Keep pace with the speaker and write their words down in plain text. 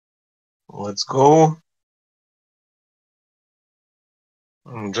Let's go.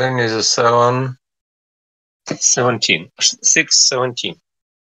 Genesis 7:17. 6:17.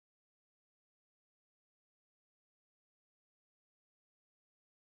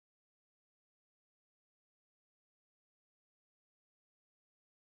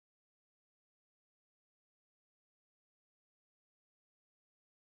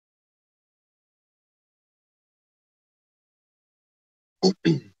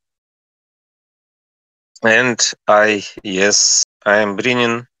 And I am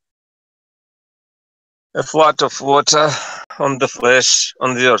bringing a flood of water on the flesh,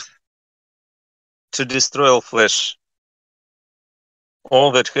 on the earth, to destroy all flesh,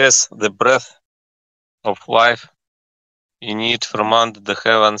 all that has the breath of life in it from under the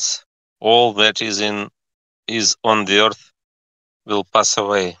heavens, all that is on the earth will pass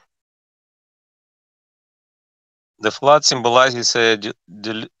away. The flood symbolizes a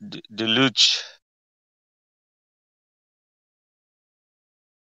deluge.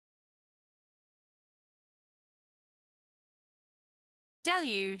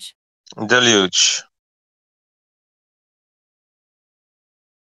 Deluge. Deluge.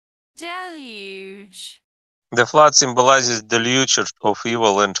 Deluge. The flood symbolizes deluge of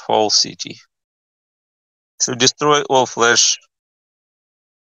evil and falsity. To destroy all flesh,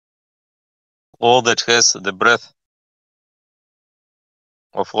 all that has the breath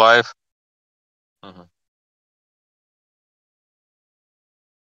of life.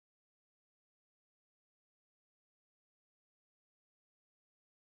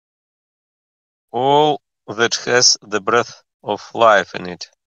 All that has the breath of life in it.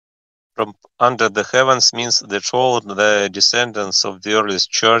 From under the heavens means that all the descendants of the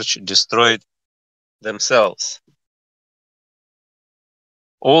earliest church destroyed themselves.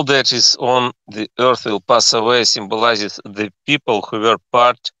 All that is on the earth will pass away symbolizes the people who were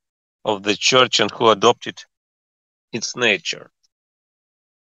part of the church and who adopted its nature.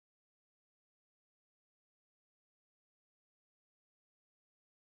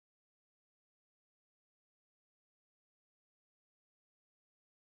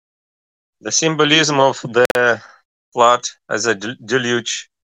 The symbolism of the flood as a deluge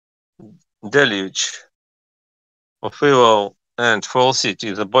of evil and falsity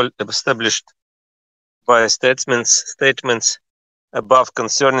is established by statements above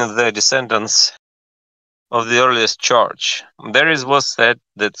concerning the descendants of the earliest church. There is was said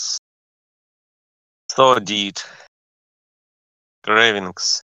that so did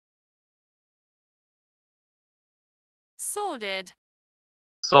cravings. Sordid.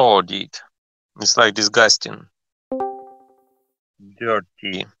 So did. It's like disgusting.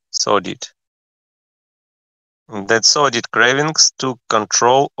 Dirty. Sordid. That sordid cravings took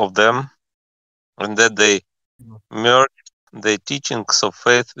control of them and that they merged the teachings of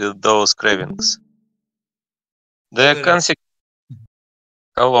faith with those cravings. The consequence.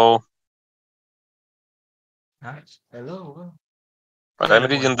 Hello. Hello. I'm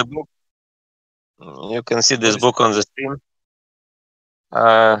reading the book. You can see this book on the screen.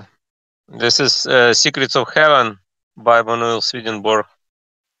 This is Secrets of Heaven by Swedenborg.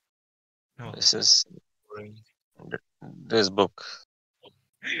 No. This is this book.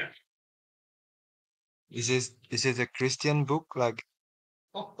 Is it a Christian book? Like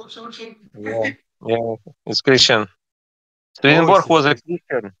Yeah, it's Christian. Swedenborg was a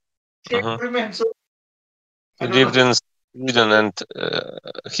Christian. He lived in Sweden, and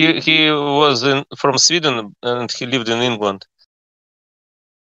he was from Sweden, and he lived in England.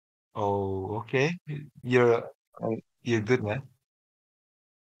 Oh, okay. You're good, man.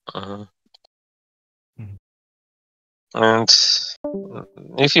 And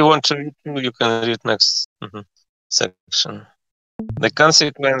if you want to read, you can read next section. The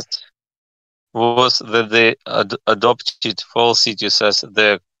consequence was that they adopted falsities as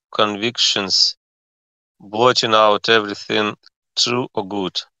their convictions, blotting out everything true or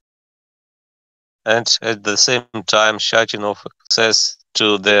good, and at the same time shutting off access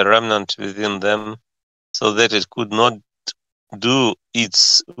to the remnant within them so that it could not do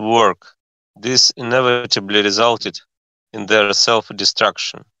its work. This inevitably resulted in their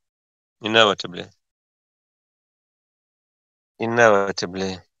self-destruction. Inevitably.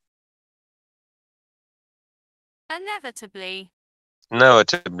 Inevitably.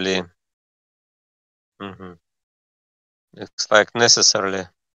 It's like necessarily.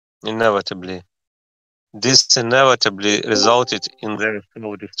 Inevitably. This inevitably resulted in their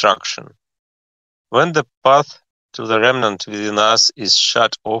self-destruction. When the path to the remnant within us is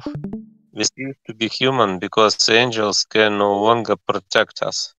shut off, we cease to be human because angels can no longer protect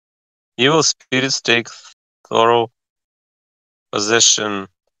us. Evil spirits take thorough possession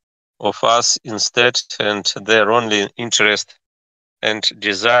of us instead, and their only interest and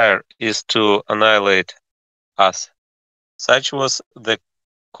desire is to annihilate us. Such was the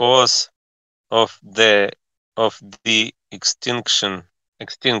cause of the extinction.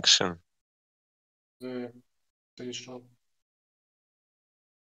 The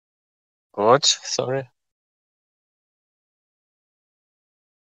What? Sorry.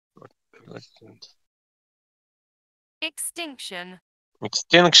 Extinction.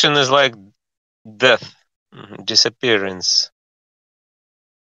 Extinction is like death, disappearance,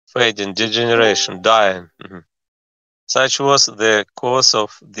 fading, degeneration, dying. Such was the cause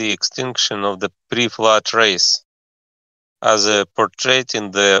of the extinction of the pre-flood race, as portrayed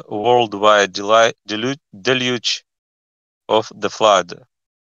in the worldwide deluge of the flood.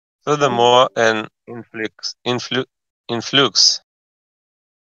 Furthermore, an influx,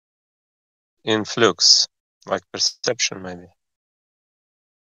 like perception maybe.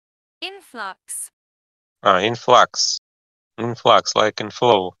 Influx. Influx, like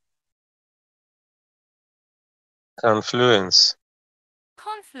inflow. Confluence.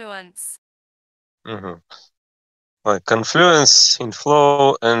 Confluence. Like confluence,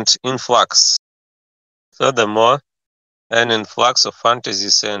 inflow, and influx. Furthermore, an influx of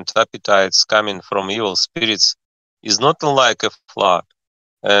fantasies and appetites coming from evil spirits is not unlike a flood,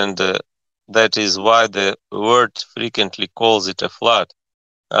 and that is why the word frequently calls it a flood,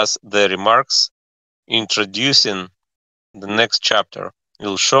 as the remarks introducing the next chapter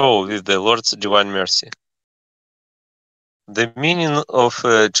will show with the Lord's divine mercy. The meaning of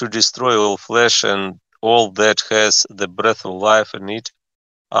to destroy all flesh and all that has the breath of life in it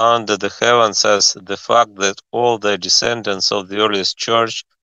under the heavens, as the fact that all the descendants of the earliest church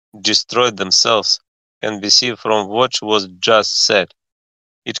destroyed themselves, can be seen from what was just said.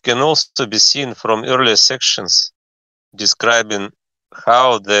 It can also be seen from earlier sections describing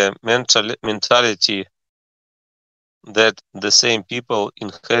how the mentality that the same people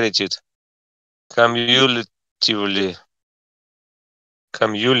inherited cumulatively.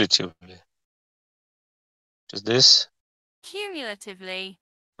 Is this? Cumulatively.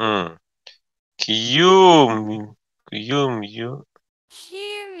 Cum,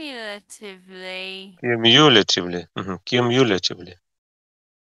 Cumulatively. Cumulatively.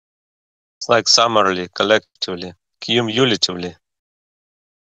 It's like summarily, collectively, cumulatively.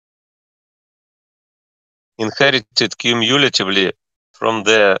 Inherited cumulatively from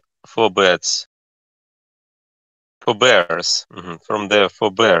their forebears. From their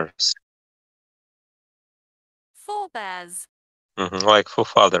forebears. Forebears. Like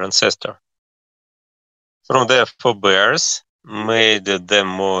forefather, ancestor. From their forebears made them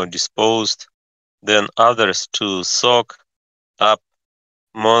more disposed than others to soak up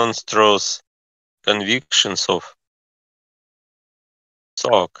monstrous convictions of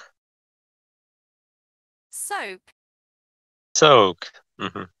soak. Soak. Soak.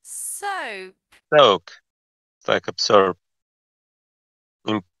 Soak. Soak. Like absorb.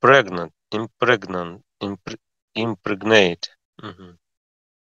 Impregnate. Impregnate. Impregnate.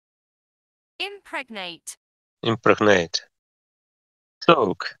 Impregnate.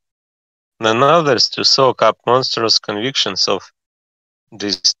 Soak. Than others to soak up monstrous convictions of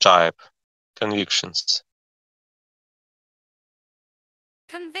this type. Convictions.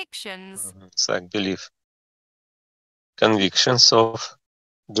 Convictions. It's like belief. Convictions of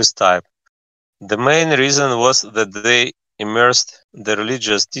this type. The main reason was that they immersed the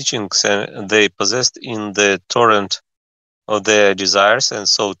religious teachings and they possessed in the torrent of their desires and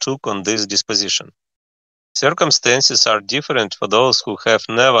so took on this disposition. Circumstances are different for those who have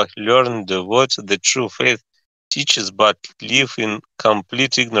never learned what the true faith teaches but live in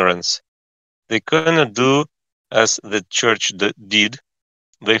complete ignorance. They cannot do as the church did.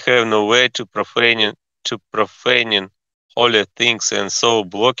 They have no way to profaning holy things and so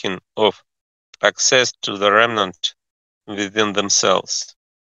blocking off access to the remnant within themselves.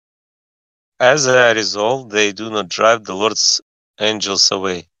 As a result, they do not drive the Lord's angels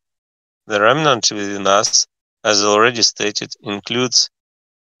away. The remnant within us, as already stated, includes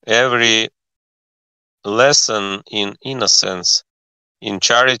every lesson in innocence, in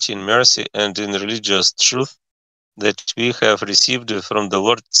charity, in mercy, and in religious truth that we have received from the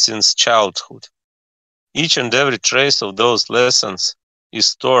Lord since childhood. Each and every trace of those lessons is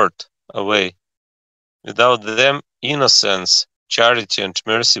stored away. Without them, innocence, charity, and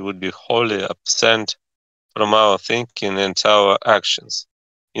mercy would be wholly absent from our thinking and our actions.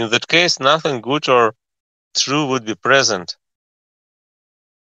 In that case, nothing good or true would be present,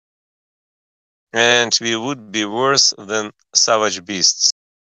 and we would be worse than savage beasts.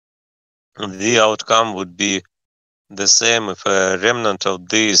 The outcome would be the same if a remnant of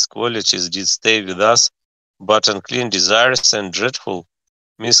these qualities did stay with us, but unclean desires and dreadful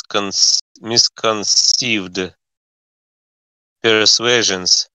misconceived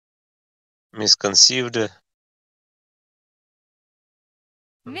persuasions, misconceived,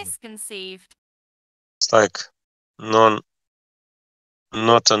 Misconceived. it's like not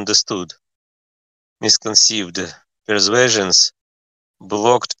understood, misconceived persuasions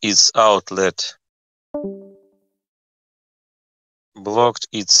blocked its outlet. Blocked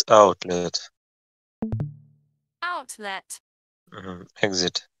its outlet. Outlet.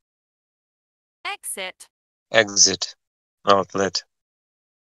 Exit. Exit. Exit. Outlet.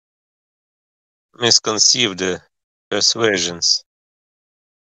 Misconceived persuasions.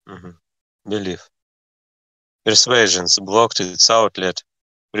 Belief. Persuasions blocked its outlet,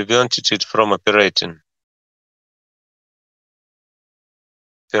 prevented it from operating.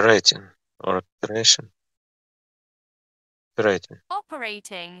 Operating or operation. Operating.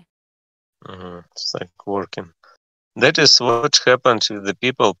 Operating. It's like working. That is what happened with the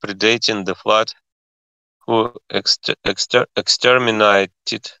people predating the flood, who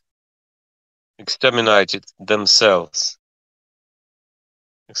exterminated themselves.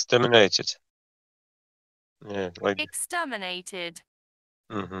 Exterminated. Yeah, like Exterminated.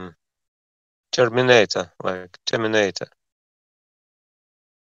 Terminator, like Terminator.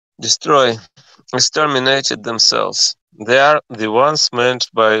 Destroy. Exterminated themselves. They are the ones meant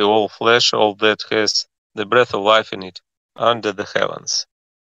by all flesh, all that has the breath of life in it, under the heavens.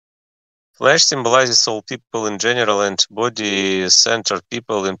 Flesh symbolizes all people in general and body-centered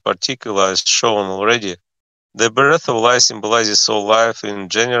people in particular, as shown already. The breath of life symbolizes all life in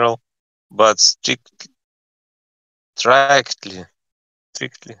general, but strictly. Strictly.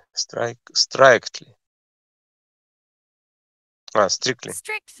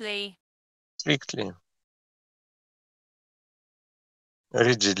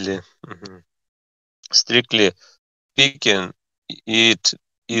 Rigidly. Strictly speaking, it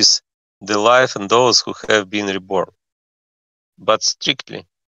is the life in those who have been reborn. But strictly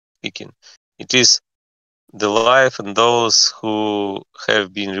speaking, it is the life in those who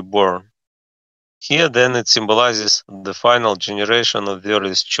have been reborn. Here then it symbolizes the final generation of the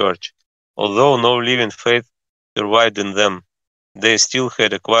earliest church. Although no living faith survived in them, they still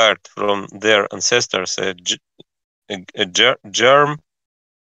had acquired from their ancestors a germ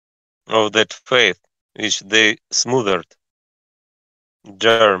of that faith, which they smothered.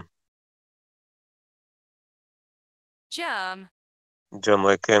 Germ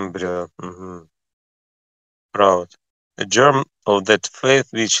like embryo. Proud. A germ of that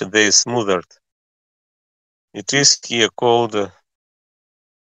faith which they smothered. It is here called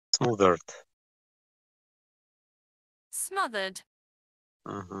smothered. Smothered.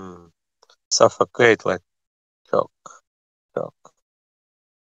 Suffocate, like choke.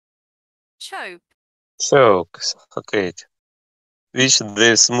 Choke, suffocate. Which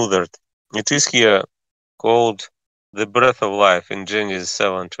they smothered. It is here called the breath of life in Genesis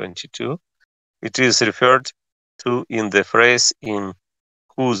 7:22. It is referred to in the phrase in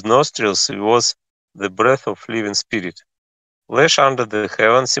whose nostrils was the breath of living spirit. Flesh under the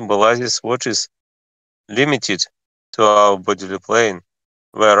heaven symbolizes what is limited to our bodily plane,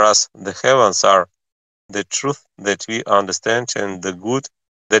 whereas the heavens are the truth that we understand and the good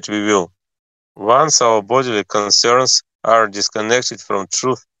that we will. Once our bodily concerns are disconnected from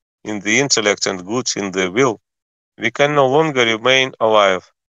truth in the intellect and good in the will, we can no longer remain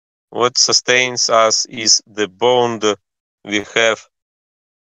alive. What sustains us is the bond we have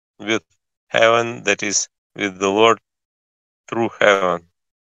with heaven, that is, with the Lord through heaven.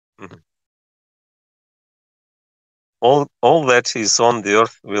 All that is on the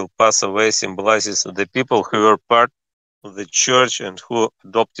earth will pass away, symbolizes the people who were part of the church and who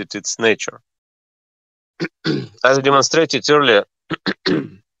adopted its nature. As demonstrated earlier,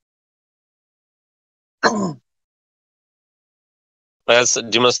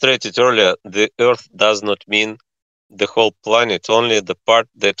 the earth does not mean the whole planet, only the part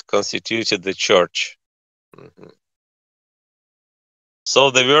that constituted the church.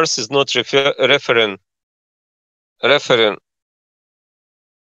 So the verse is not referring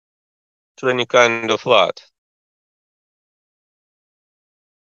to any kind of flood.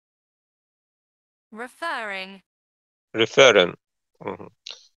 Referring.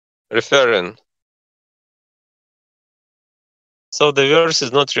 So the verse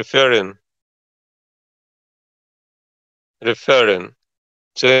is not referring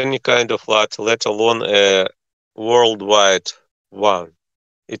to any kind of flood, let alone a worldwide one.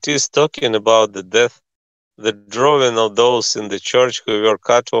 It is talking about the death, the drawing of those in the church who were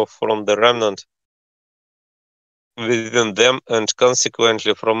cut off from the remnant, within them and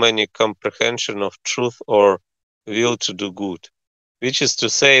consequently from any comprehension of truth or will to do good, which is to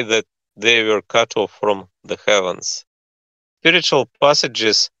say that they were cut off from the heavens. Spiritual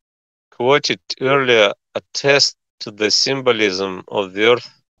passages quoted earlier attest to the symbolism of the earth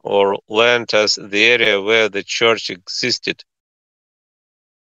or land as the area where the church existed.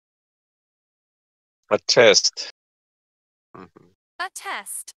 Attest.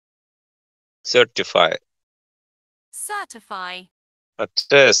 Attest. Certify. Certify.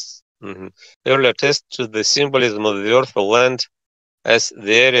 Attest. Earlier attest to the symbolism of the earth or land as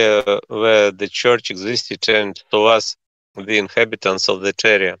the area where the church existed and to us, the inhabitants of that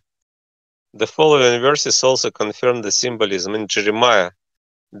area. The following verses also confirm the symbolism. In Jeremiah,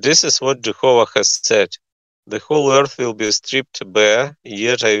 this is what Jehovah has said: the whole earth will be stripped bare,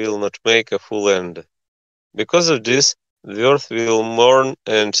 yet I will not make a full end. Because of this, the earth will mourn,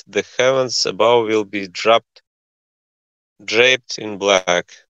 and the heavens above will be draped in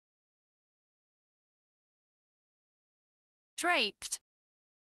black. Draped.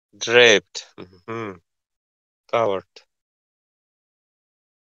 Draped. Covered.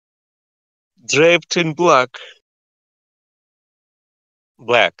 Draped in black.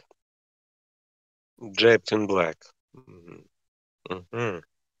 Black. Draped in black.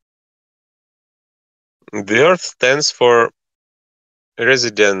 The earth stands for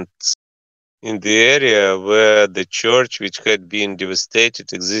residents in the area where the church which had been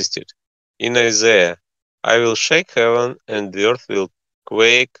devastated existed. In Isaiah, I will shake heaven and the earth will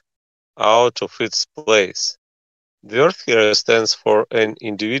quake out of its place. The earth here stands for an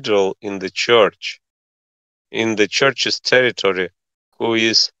individual in the church's territory, who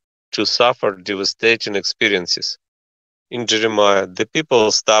is to suffer devastating experiences. In Jeremiah, the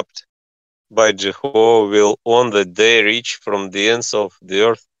people stopped by Jehovah will on that day reach from the ends of the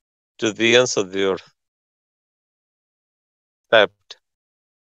earth to the ends of the earth. Stabbed.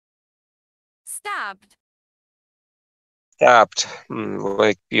 Stabbed. Stabbed,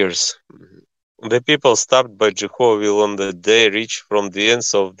 like pierce. The people stopped by Jehovah will on that day reach from the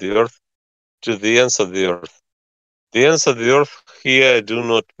ends of the earth to the ends of the earth. The ends of the earth here do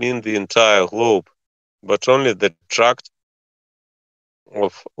not mean the entire globe, but only the tract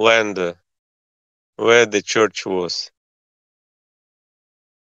of land where the church was.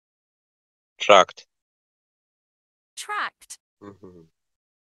 Tract. Tract. It's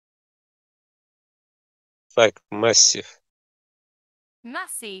like massive.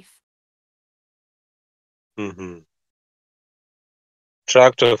 Massive.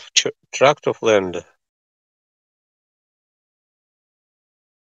 Tract of land.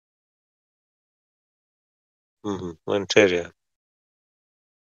 Land area.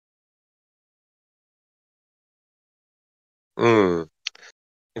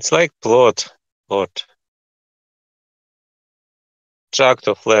 It's like plot. Tract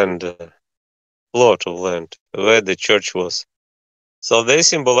of land. Plot of land where the church was. So they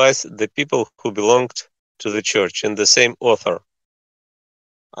symbolize the people who belonged to the church in the same author.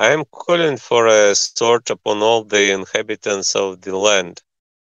 I am calling for a sword upon all the inhabitants of the land.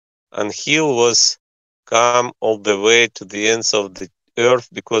 And he was come all the way to the ends of the earth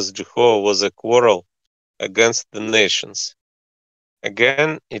because Jehovah was a quarrel against the nations.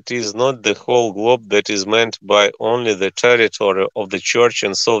 Again, it is not the whole globe that is meant by only the territory of the church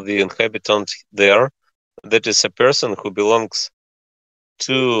and so the inhabitant there, that is a person who belongs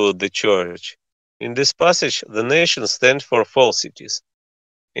to the church. In this passage, the nations stand for false cities.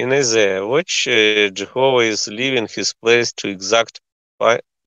 In Isaiah, which Jehovah is leaving his place to exact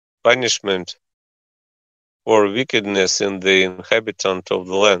punishment for wickedness in the inhabitant of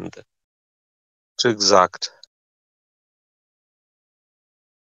the land. To exact.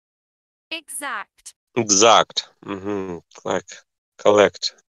 Exact. Exact. Like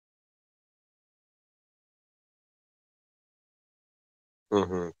collect.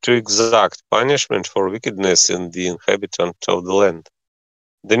 To exact punishment for wickedness in the inhabitant of the land.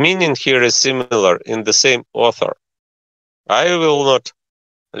 The meaning here is similar in the same author. I will not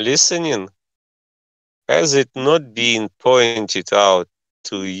listening. Has it not been pointed out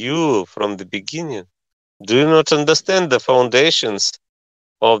to you from the beginning? Do you not understand the foundations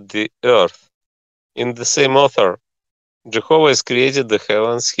of the earth? In the same author, Jehovah has created the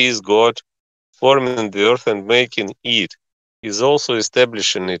heavens. He is God, forming the earth and making it. He is also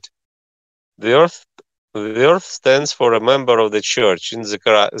establishing it. The earth stands for a member of the church in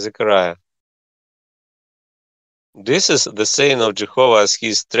Zechariah. This is the saying of Jehovah as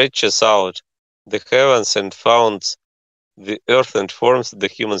he stretches out the heavens and founds the earth and forms the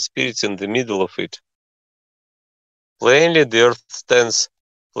human spirit in the middle of it. Plainly, the earth stands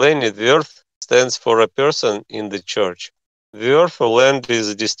stands for a person in the church. The earth or land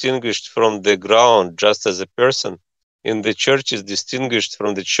is distinguished from the ground, just as a person in the church is distinguished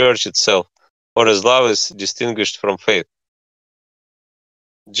from the church itself, or as love is distinguished from faith.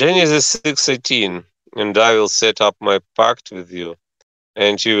 Genesis 6:18, and I will set up my pact with you,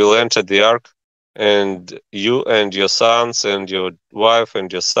 and you will enter the ark, and you and your sons and your wife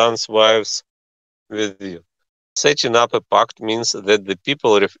and your sons' wives with you. Setting up a pact means that the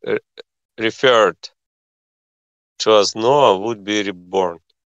people referred to as Noah would be reborn,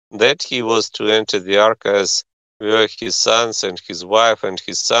 that he was to enter the ark as were his sons and his wife and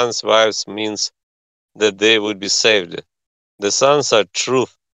his sons' wives means that they would be saved. The sons are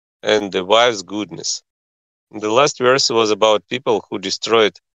truth and the wives goodness. The last verse was about people who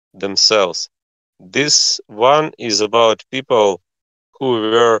destroyed themselves. This one is about people who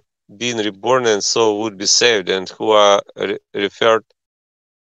were being reborn and so would be saved and who are referred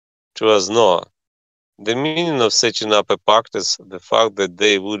to as Noah. The meaning of setting up a pact as the fact that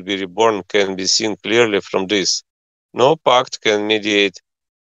they would be reborn can be seen clearly from this. No pact can mediate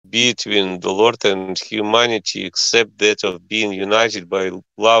between the Lord and humanity except that of being united by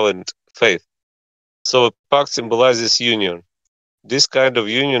love and faith. So a pact symbolizes union. This kind of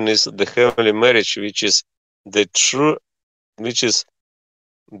union is the heavenly marriage, which is the truest.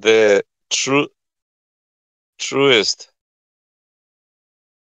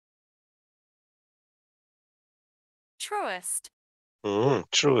 Truest.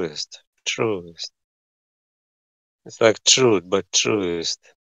 Truest. It's like truth, but truest.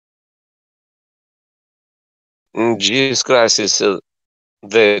 Jesus Christ is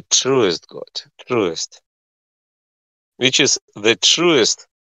the truest God, truest, which is the truest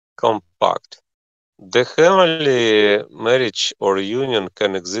compact. The heavenly marriage or union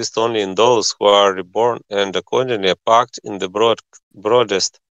can exist only in those who are reborn, and accordingly, a pact in the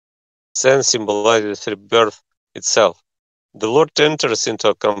broadest sense symbolizes rebirth itself. The Lord enters into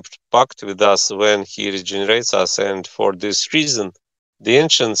a compact with us when He regenerates us, and for this reason, the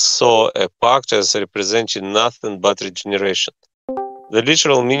ancients saw a pact as representing nothing but regeneration. The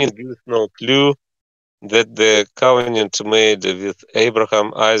literal meaning gives no clue that the covenant made with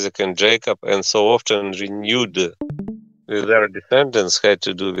Abraham, Isaac, and Jacob, and so often renewed with their descendants, had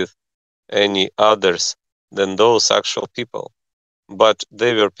to do with any others than those actual people. But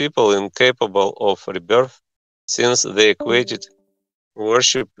they were people incapable of rebirth, since they equated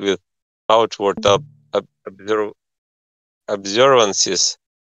worship with outward observances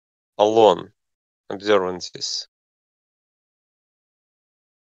alone. Observances.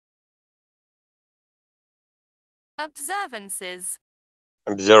 Observances.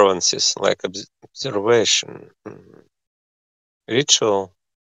 Observances, like observation. Ritual.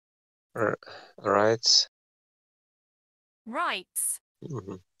 Rites. Rites.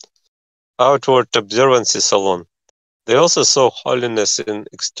 Outward observances alone. They also saw holiness in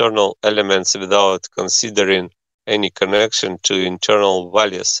external elements without considering any connection to internal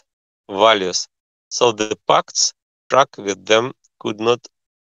values. So the pacts struck with them could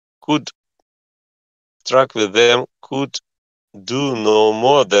do no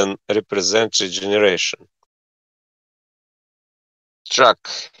more than represent regeneration.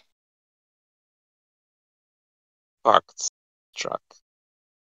 Pacts.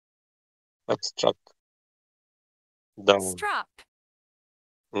 Like struck down. Struck.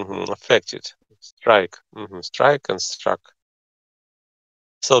 Affected. Strike. Strike and struck.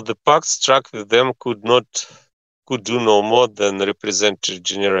 So the pact struck with them could do no more than represent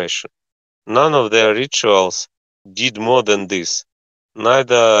regeneration. None of their rituals did more than this.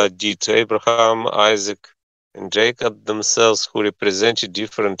 Neither did Abraham, Isaac, and Jacob themselves, who represented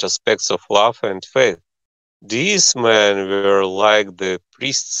different aspects of love and faith. These men were like the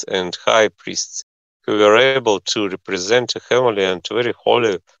priests and high priests, who were able to represent a heavenly and very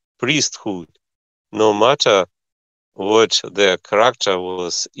holy priesthood, no matter what their character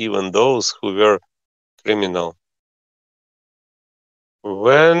was, even those who were criminal.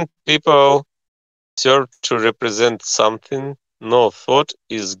 When people serve to represent something, no thought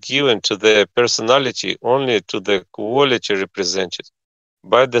is given to their personality, only to the quality represented.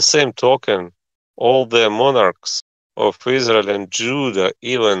 By the same token, all the monarchs of Israel and Judah,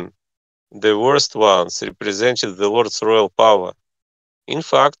 even the worst ones, represented the Lord's royal power. In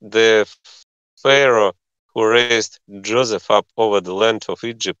fact, the Pharaoh who raised Joseph up over the land of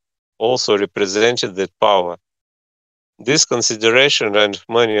Egypt also represented that power. This consideration and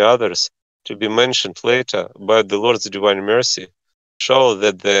many others, to be mentioned later by the Lord's divine mercy, show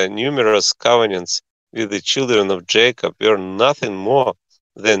that the numerous covenants with the children of Jacob were nothing more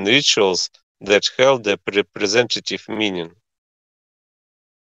than rituals that held a representative meaning.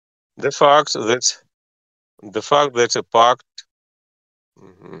 The fact that a pact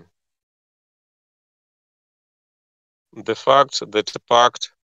mhm, the fact that a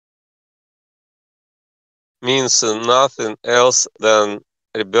pact means nothing else than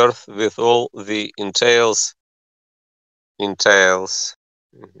rebirth with all the entails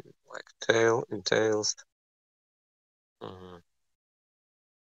like entails mhm,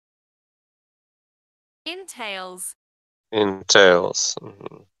 Entails.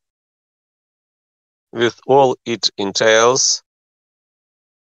 mhm. With all it entails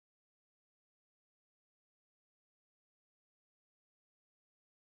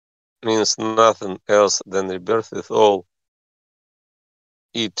means nothing else than rebirth with all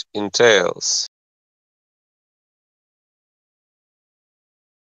it entails.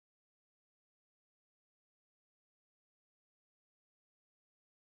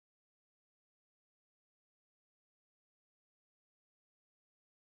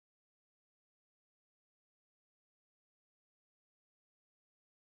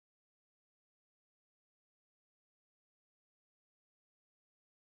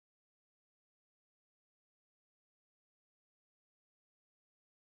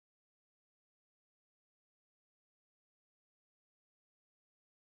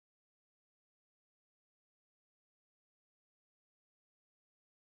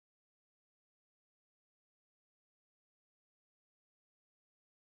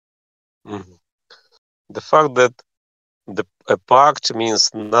 Mhm. The fact that a pact means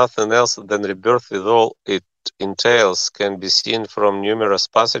nothing else than rebirth with all it entails can be seen from numerous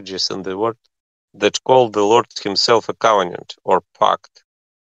passages in the Word that call the Lord Himself a covenant or pact.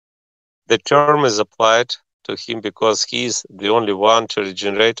 The term is applied to Him because He is the only one to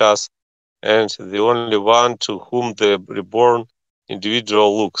regenerate us and the only one to whom the reborn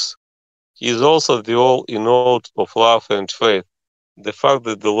individual looks. He is also the all in all of love and faith. The fact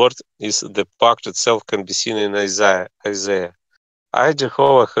that the Lord is the pact itself can be seen in Isaiah. I,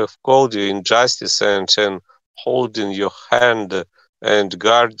 Jehovah, have called you in justice and am holding your hand and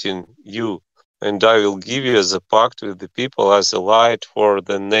guarding you, and I will give you as a pact with the people as a light for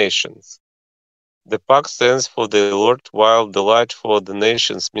the nations. The pact stands for the Lord, while the light for the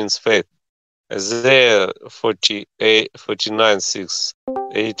nations means faith. Isaiah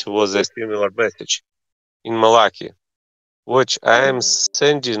 49:6-8 was a similar message. In Malachi, watch, I am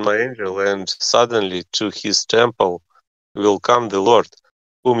sending my angel, and suddenly to his temple will come the Lord,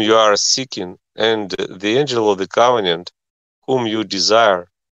 whom you are seeking, and the angel of the covenant, whom you desire.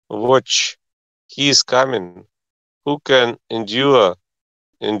 Watch, he is coming. Who can endure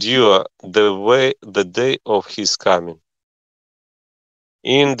the day of his coming?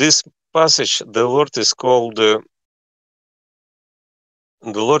 In this passage, the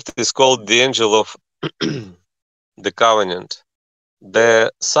angel of the covenant.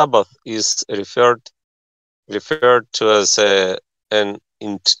 The Sabbath is referred to as an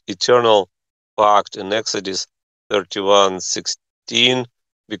eternal pact in Exodus 31:16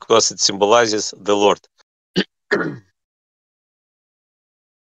 because it symbolizes the Lord.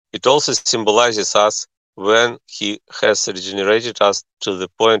 It also symbolizes us when He has regenerated us to the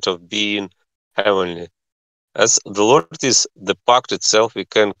point of being heavenly. As the Lord is the pact itself, we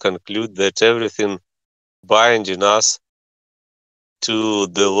can conclude that everything binding us to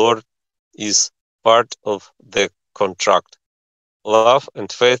the Lord is part of the contract. Love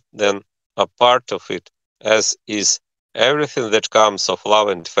and faith then are part of it, as is everything that comes of love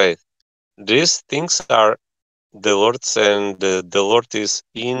and faith. These things are the Lord's, and the Lord is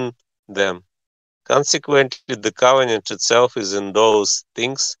in them. Consequently, the covenant itself is in those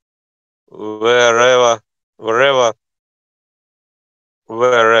things wherever, wherever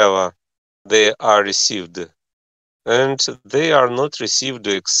they are received. And they are not received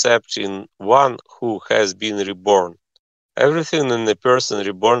except in one who has been reborn. Everything in a person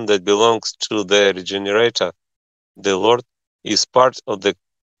reborn that belongs to the regenerator, the Lord, is part of the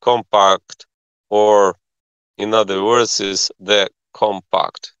compact, or in other words, is the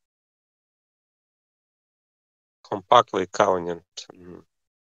compact. Compactly covenant.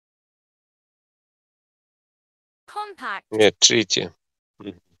 Compact. Yeah, treaty.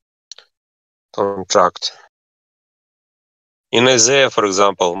 Contract. In Isaiah, for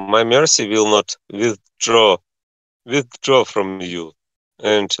example, my mercy will not withdraw from you,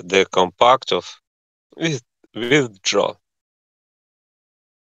 and the compact of withdraw.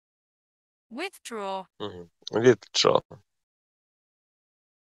 Withdraw. Withdraw.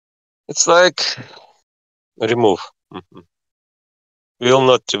 It's like remove. Will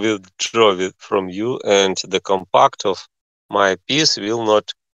not withdraw from you, and the compact of my peace will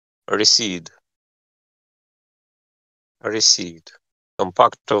not recede.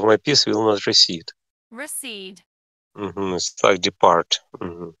 compact of my peace will not recede. Recede. It's like depart.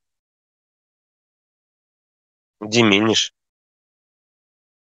 Diminish.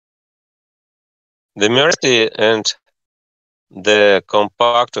 The mercy and the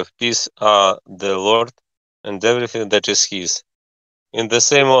compact of peace are the Lord and everything that is His. In the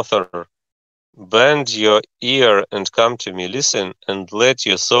same author, bend your ear and come to me, listen, and let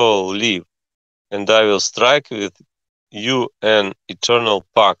your soul live, and I will strike with you an eternal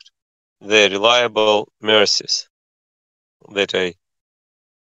pact, the reliable mercies that I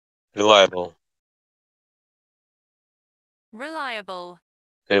reliable. Reliable.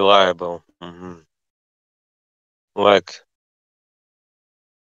 Reliable. Like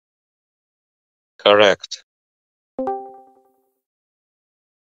correct.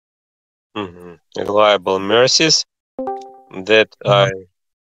 Reliable mercies that I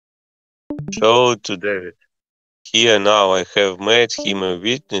showed to David. Here now I have made him a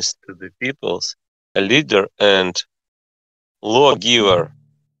witness to the peoples, a leader and lawgiver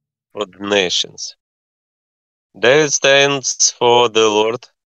for the nations. David stands for the Lord.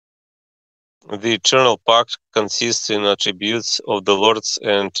 The eternal pact consists in attributes of the Lord's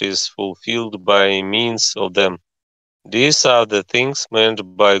and is fulfilled by means of them. These are the things meant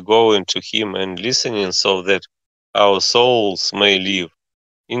by going to Him and listening so that our souls may live.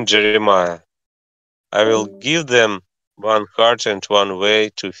 In Jeremiah, I will give them one heart and one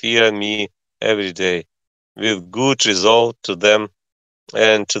way to fear me every day, with good resolve to them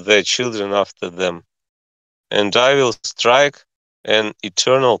and to their children after them. And I will strike an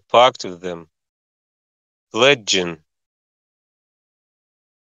eternal pact with them, pledging,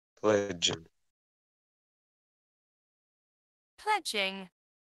 Pledging.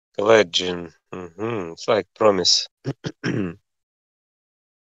 pledging. It's like promise.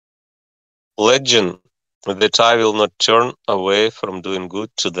 Pledging that I will not turn away from doing good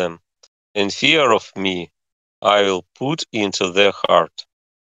to them. And fear of me I will put into their heart.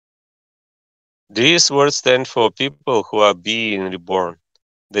 These words stand for people who are being reborn.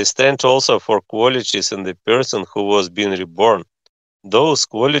 They stand also for qualities in the person who was being reborn. Those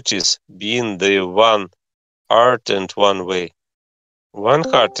qualities being the one heart and one way. One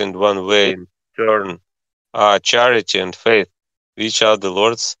heart and one way in turn are charity and faith, which are the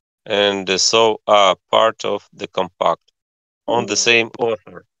Lord's, and so are part of the compact. On the same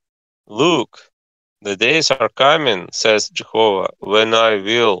author. Look, the days are coming, says Jehovah, when I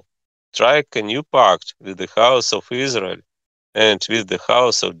will strike a new pact with the house of Israel and with the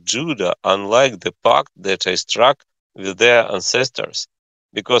house of Judah, unlike the pact that I struck with their ancestors,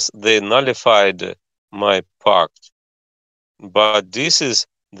 because they nullified my pact. But this is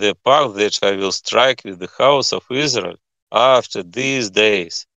the pact that I will strike with the house of Israel after these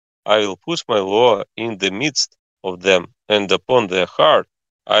days. I will put my law in the midst of them, and upon their heart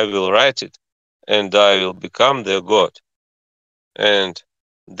I will write it, and I will become their God, and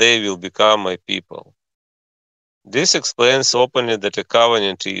they will become my people. This explains openly that a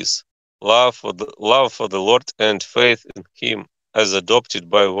covenant is love for the Lord and faith in Him as adopted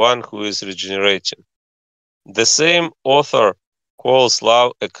by one who is regenerating. The same author calls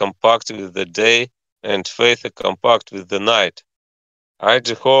love a compact with the day and faith a compact with the night. I,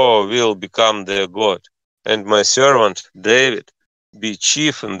 Jehovah, will become their God, and my servant David be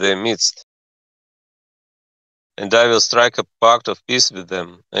chief in their midst. And I will strike a pact of peace with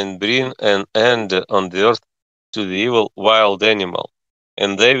them, and bring an end on the earth to the evil wild animal,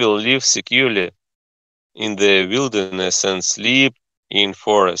 and they will live securely in the wilderness and sleep in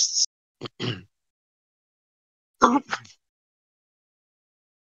forests.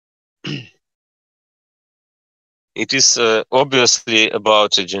 It is obviously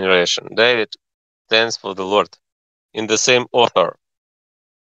about a generation. David stands for the Lord. In the same author.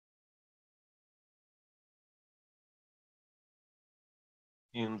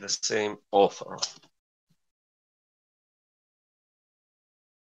 In the same author.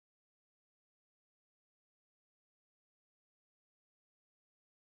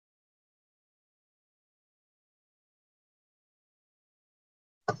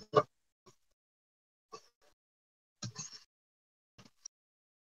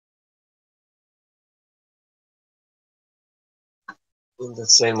 In the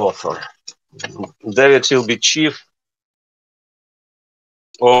same author. David will be chief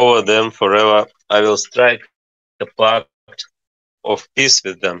over them forever. I will strike a pact of peace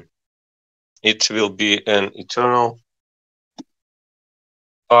with them. It will be an eternal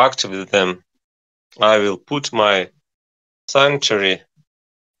pact with them. I will put my sanctuary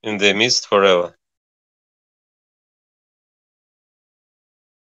in their midst forever.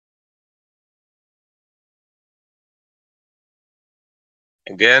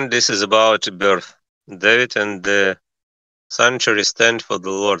 Again, this is about birth. David and the sanctuary stand for the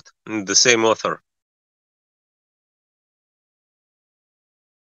Lord, the same author.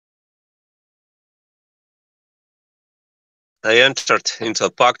 I entered into a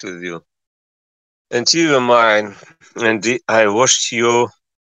pact with you, and you were mine, and I washed you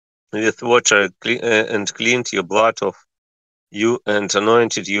with water and cleaned your blood off you and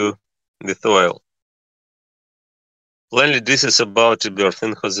anointed you with oil. Plainly, this is about birth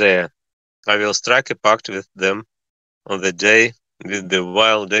in Hosea. I will strike a pact with them on the day with the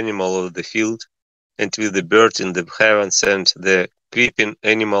wild animal of the field and with the bird in the heavens and the creeping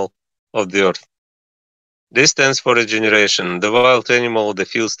animal of the earth. This stands for regeneration. The wild animal of the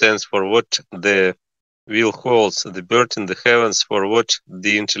field stands for what the will holds, the bird in the heavens for what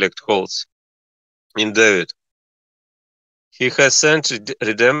the intellect holds. In David, he has sent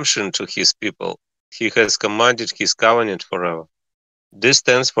redemption to his people. He has commanded his covenant forever. This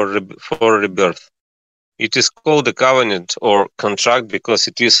stands for rebirth. It is called a covenant or contract because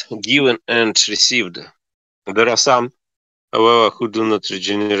it is given and received. There are some, however, who do not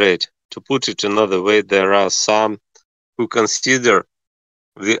regenerate. To put it another way, there are some who consider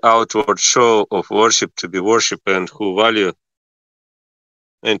the outward show of worship to be worship and who value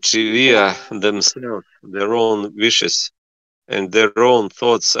and revere themselves, their own wishes, and their own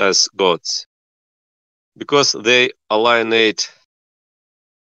thoughts as gods. Because they alienate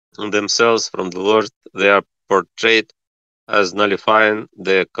themselves from the Lord, they are portrayed as nullifying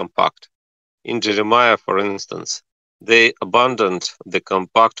the compact. In Jeremiah, for instance, they abandoned the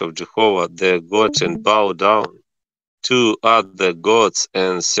compact of Jehovah, their God, and bowed down to other gods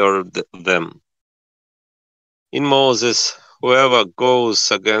and served them. In Moses, whoever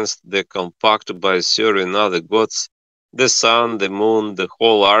goes against the compact by serving other gods, the sun, the moon, the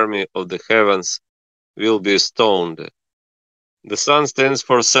whole army of the heavens will be stoned. The sun stands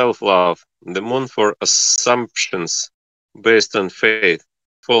for self-love, the moon for assumptions based on faith,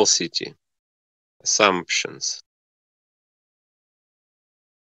 falsity, assumptions.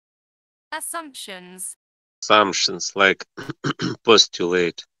 Assumptions like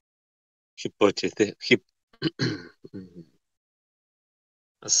postulate, hypothesis,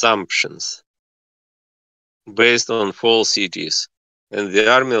 assumptions based on falsities, and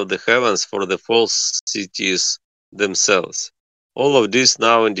the army of the heavens for the falsities themselves. All of this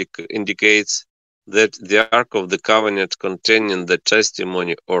now indicates that the Ark of the Covenant containing the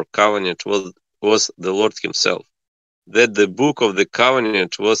testimony or covenant was the Lord himself, that the book of the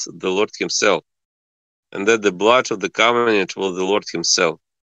covenant was the Lord himself, and that the blood of the covenant was the Lord himself.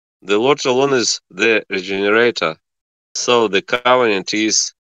 The Lord alone is the regenerator, so the covenant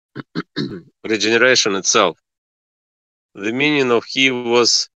is regeneration itself. The meaning of he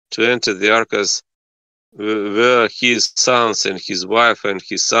was to enter the ark as were his sons and his wife and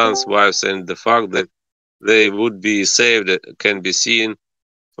his sons' wives, and the fact that they would be saved can be seen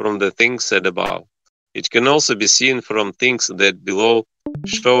from the things said above. It can also be seen from things that below,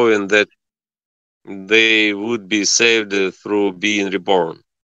 showing that they would be saved through being reborn.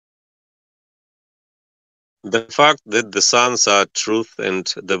 The fact that the sons are truth and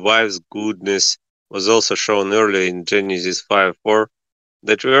the wife's goodness was also shown earlier in Genesis 5:4,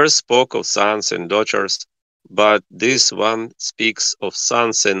 that verse spoke of sons and daughters, but this one speaks of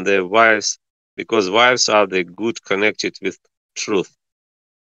sons and their wives, because wives are the good connected with truth.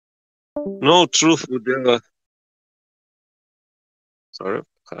 No truth would ever... Sorry.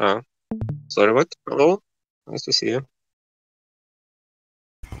 Sorry, what? Hello? Nice to see you.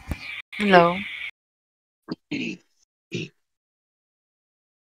 Hello.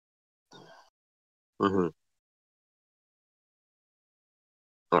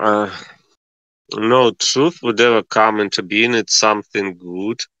 No truth would ever come into being. It's something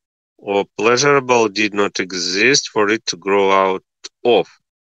good or pleasurable did not exist for it to grow out of.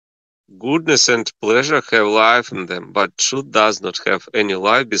 Goodness and pleasure have life in them, but truth does not have any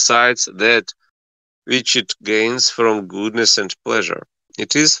life besides that which it gains from goodness and pleasure.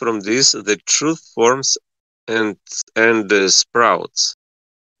 It is from this that truth forms and sprouts.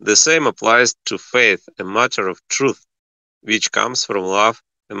 The same applies to faith, a matter of truth, which comes from love,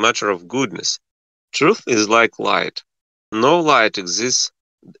 a matter of goodness. Truth is like light. No light exists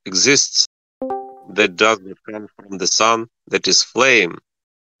that does not come from the sun, that is flame.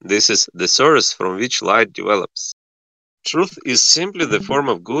 This is the source from which light develops. Truth is simply the form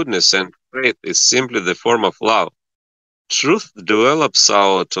of goodness, and faith is simply the form of love. Truth develops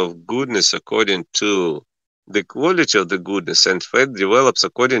out of goodness according to the quality of the goodness, and faith develops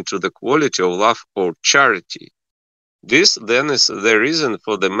according to the quality of love or charity. This then is the reason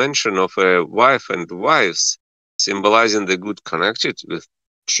for the mention of a wife and wives, symbolizing the good connected with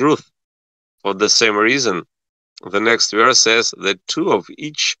truth. For the same reason, the next verse says that two of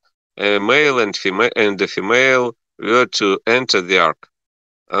each, a male and a female, were to enter the ark.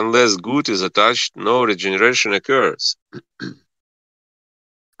 Unless good is attached, no regeneration occurs.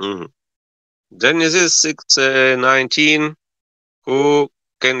 Mhm. Genesis 6:19. Who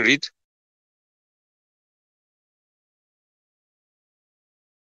can read?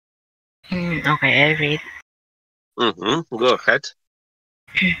 Okay, I read. Go ahead.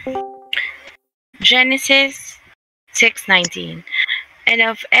 Genesis 6:19. And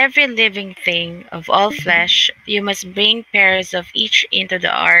of every living thing of all flesh, you must bring pairs of each into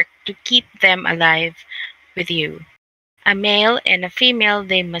the ark to keep them alive with you. A male and a female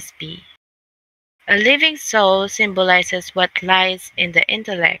they must be. A living soul symbolizes what lies in the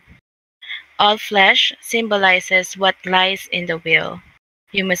intellect. All flesh symbolizes what lies in the will.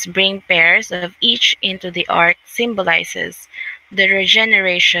 You must bring pairs of each into the ark symbolizes the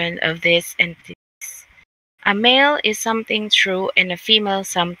regeneration of these entities. A male is something true and a female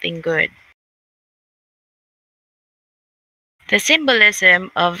something good. The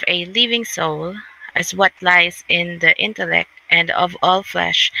symbolism of a living soul as what lies in the intellect and of all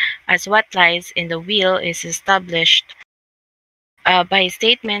flesh as what lies in the will is established by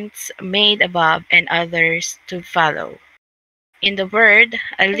statements made above and others to follow. In the word,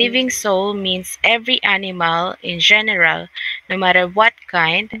 a living soul means every animal in general, no matter what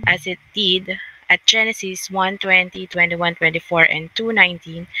kind, as it did at Genesis 1:20, 21, 24, and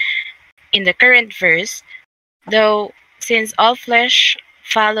 2:19 in the current verse, though since all flesh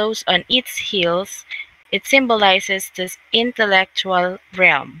follows on its heels, it symbolizes the intellectual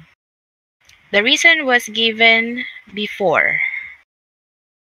realm. The reason was given before.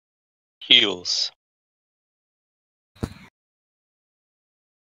 Heels.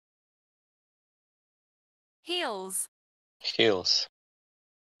 Heels. Heels.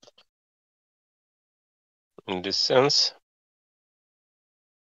 In this sense,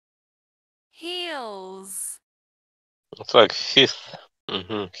 Heels. it's like fifth.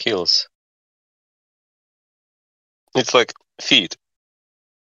 Heels. It's like feet.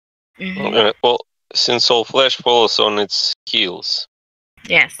 Mhm. Well, since all flesh follows on its heels.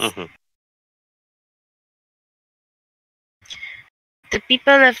 Yes. Mhm. The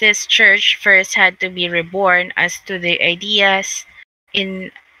people of this church first had to be reborn as to the ideas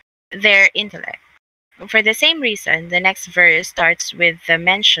in their intellect. For the same reason, the next verse starts with the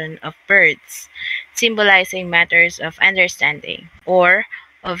mention of birds, symbolizing matters of understanding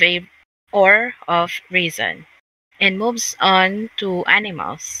of a or of reason, and moves on to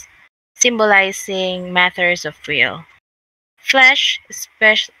animals, symbolizing matters of will. Flesh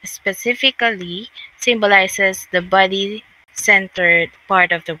specifically symbolizes the body centered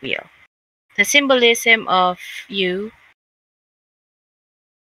part of the wheel. The symbolism of you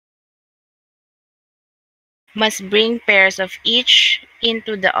must bring pairs of each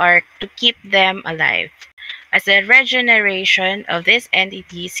into the ark to keep them alive. As the regeneration of these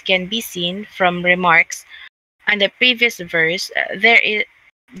entities can be seen from remarks on the previous verse,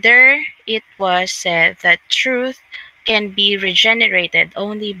 there it was said that truth can be regenerated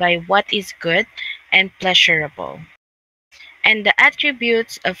only by what is good and pleasurable, and the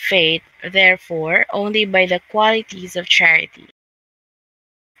attributes of faith, therefore, only by the qualities of charity.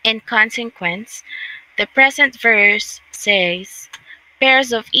 In consequence, the present verse says,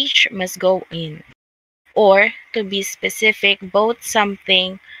 pairs of each must go in, or, to be specific, both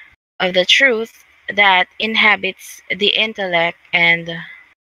something of the truth that inhabits the intellect and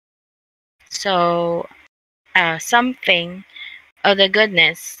so something of the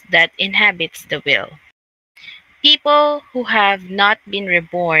goodness that inhabits the will. People who have not been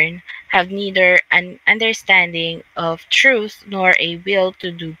reborn have neither an understanding of truth nor a will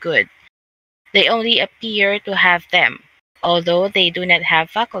to do good. They only appear to have them, although they do not have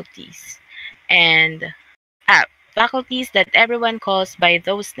faculties, and faculties that everyone calls by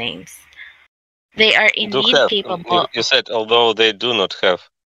those names. They are Do indeed have. capable. You said although they do not have.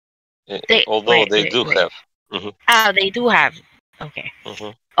 They Although wait, they wait, do wait. have. Mhm. They do have. Okay.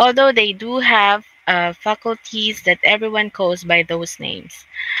 Mhm. Although they do have faculties that everyone calls by those names,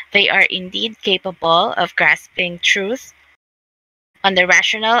 they are indeed capable of grasping truth on the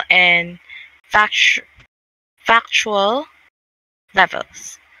rational and factu- factual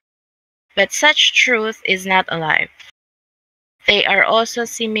levels. But such truth is not alive. They are also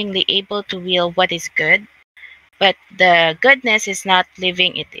seemingly able to will what is good, but the goodness is not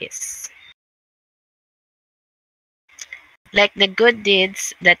living it is. Like the good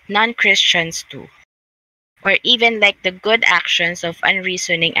deeds that non Christians do, or even like the good actions of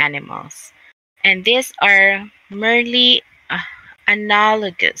unreasoning animals. And these are merely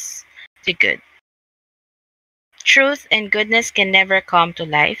analogous to good. Truth and goodness can never come to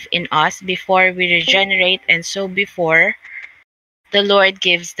life in us before we regenerate, and so before the Lord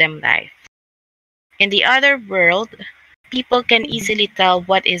gives them life. In the other world, people can easily tell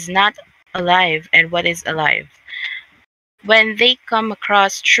what is not alive and what is alive. When they come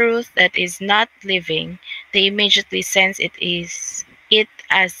across truth that is not living, they immediately sense it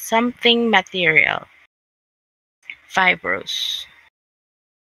as something material. Fibrous.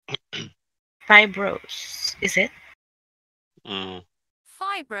 Fibrous. Is it? Mm.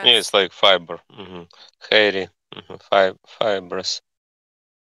 Fibrous. Yeah, it's like fiber. Hairy. Fibrous.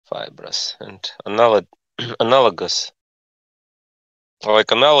 Fibrous. And analogous.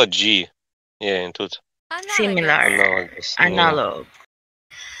 Like analogy. Yeah, and тут Similar. analogous. Yeah. Analog.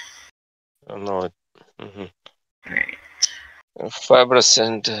 Analog. Right. Fibrous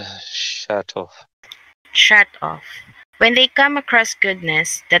and shut off. Shut off. When they come across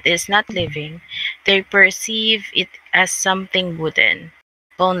goodness that is not living, they perceive it as something wooden,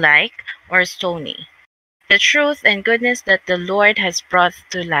 bone-like, or stony. The truth and goodness that the Lord has brought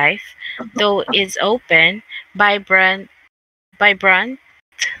to life, though, is open, vibrant,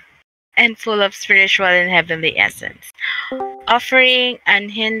 and full of spiritual and heavenly essence, offering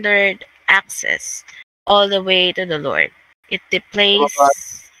unhindered access all the way to the Lord. It displays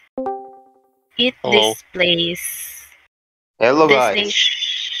it Hello. displays Hello, this guys.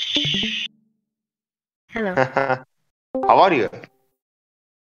 nation. Hello. How are you?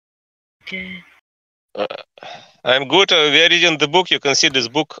 Good. I'm good. We are reading the book. You can see this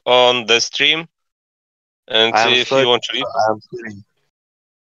book on the stream. And I am if sorry. you want to read, I am sorry.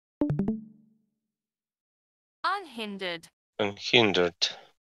 Unhindered. unhindered.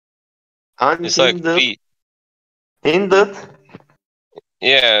 It's like Unhindered. free. Hindered.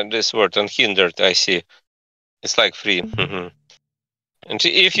 Yeah, this word unhindered, I see. It's like free. And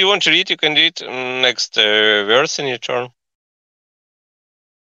if you want to read, you can read next verse in your turn.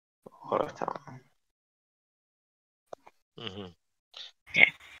 Alright. Okay.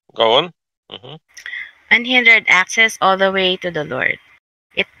 Go on. Unhindered access all the way to the Lord.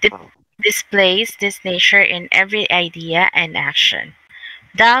 It displays this nature in every idea and action,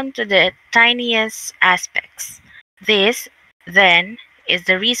 down to the tiniest aspects. This, then, is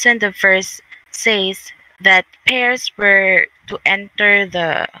the reason the verse says that pairs were to enter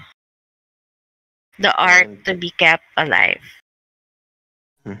the ark to be kept alive.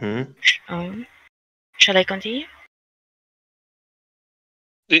 Shall I continue?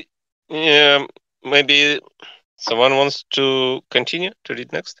 Maybe someone wants to continue to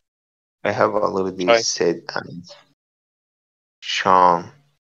read next. I have already Try. said and shown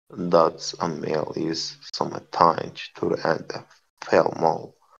that a male is sometimes to and a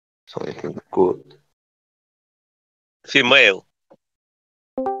female, so it is good. Female.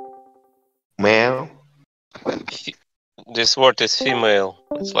 Male. This word is female.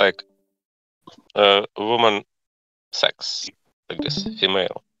 It's like woman sex. Like this.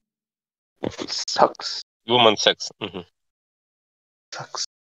 Female. Sucks. Woman sex. Sucks.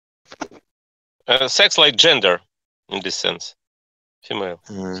 Sex like gender in this sense. Female.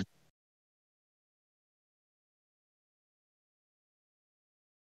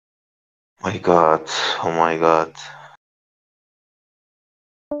 My God. Oh my God.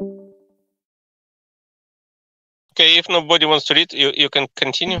 Okay, if nobody wants to read, you can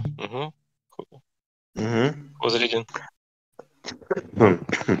continue. Who's reading?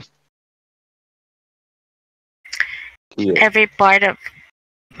 Here. Every part of.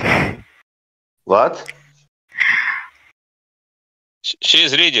 What? She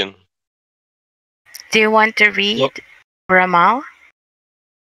is reading. Do you want to read, Ramal?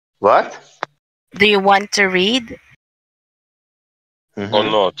 What? Do you want to read Or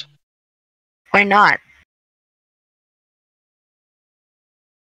not? or not?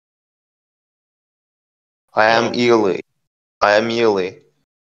 I am Ely. I am Ely.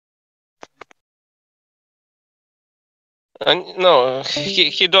 No,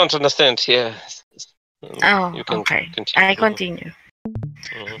 he don't understand. Yeah. Oh, You can okay. continue. I continue.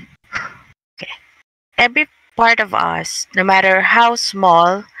 Okay. Every part of us, no matter how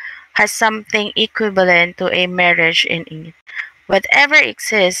small, has something equivalent to a marriage in it. Whatever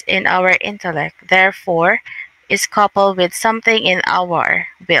exists in our intellect, therefore, is coupled with something in our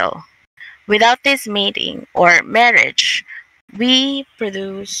will. Without this mating or marriage, we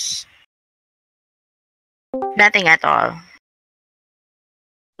produce nothing at all.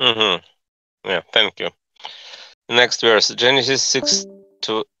 Yeah, thank you. Next verse, Genesis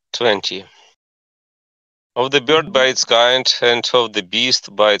 6:20. Of the bird by its kind, and of the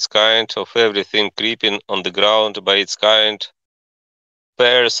beast by its kind, of everything creeping on the ground by its kind,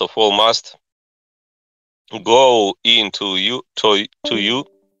 pairs of all must go into you to you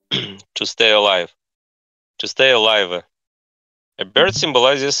to stay alive. To stay alive. A bird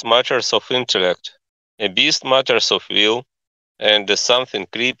symbolizes matters of intellect, a beast matters of will, and something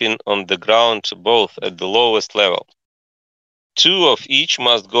creeping on the ground both at the lowest level. Two of each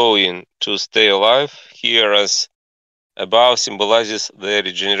must go in to stay alive, here as above symbolizes the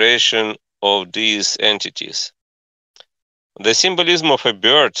regeneration of these entities. The symbolism of a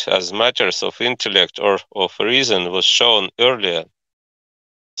bird as matters of intellect or of reason was shown earlier.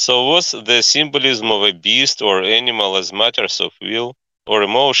 So was the symbolism of a beast or animal as matters of will or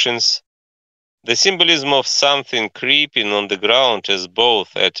emotions. The symbolism of something creeping on the ground as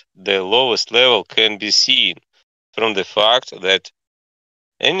both at the lowest level can be seen from the fact that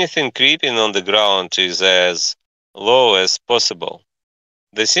anything creeping on the ground is as low as possible.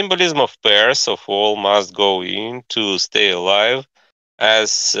 The symbolism of pairs of all must go in to stay alive,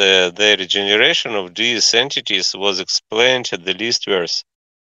 as the regeneration of these entities was explained at the last verse.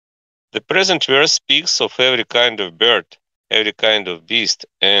 The present verse speaks of every kind of bird, every kind of beast,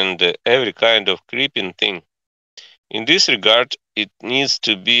 and every kind of creeping thing. In this regard, it needs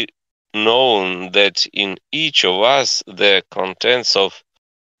to be known that in each of us the contents of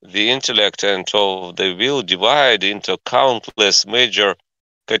the intellect and of the will divide into countless major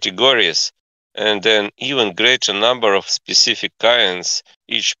categories and an even greater number of specific kinds,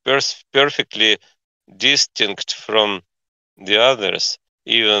 each perfectly distinct from the others,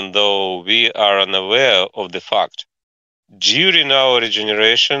 even though we are unaware of the fact. During our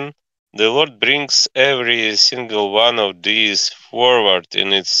regeneration, the Lord brings every single one of these forward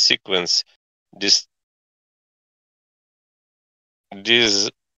in its sequence, disentangling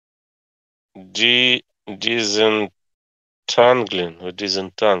or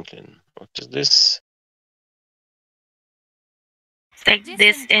disentangling. What is this? It's like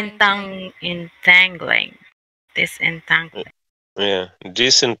disentangling. Yeah,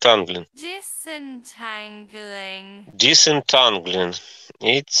 disentangling. Disentangling. Disentangling.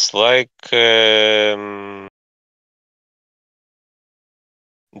 It's like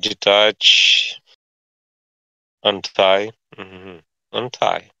detach, untie,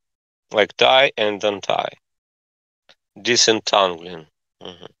 untie, like tie and untie. Disentangling.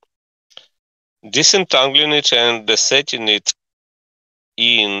 Disentangling it and setting it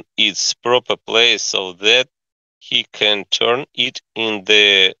in its proper place so that he can turn it in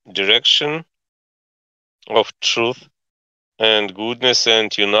the direction of truth and goodness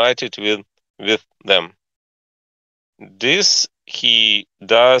and unite it with them. This he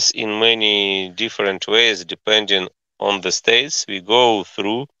does in many different ways depending on the states we go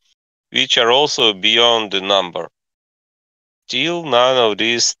through, which are also beyond the number. Still, none of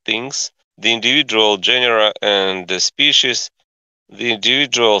these things, the individual genera and the species, the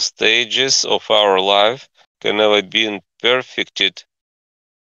individual stages of our life, can never be perfected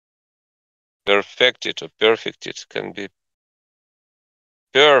or perfected, can be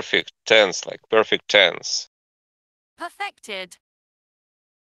perfect tense, like perfect tense. Perfected.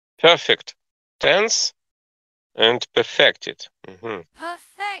 Perfect tense and perfected.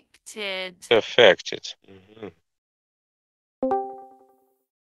 Perfected. Perfected.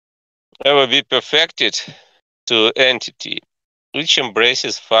 Ever be perfected to entity, which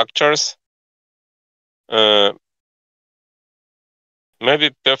embraces factors,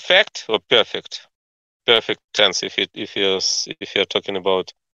 maybe perfect or perfect. Perfect tense if you're talking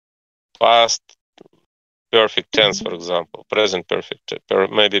about past perfect tense, for example, present perfect,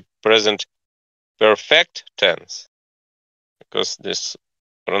 maybe present perfect tense, because this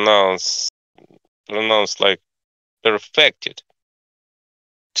pronounced like perfected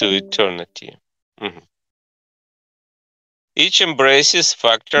to eternity. Each embraces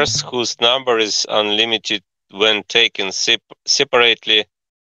factors whose number is unlimited when taken separately.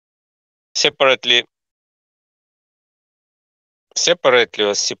 Separately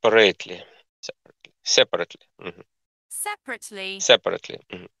or separately? Separately. Separately.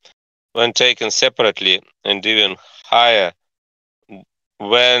 When taken separately, and even higher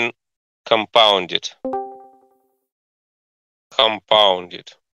when compounded.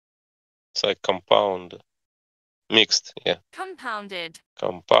 It's like compound. Mixed, yeah. Compounded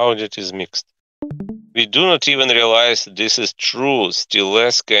is mixed. We do not even realize this is true, still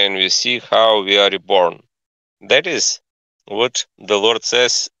less can we see how we are reborn. That is what the Lord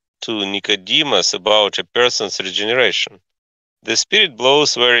says to Nicodemus about a person's regeneration. The Spirit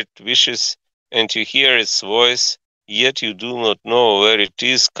blows where it wishes, and you hear its voice, yet you do not know where it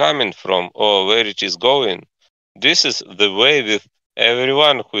is coming from or where it is going. This is the way with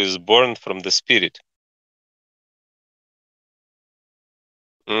everyone who is born from the Spirit.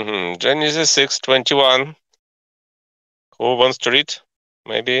 Genesis 6:21. Who wants to read?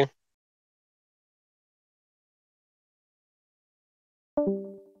 Maybe.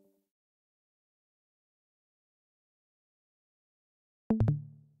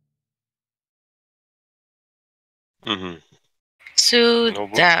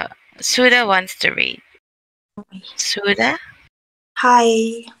 Suda wants to read. Suda?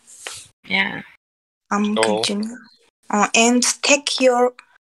 Hi, Yeah. Oh. continue. And take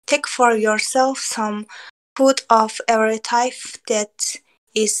for yourself some food of every type that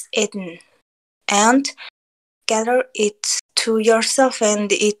is eaten, and gather it to yourself,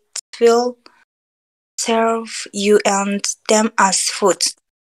 and it will serve you and them as food.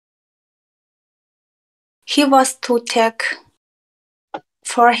 He was to take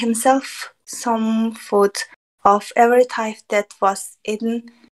for himself some food of every type that was eaten,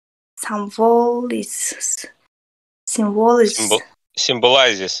 symbolizes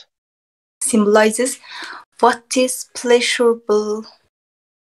Symbolizes what is pleasurable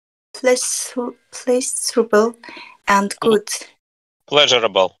and good.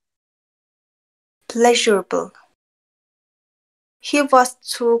 pleasurable. He was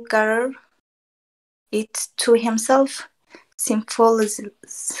to gather it to himself,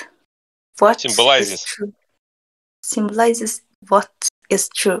 symbolizes what is true. Symbolizes what is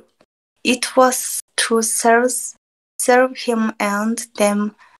true. It was to serve him and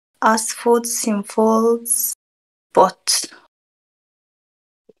them as food, symbols both.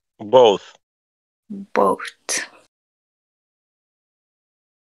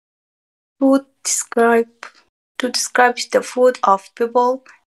 To describe the food of people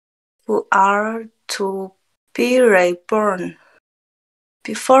who are to be reborn.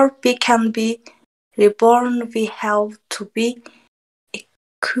 Before we can be reborn, we have to be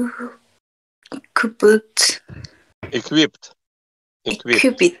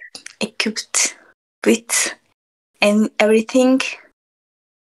equipped with everything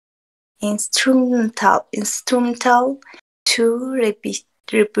instrumental to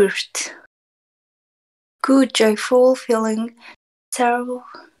rebirth. Good, joyful feeling serve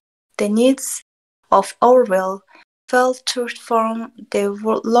the needs of our will, felt truth from the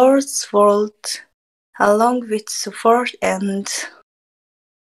Lord's world, along with support and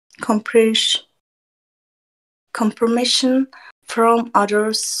confirmation from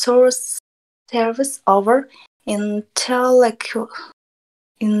other sources, service over intellectual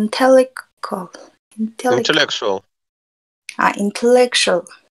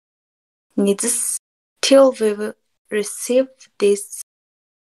needs. Till we receive this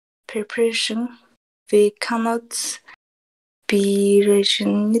preparation, we cannot be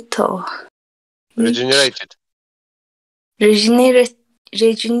regenerated.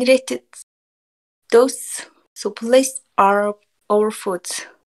 Those supplies are our food.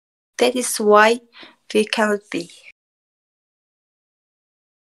 That is why we cannot be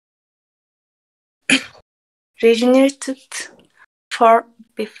regenerated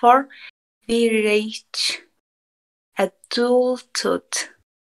before we reach adulthood.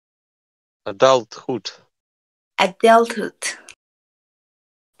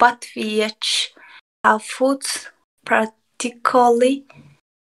 But we each have food particularly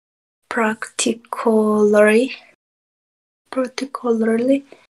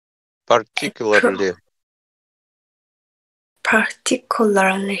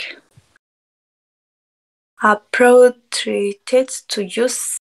appropriated to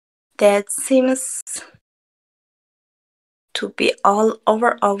use that seems to be all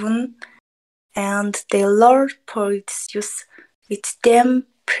over oven, and the Lord produces with them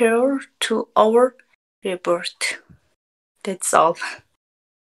prior to our rebirth. That's all.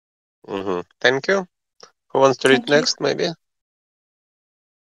 Thank you. Who wants to read next, maybe?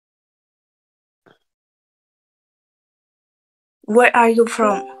 Where are you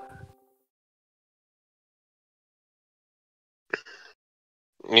from?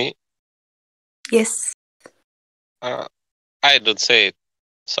 Me? Yes. I don't say it.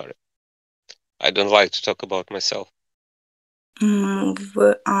 Sorry. I don't like to talk about myself.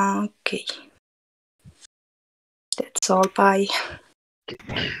 Okay. That's all. Bye.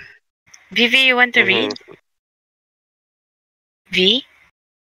 Vivi, you want to read? V?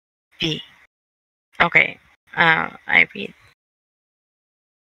 Okay. I read.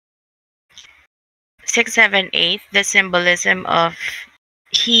 6, 7, 8. The symbolism of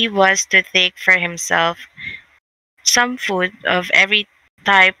he was to take for himself some food of every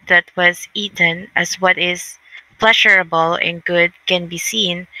type that was eaten, as what is pleasurable and good can be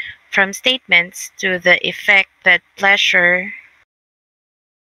seen from statements to the effect that pleasure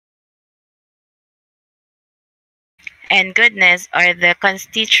and goodness are the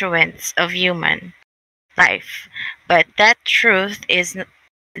constituents of human life, but that truth is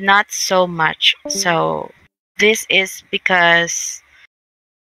not so much so. This is because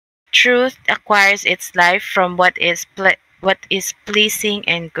truth acquires its life from what is pleasing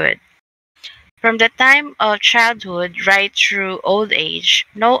and good. From the time of childhood right through old age,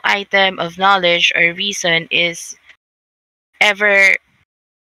 no item of knowledge or reason is ever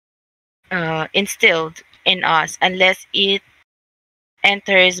instilled in us unless it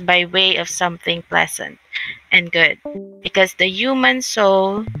enters by way of something pleasant and good. Because the human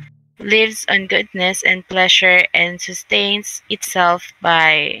soul lives on goodness and pleasure and sustains itself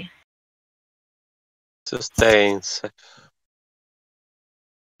by Sustains.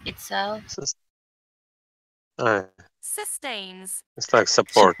 itself Sus- ah, Sustains. it's like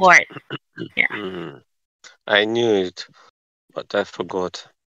support. support. Yeah. Mhm. I knew it, but I forgot.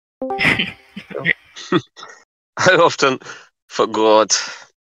 I often forgot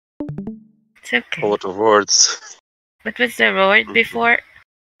It's a okay. lot of words. What was the word Mhm.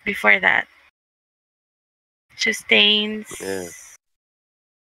 before that? Sustains. Yeah.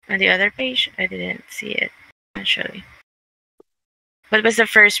 On the other page, I didn't see it actually. What was the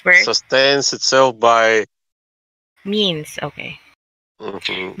first word? Sustains itself by Means. Okay.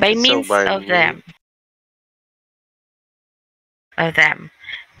 mhm, By itself means by of me. them. Of them.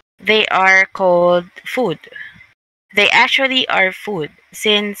 They are called food. They actually are food,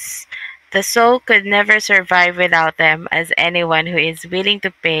 since the soul could never survive without them, as anyone who is willing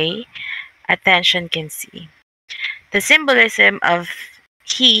to pay attention can see. The symbolism of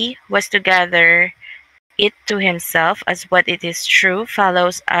he was to gather it to himself as what it is true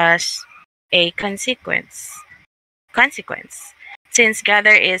follows as a consequence. Since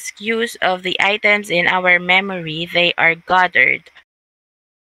gather is use of the items in our memory, they are gathered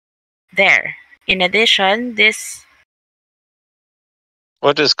there. In addition, this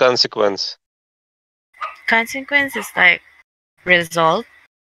What is consequence? consequence is like result,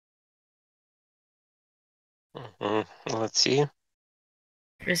 Mhm. Let's see.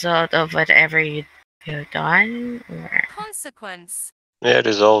 result of whatever you've done, or Consequence. Yeah,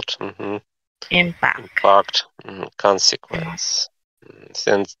 result. impact. Impact. Consequence.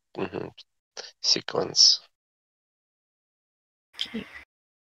 Sense. Sequence.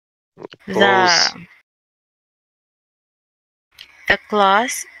 Close. The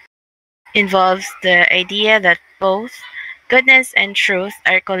clause involves the idea that both goodness and truth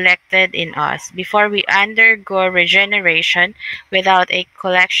are collected in us before we undergo regeneration without a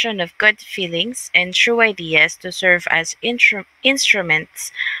collection of good feelings and true ideas to serve as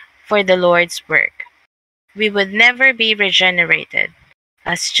instruments for the Lord's work. We would never be regenerated,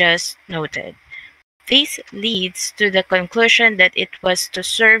 as just noted. This leads to the conclusion that it was to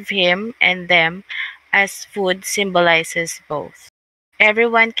serve him and them, as food symbolizes both.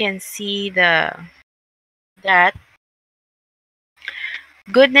 Everyone can see that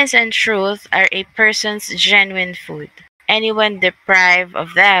goodness and truth are a person's genuine food. Anyone deprived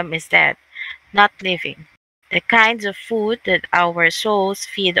of them is dead, not living. The kinds of food that our souls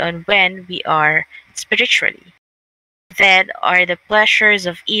feed on when we are spiritually dead are the pleasures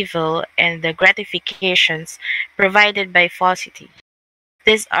of evil and the gratifications provided by falsity.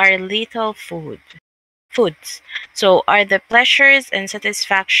 These are lethal foods. So are the pleasures and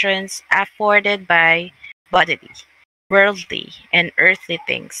satisfactions afforded by bodily, worldly, and earthly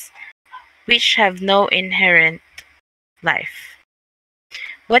things, which have no inherent life.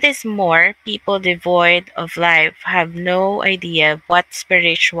 What is more, people devoid of life have no idea what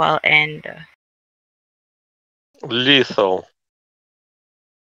spiritual and Lethal.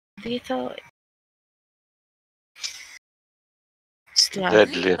 lethal,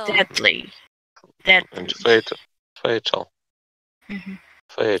 Deadly. Lethal. deadly, And deadly. fatal. Fatal. Mhm.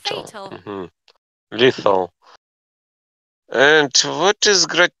 Fatal. Fatal. Lethal. And what is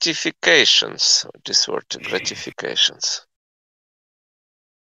gratifications? What is word gratifications?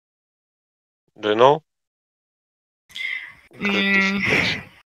 Do you know? Gratification.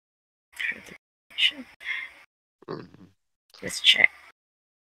 Mhm. Let's check.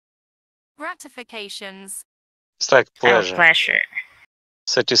 Gratifications. It's like pleasure, Pleasure.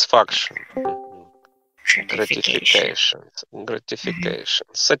 satisfaction, Gratification. gratification,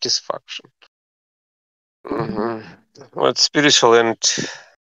 satisfaction. What spiritual and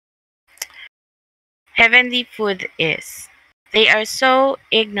Heavenly food is. They are so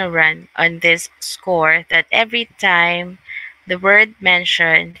ignorant on this score that every time the word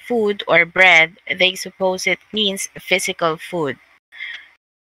mentioned food or bread, they suppose it means physical food.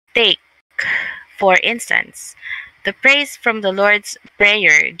 Take, for instance, the praise from the Lord's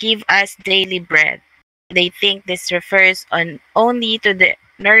Prayer, give us daily bread. they think this refers only to the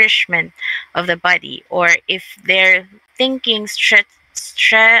nourishment of the body, or if their thinking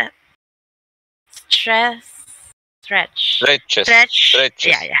stretches,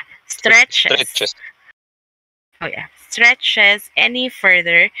 stretches any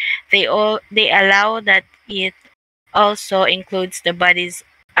further, they allow that it also includes the body's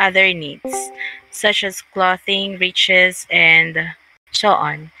other needs, such as clothing, riches, and so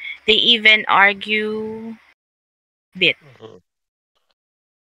on. They even argue bit. Mhm.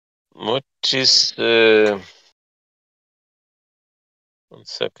 What is 1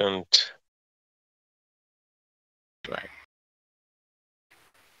 second? What?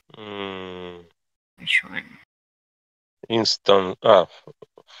 Mm, Which one?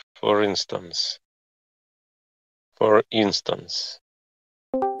 for instance. For instance.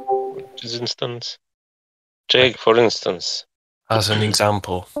 What is instance? Take for instance. As an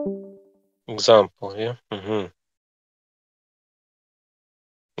example. Example, yeah.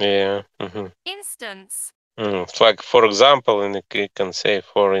 Yeah. Instance. It's like for example, and you can say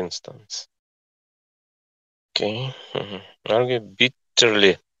for instance. Okay. Argue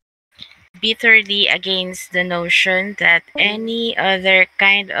Bitterly against the notion that any other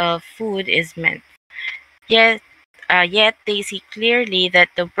kind of food is meant. Yet they see clearly that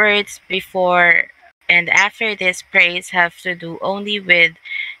the words before and after this praise have to do only with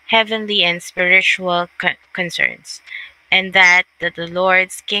heavenly and spiritual concerns, and that the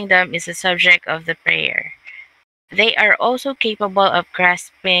Lord's kingdom is the subject of the prayer. They are also capable of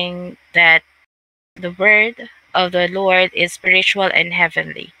grasping that the word of the Lord is spiritual and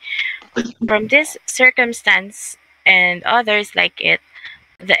heavenly. From this circumstance and others like it,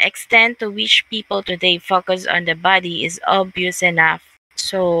 the extent to which people today focus on the body is obvious enough.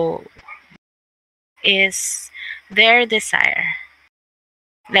 So, is their desire,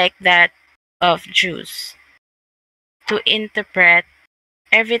 like that of Jews, to interpret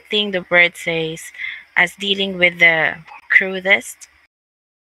everything the word says as dealing with the crudest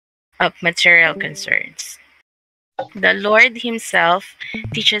of material concerns. The Lord Himself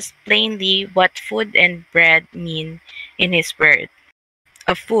teaches plainly what food and bread mean in His word.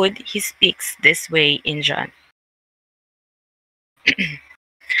 Of food, He speaks this way in John.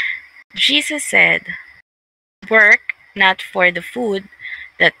 Jesus said, "Work not for the food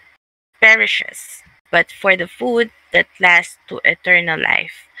that perishes, but for the food that lasts to eternal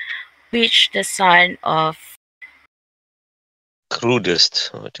life, which the Son of..." crudest.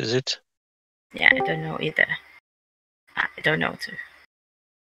 What is it? Yeah, I don't know either. I don't know too.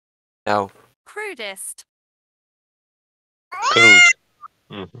 No. Crudest. Crude.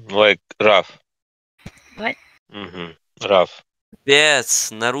 Like rough. What? Rough.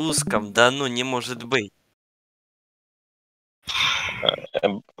 Пец, на русском, да ну не может быть.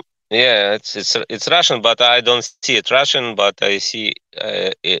 Yeah, it's Russian, but I don't see it Russian, but I see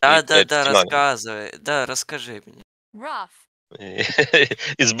it. Да, рассказывай. Да, расскажи мне. Rough.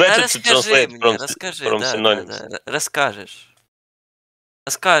 It's Да better to расскажи translate мне, расскажи, from да, synonyms. расскажешь.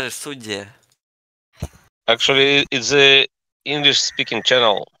 Расскажешь в суде. Actually, it's a English-speaking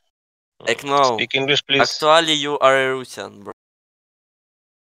channel. Like, no. Speak English, please. Actually, you are a Russian, bro.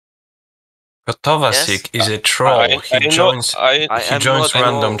 Kotovasik is a troll. He joins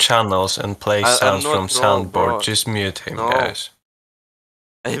random channels and plays sounds from soundboard. Bro. Just mute him, No. guys.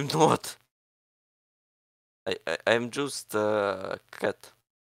 I am not. I'm just a cat.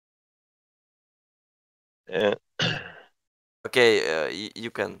 Okay,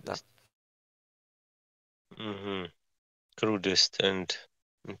 you can. Crudest and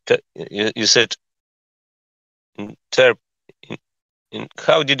you said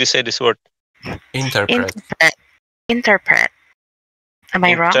how did you say this word? Interpret. Interpret. Am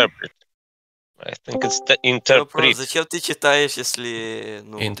I wrong? Interpret. I think it's the interpret. Зачем ты читаешь, если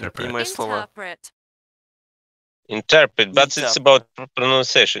понимаешь слова? Interpret, but it's about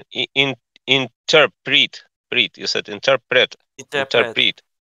pronunciation. Interpret. You said interpret. Interpret.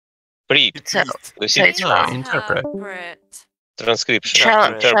 Interpret.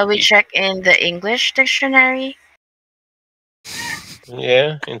 Transcription. Shall we check in the English dictionary?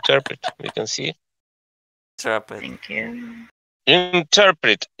 Yeah, interpret. We can see. Thank you.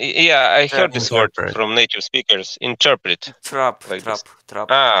 Interpret. Yeah, I heard this word from native speakers. Interpret. Trap.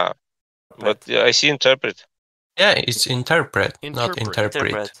 Ah, but I see interpret. Yeah, it's interpret, not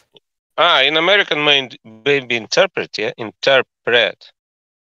interpret. In American maybe interpret, yeah? Interpret.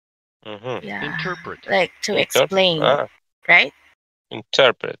 Yeah. Interpret. Like to explain, right?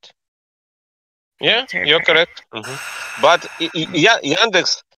 Interpret. Yeah, you're correct. But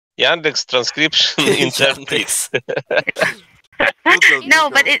Yandex transcription interpret. No,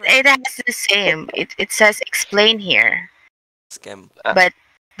 but it has the same. It says explain here. Scam. But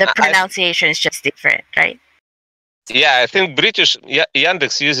the pronunciation is just different, right? Yeah, I think British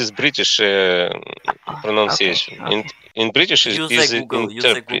Yandex uses British pronunciation. Okay. In British Use is Google.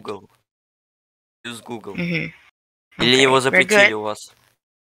 interpret. Use Google. Mm-hmm. Или его запретили у вас?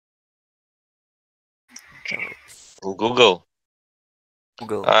 Okay. Google.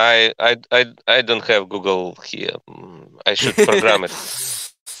 I don't have Google here. I should program it.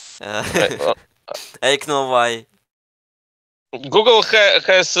 I know why. Google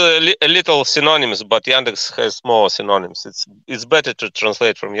has little synonyms, but Yandex has more synonyms. It's better to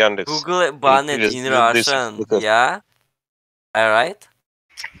translate from Yandex. Google banned in Russian. Yeah? Alright?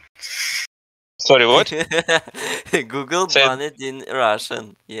 Sorry, what? Google banned in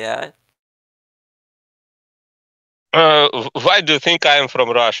Russian. Yeah? Why do you think I am from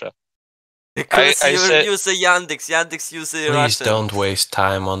Russia? Because you use Yandex. Yandex use Russian. Please don't waste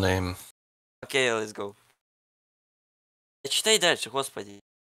time on him. Okay, let's go. Читай дальше, господи.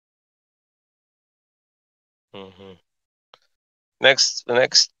 Next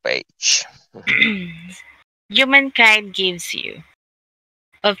page. Humankind gives you.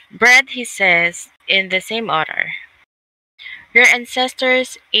 Of bread, he says, in the same order. Your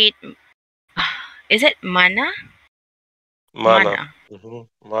ancestors ate. Is it manna? Manna.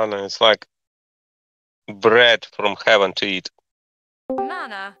 Manna. It's like bread from heaven to eat.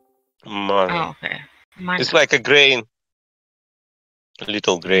 Manna. Manna. Oh, okay. Manna. It's like a grain. A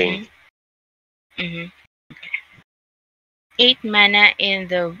little grain. Okay. Ate manna in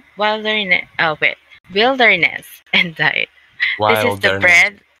the wilderness. Wilderness and died. This is the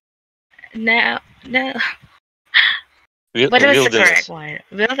bread. No. What was the correct one?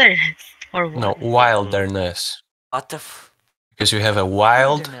 Wilderness or what? No, wilderness. What the Because you have a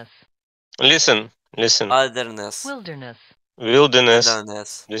wild. Listen. Wilderness.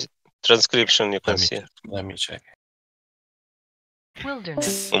 Wilderness. This transcription you can see. Let me check.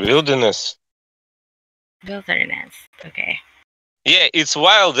 Wilderness. Okay. Yeah, it's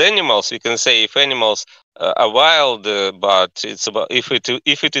wild animals. You can say if animals are wild, but it's about if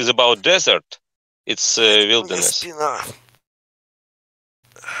it is about desert, it's wilderness.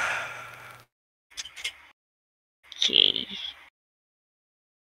 Okay.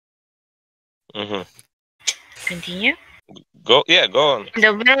 Continue. Go on.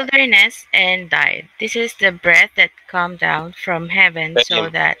 The wilderness and died. This is the breath that come down from heaven, so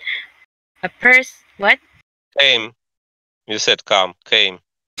that a person. What? Came. You said come. Came.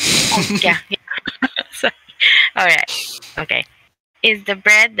 Yeah. Sorry. All right. Okay. Is the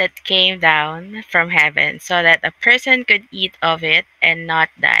bread that came down from heaven, so that a person could eat of it and not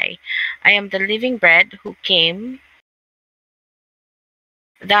die. I am the living bread who came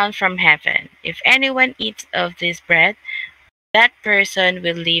down from heaven. If anyone eats of this bread, that person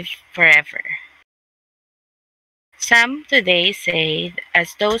will live forever. Some today say,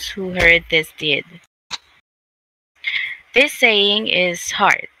 as those who heard this did, this saying is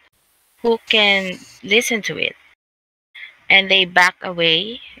hard. Who can listen to it? And they back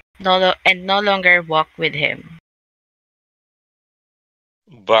away and no longer walk with him.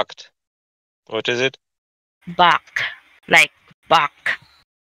 Backed. What is it? Back. Like back.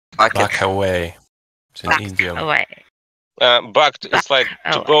 Back away. It's an idiom. Away. Backed. It's like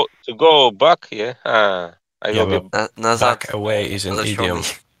to go back. Yeah. I will be back away is an idiom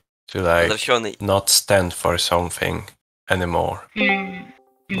to like not stand for something anymore.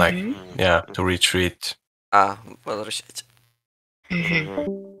 Like to retreat. Возвращать.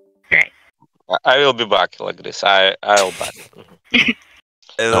 Right. I will be back like this. I'll back.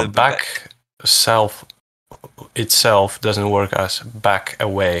 No, back itself doesn't work as back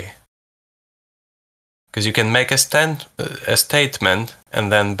away. Because you can make a statement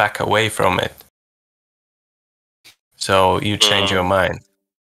and then back away from it. So you change your mind.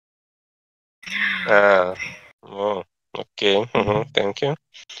 Oh, okay. Thank you.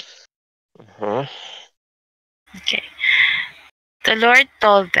 Okay. The Lord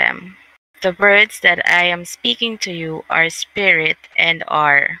told them, the words that I am speaking to you are spirit and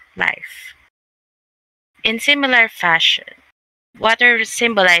are life. In similar fashion, water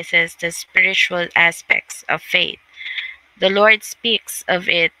symbolizes the spiritual aspects of faith. The Lord speaks of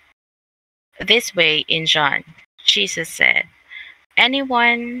it this way in John. Jesus said,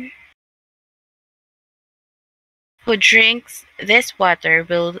 anyone who drinks this water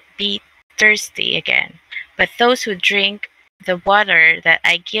will be thirsty again, but those who drink the water that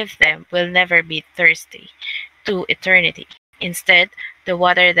I give them will never be thirsty to eternity. Instead, the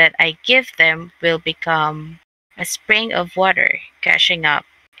water that I give them will become a spring of water gushing up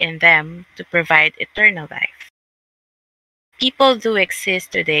in them to provide eternal life. People do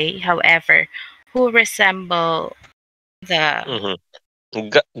exist today, however, who resemble the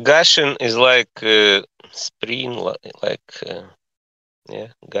Gushing is like spring,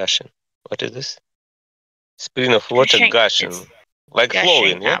 gushing. What is this? Spring of water gushing, like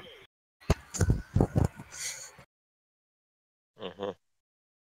flowing, yeah.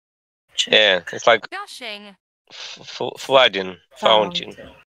 Yeah, it's like Gushing. flooding, fountain,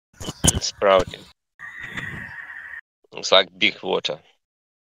 and sprouting. It's like big water.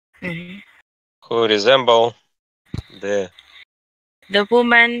 Who resemble the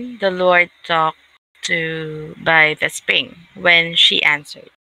woman the Lord talked to by the spring when she answered,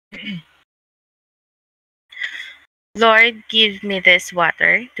 Lord, give me this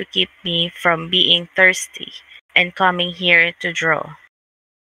water to keep me from being thirsty and coming here to draw.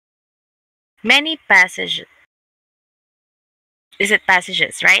 Many passages. Is it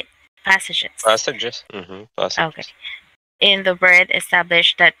passages, right? Passages. Passages. Okay. In the word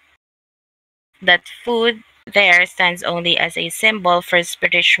established that food there stands only as a symbol for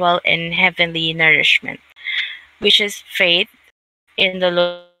spiritual and heavenly nourishment, which is faith in the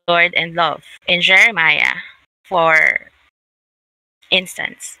Lord and love. In Jeremiah, for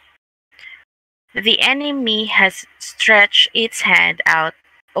instance, the enemy has stretched its hand out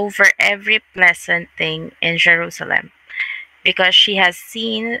over every pleasant thing in Jerusalem. Because she has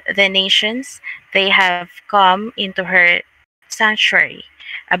seen the nations, they have come into her sanctuary,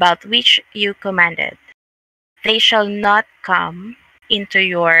 about which you commanded. They shall not come into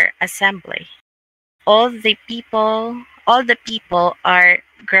your assembly. All the people are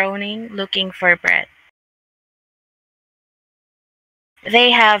groaning, looking for bread.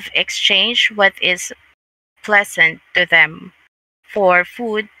 They have exchanged what is pleasant to them for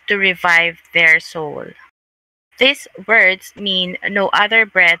food to revive their soul. These words mean no other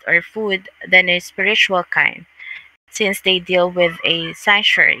bread or food than a spiritual kind, since they deal with a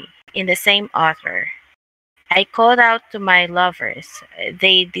sanctuary. In the same author, I called out to my lovers.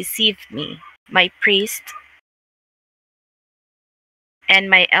 They deceived me. My priests and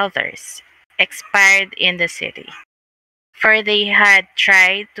my elders expired in the city, for they had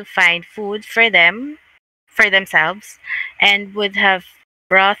tried to find food for themselves, and would have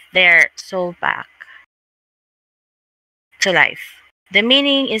brought their soul back to life. The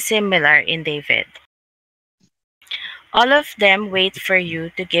meaning is similar in David. All of them wait for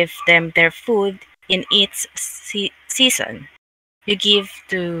you to give them their food in its season. You give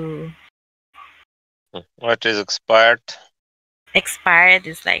to. What is expired? Expired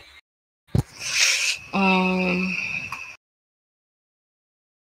is like.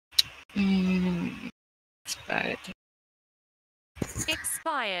 Expired.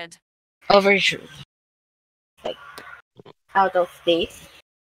 Expired. Overdue. Like out of date.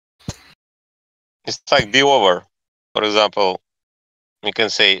 It's like be over. For example, you can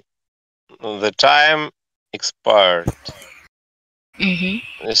say the time expired.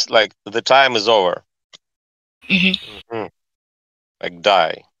 It's like the time is over. Like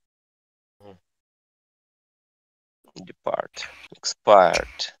die. Depart.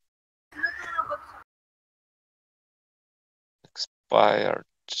 Expired. Expired.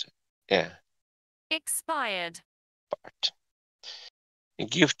 Yeah. Expired. Part. You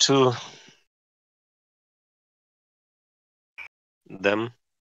give to them.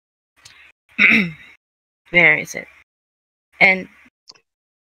 Where is it? And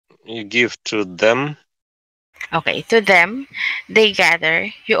you give to them. Okay, to them, they gather,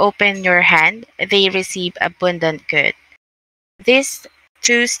 you open your hand, they receive abundant good. This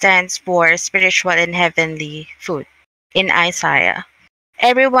too stands for spiritual and heavenly food. In Isaiah,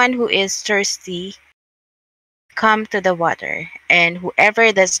 everyone who is thirsty, come to the water, and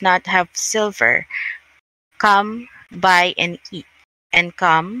whoever does not have silver, come buy and eat, and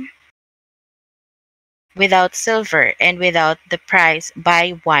come without silver and without the price,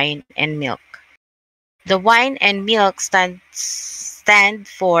 buy wine and milk. The wine and milk stand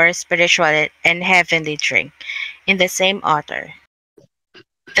for spiritual and heavenly drink in the same author.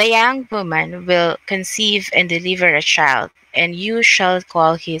 The young woman will conceive and deliver a child, and you shall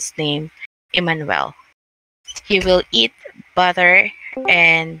call his name Emmanuel. He will eat butter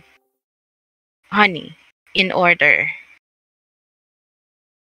and honey in order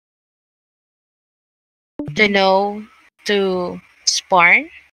to know to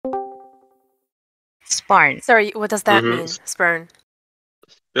spurn. Sorry, what does that mean? Spurn.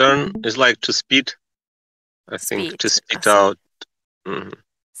 Spurn is like to spit. I think to spit out.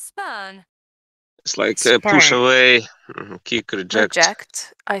 Spurn. It's like push away, kick, reject.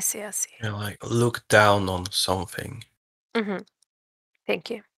 Reject. I see. Yeah, like look down on something. Thank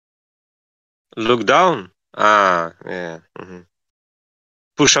you. Look down. Yeah.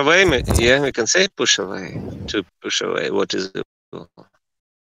 Push away. Yeah, we can say push away. To push away what is evil.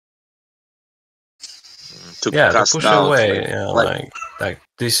 To cast push out. away. Like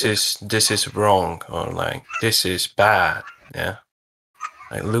this is wrong, or like this is bad. Yeah.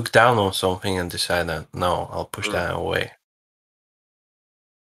 Like look down on something and decide that no, I'll push that away.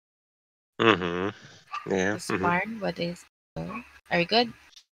 Yeah. Smart. What is good? Are you good?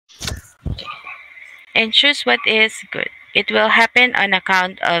 Okay. And choose what is good. It will happen on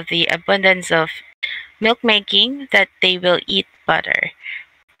account of the abundance of milk making that they will eat butter.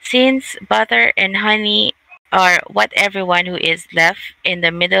 Since butter and honey are what everyone who is left in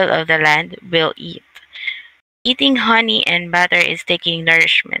the middle of the land will eat. Eating honey and butter is taking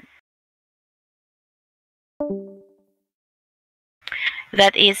nourishment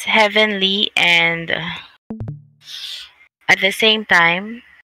that is heavenly and at the same time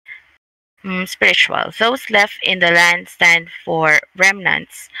spiritual. Those left in the land stand for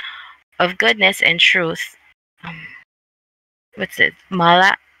remnants of goodness and truth. What's it?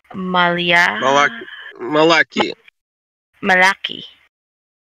 Malaki. Malaki.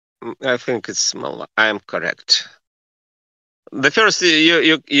 I think it's I am correct. The first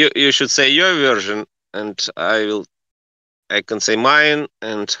you should say your version, and I can say mine,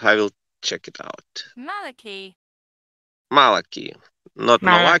 and I will check it out. Malachi. Malaki, not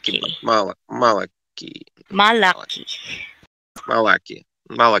Malaki, but Malaki. Malaki.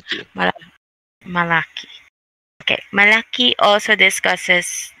 Malaki. Malaki. Okay. Malaki also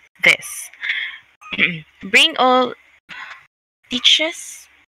discusses this. Bring all teaches.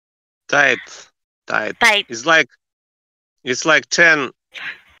 Tithe. It's like 10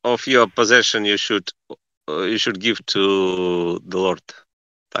 of your possession you should give to the Lord.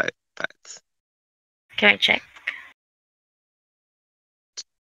 Tithes. Can I check?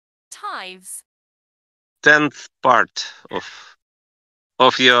 Tithes. 10th part of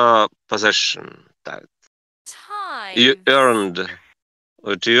your possession. Tithe. Tithes. You earned.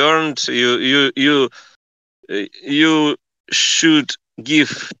 What you earned, you should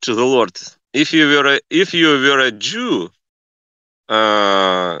give to the Lord. If you were a Jew,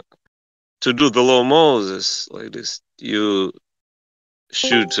 to do the law of Moses like this, you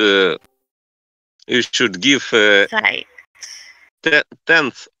should give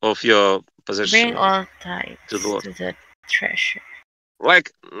 10th of your possession. Bring all tithes to the treasure.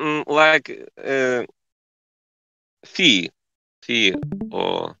 Like fee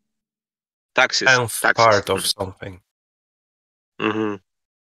or taxes. 10th part of something.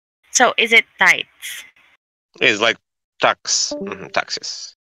 So is it tithes? It's like taxes.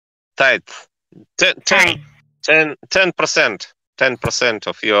 Tithe. 10%. 10%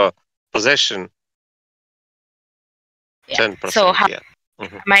 of your possession. Yeah. 10%. So how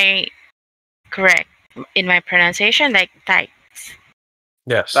am I correct in my pronunciation? Like tithes.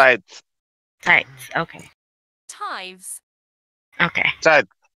 Yes. Tithes. Okay. Tithes. Okay. Tithe.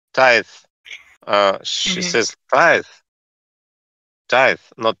 She says tithe. Tithe,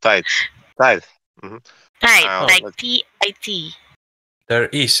 not tithes. Tithe. Tithe, like T-I-T. There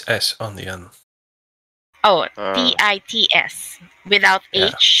is S on the end. Oh, T-I-T-S without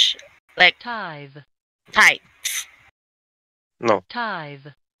H, like tithe. Tithes. No. Tithe.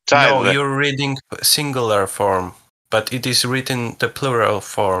 No, you're reading singular form, but it is written the plural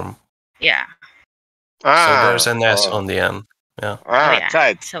form. Yeah. So there's an S on the end. Yeah.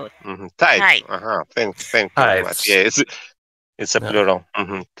 Tithe. So tithe. Thank you very much. Yeah, it's a plural.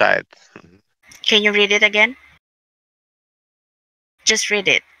 Tithe. Can you read it again? Just read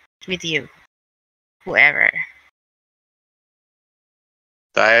it with you. Whoever.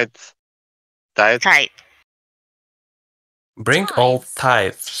 Tithe. Bring all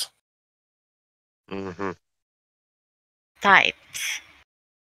tithes. Tithes.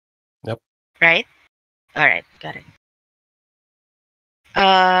 Yep. Right? All right, got it.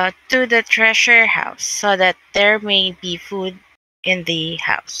 To the treasure house, so that there may be food in the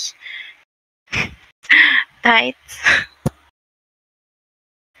house. Tithes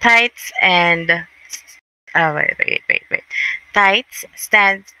and wait. Tithes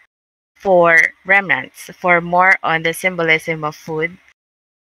stand for remnants. For more on the symbolism of food,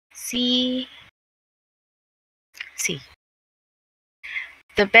 see.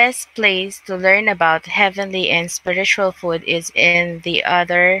 The best place to learn about heavenly and spiritual food is in the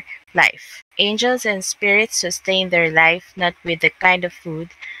other life. Angels and spirits sustain their life not with the kind of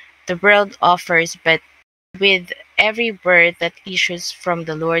food the world offers, but with every word that issues from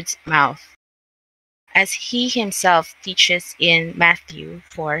the Lord's mouth. As he himself teaches in Matthew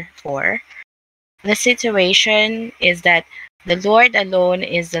 4:4, the situation is that the Lord alone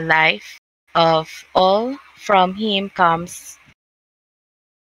is the life of all. From him comes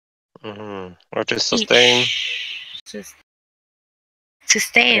What is sustain? Sustains.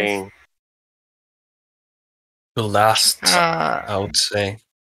 Sustain. To last, I would say.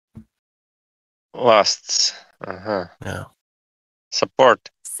 Lasts. Yeah. Support.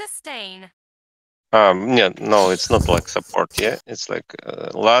 Sustain. Yeah, no, it's not like support. Yeah, it's like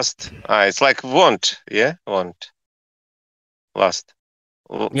last. It's like want. Yeah, want. Last.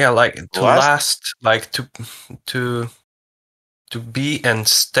 Yeah, like to Last? last, like to be and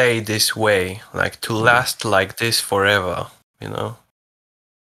stay this way, like to last like this forever, you know.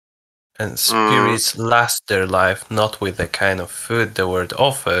 And spirits last their life not with the kind of food the word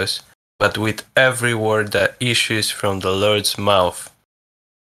offers, but with every word that issues from the Lord's mouth.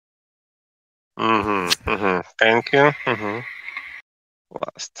 Thank you.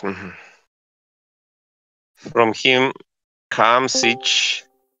 Last. From him comes each.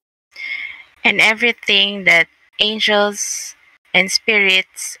 And everything that angels and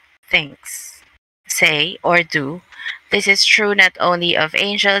spirits thinks, say, or do. This is true not only of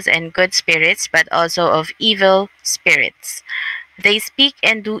angels and good spirits, but also of evil spirits. They speak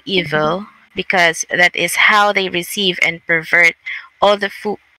and do evil because that is how they receive and pervert all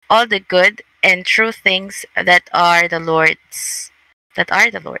all the good and true things that are the Lord's.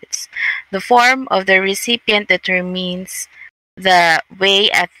 The form of the recipient determines the way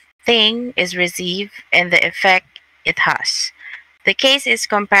a thing is received and the effect it has. The case is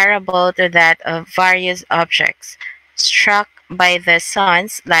comparable to that of various objects struck by the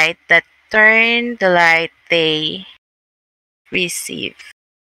sun's light that turn the light they receive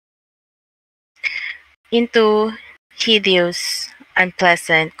into hideous,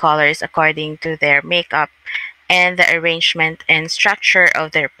 unpleasant colors according to their makeup and the arrangement and structure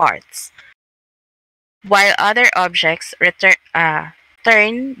of their parts. While other objects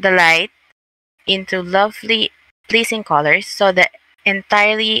turn the light into lovely, pleasing colors, so the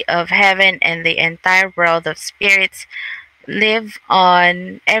entirety of heaven and the entire world of spirits live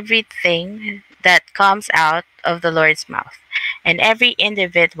on everything that comes out of the Lord's mouth, and every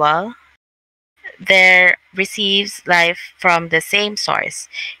individual there receives life from the same source.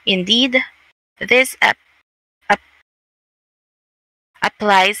 Indeed, this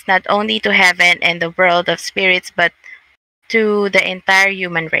applies not only to heaven and the world of spirits, but to the entire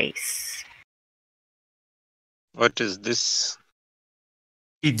human race. What is this?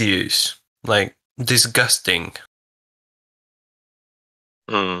 Hideous, like disgusting.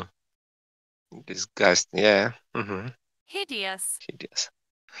 Disgusting. Yeah. Hideous. Hideous.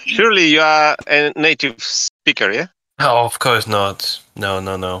 Surely you are a native speaker, yeah? Oh, of course not.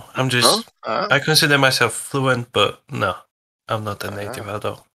 No. I'm just. No? I consider myself fluent, but no, I'm not a native at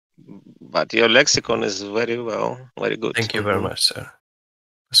all. But your lexicon is very good. Thank you very much, sir.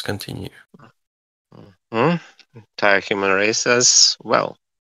 Let's continue. Entire human race as well.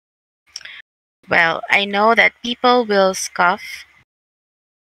 Well, I know that people will scoff,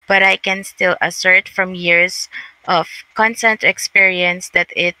 but I can still assert from years of constant experience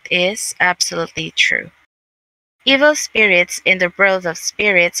that it is absolutely true. Evil spirits in the world of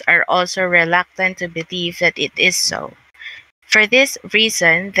spirits are also reluctant to believe that it is so. For this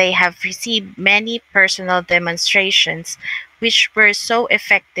reason, they have received many personal demonstrations which were so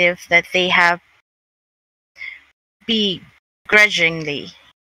effective that they have begrudgingly.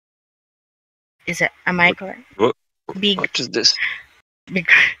 Am I correct? What is this?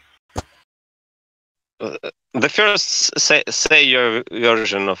 The first say your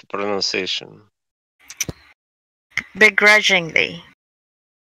version of pronunciation. Begrudgingly.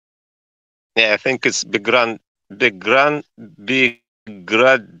 Yeah, I think it's begrudgingly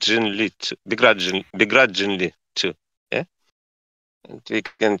too. Yeah, and we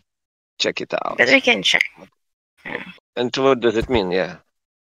can check it out. But we can check. And what does it mean? Yeah,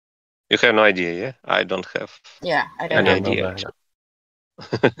 you have no idea. Yeah, I don't have. Yeah, I don't any know. idea.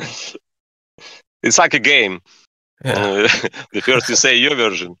 It's like a game. Yeah. The first you say your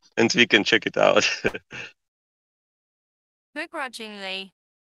version, and we can check it out. Begrudgingly.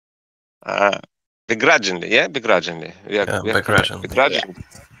 Begrudgingly, yeah, begrudgingly. Begrudgingly. Begrudgingly.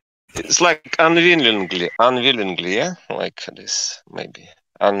 It's like unwillingly, yeah, like this, maybe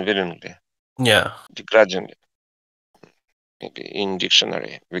unwillingly. Yeah. Begrudgingly, maybe in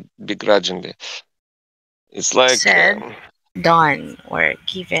dictionary. Begrudgingly, it's like said, done or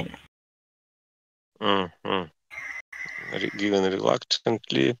given. Given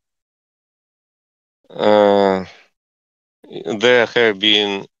reluctantly. There have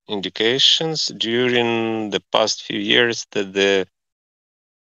been indications during the past few years that the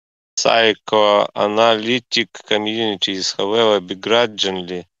psychoanalytic community is, however,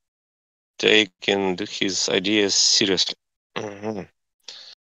 begrudgingly taking his ideas seriously. Mhm.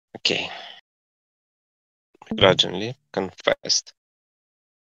 Okay. Begrudgingly confessed.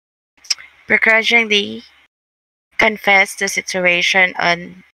 Begrudgingly confess the situation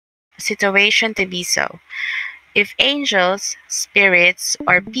to be so. If angels, spirits,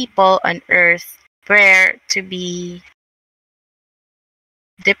 or people on earth were to be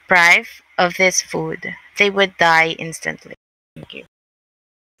deprived of this food, they would die instantly. Thank you.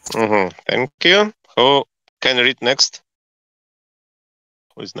 Thank you. Who can read next?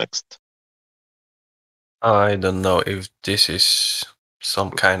 Who is next? I don't know if this is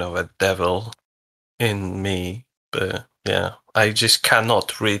some kind of a devil in me, but yeah, I just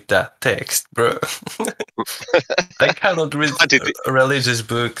cannot read that text, bro. I cannot read religious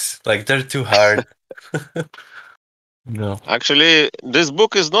books. Like, they're too hard. No. Actually, this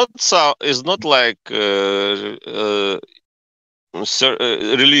book is not like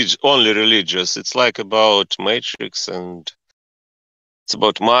only religious. It's like about matrix, and it's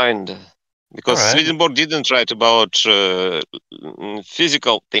about mind. Because Swedenborg didn't write about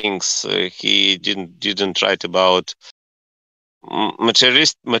physical things. He didn't write about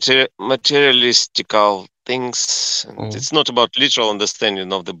materialistical things. And it's not about literal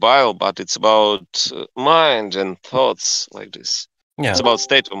understanding of the Bible, but it's about mind and thoughts like this. Yeah. It's about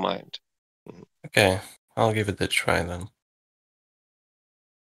state of mind. Okay, I'll give it a try then.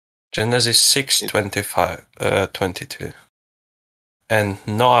 Genesis 6:22. And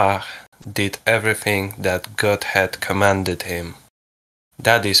Noah did everything that God had commanded him.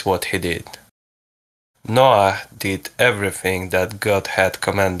 That is what he did. Noah did everything that God had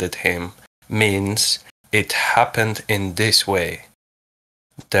commanded him means it happened in this way.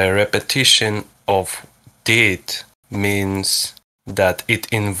 The repetition of did means that it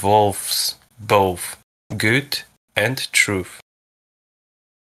involves both good and truth.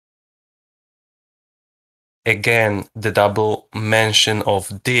 Again, the double mention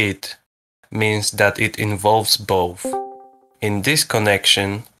of did means that it involves both. In this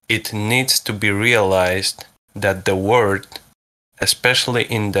connection, it needs to be realized that the word, especially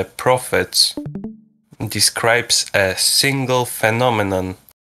in the prophets, describes a single phenomenon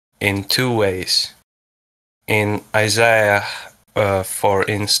in two ways. In Isaiah, for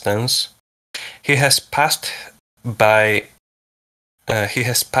instance, he has passed by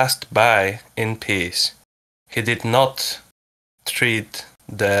in peace. He did not tread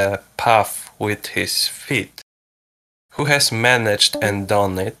the path with his feet. Who has managed and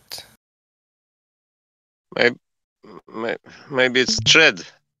done it? Maybe it's tread.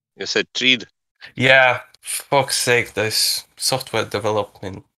 You said tread. Yeah, fuck's sake, there's software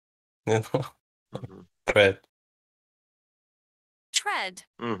development. You know? Tread. Tread.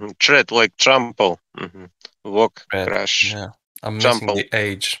 Tread, like trample. Walk, Tread. crash. Yeah, I'm trample. missing the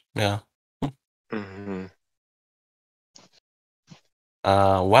age. Yeah.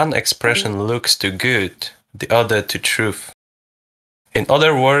 One expression looks to good, the other to truth. In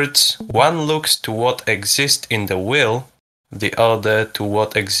other words, one looks to what exists in the will, the other to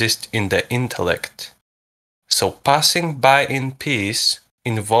what exists in the intellect. So passing by in peace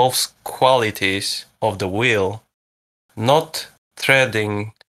involves qualities of the will, not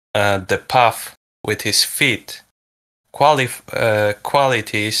treading the path with his feet,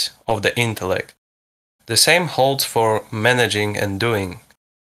 qualities of the intellect. The same holds for managing and doing.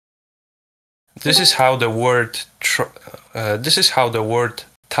 This is how the word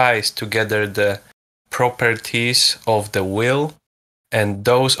ties together the properties of the will and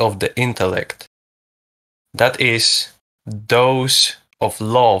those of the intellect. That is, those of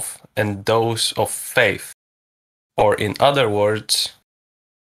love and those of faith. Or in other words,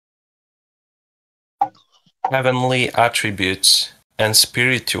 heavenly attributes and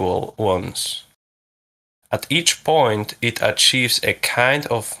spiritual ones. At each point, it achieves a kind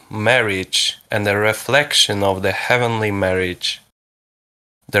of marriage and a reflection of the heavenly marriage.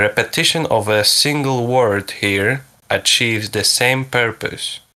 The repetition of a single word here achieves the same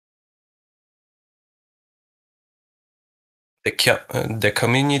purpose. The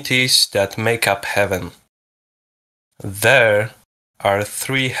communities that make up heaven. There are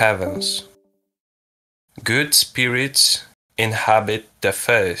three heavens. Good spirits inhabit the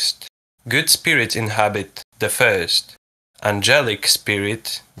first. Good spirits inhabit the first, angelic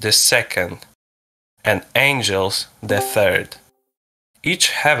spirit the second, and angels the third.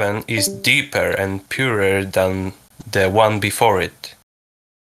 Each heaven is deeper and purer than the one before it.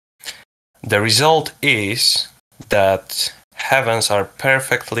 The result is that heavens are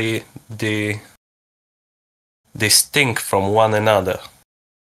perfectly distinct from one another.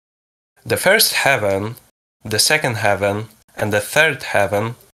 The first heaven, the second heaven, and the third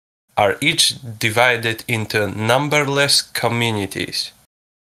heaven are each divided into numberless communities.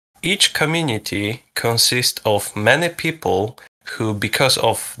 Each community consists of many people who, because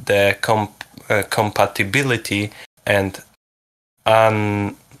of their compatibility and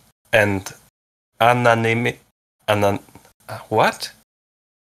anonymity,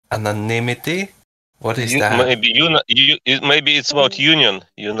 anonymity? What is that? Maybe it's about union.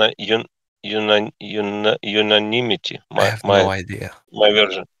 Unanimity. I have no idea. My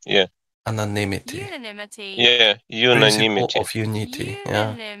version. Yeah. Anonymity. Unanimity. Yeah. Principle Unanimity. of unity.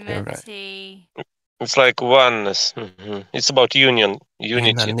 Yeah, you're right. Unanimity. It's like oneness. It's about unity.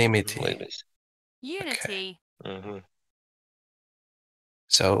 Unanimity. Like this. Unity.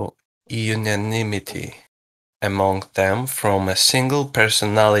 So unanimity among them from a single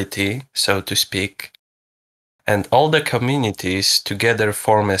personality, so to speak, and all the communities together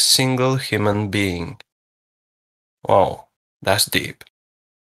form a single human being. Wow, that's deep.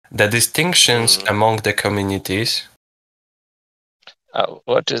 The distinctions among the communities.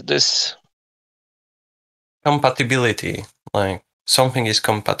 What is this? Compatibility, like something is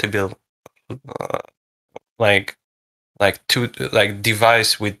compatible, like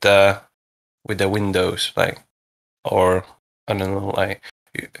device with the Windows, like, or I don't know, like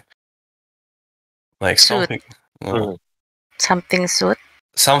Suit. something. No, Something suit.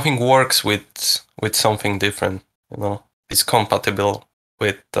 something works with something different. It's compatible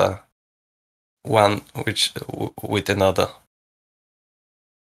with one with another.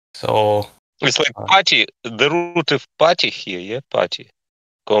 So it's like party. The root of party here, yeah, party.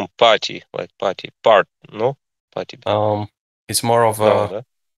 Compati, like party. Part, no? Party. It's more of No,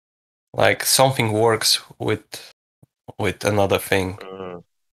 like something works with another thing.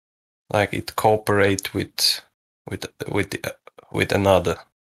 Like it cooperate with another.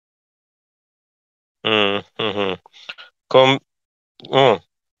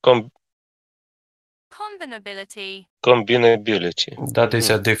 Combinability. Combinability. That is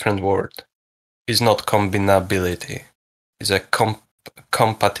a different word. It's not combinability. It's a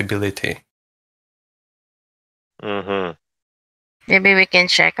compatibility. Maybe we can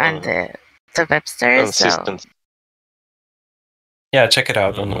check on the Webster's. So. Yeah, check it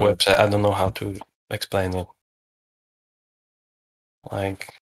out on the website. I don't know how to explain it. Like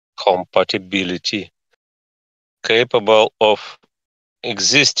compatibility. Capable of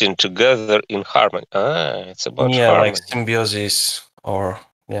existing together in harmony. It's about harmony. Like symbiosis, or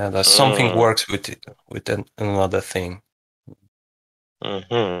that something works with it, with another thing.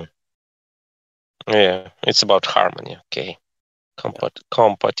 Yeah, it's about harmony. Okay,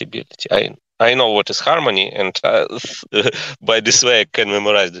 compatibility. I know what is harmony, and by this way I can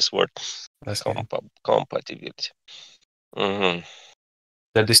memorize this word. That's compatibility.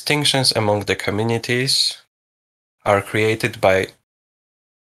 The distinctions among the communities are created by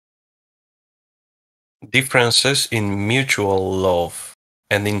differences in mutual love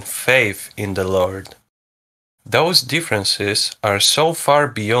and in faith in the Lord. Those differences are so far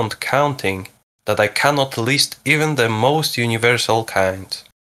beyond counting that I cannot list even the most universal kind.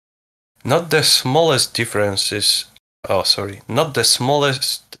 Not the smallest difference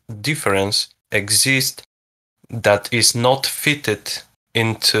exists that is not fitted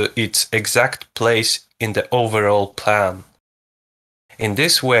into its exact place in the overall plan. In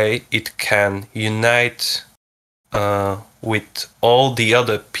this way, it can unite with all the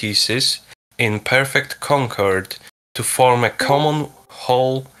other pieces in perfect concord to form a common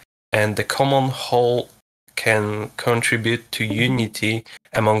whole, and the common whole can contribute to unity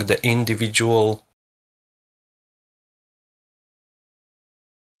among the individual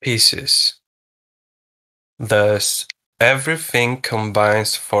pieces. Thus, everything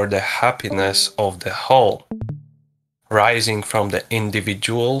combines for the happiness of the whole, rising from the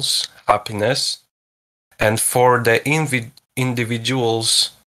individual's happiness, and for the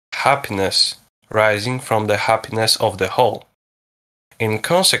individual's happiness rising from the happiness of the whole. In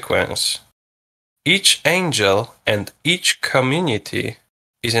consequence, each angel and each community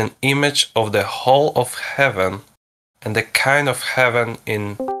is an image of the whole of heaven and a kind of heaven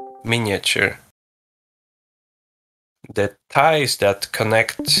in miniature. The ties that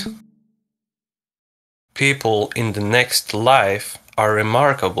connect people in the next life are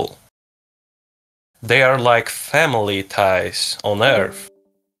remarkable. They are like family ties on earth,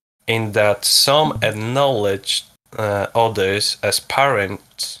 in that some acknowledge others as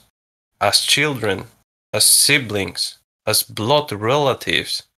parents, as children, as siblings, as blood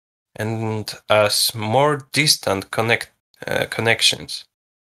relatives, and as more distant connections.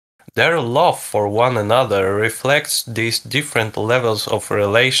 Their love for one another reflects these different levels of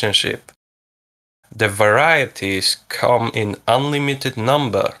relationship. The varieties come in unlimited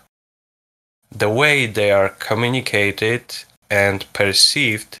number, the way they are communicated and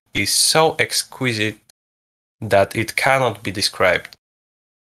perceived is so exquisite that it cannot be described.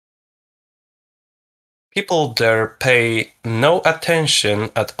 People there pay no attention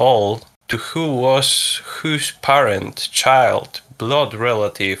at all to who was whose parent, child, blood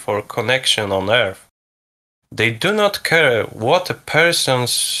relative, or connection on earth. They do not care what a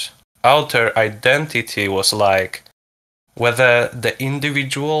person's outer identity was like, whether the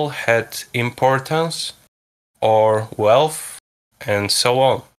individual had importance or wealth, and so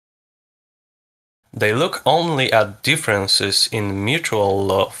on. They look only at differences in mutual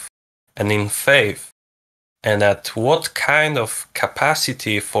love and in faith, and at what kind of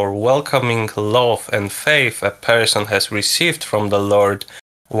capacity for welcoming love and faith a person has received from the Lord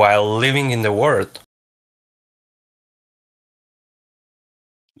while living in the world.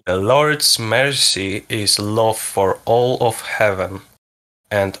 The Lord's mercy is love for all of heaven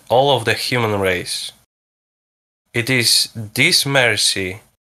and all of the human race. It is this mercy,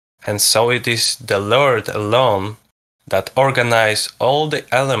 and so it is the Lord alone, that organize all the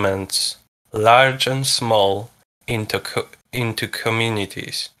elements, large and small, into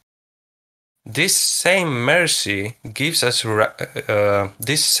communities. This same mercy gives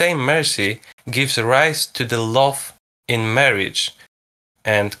rise to the love in marriage,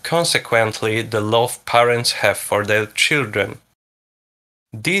 and consequently the love parents have for their children.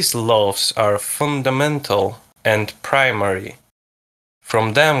 These loves are fundamental and primary.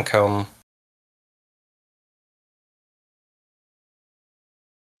 From them come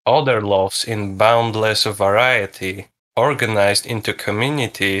other loves in boundless variety, organized into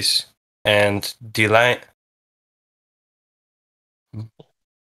communities and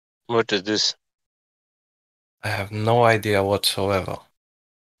What is this? I have no idea whatsoever.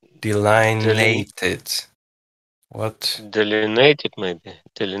 Delineated. What? Delineated, maybe.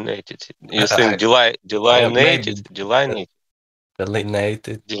 Delineated. You think Maybe delineated? Delineated.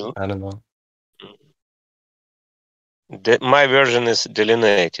 Delineated. I don't know. My version is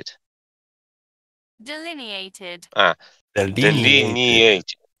delineated. Delineated.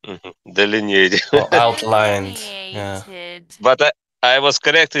 Delineated. Delineated. Outlined. Yeah. But I was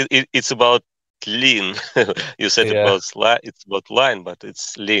correct. It's about lean. You said it's about line, but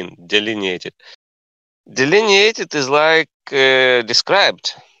it's lean. Delineated. Delineated is like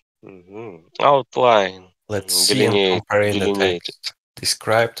described. Outline. Let's see and compare in the text.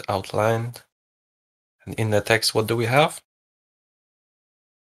 Described, outlined. And in the text, what do we have?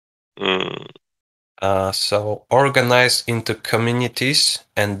 So organized into communities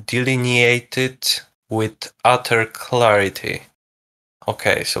and delineated with utter clarity.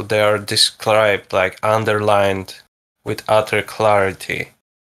 Okay, so they are described, like underlined with utter clarity.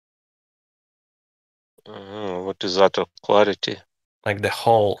 What is utter clarity? Like the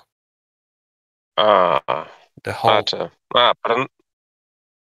whole. The whole. Utter.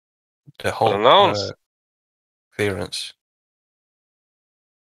 The whole Pronouns? clearance.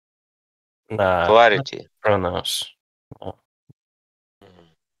 Nah, clarity. Pronouns. No.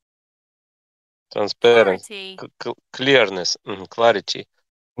 Transparency. Clearness. Clarity.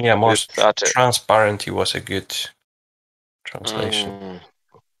 Yeah, most transparency was a good translation.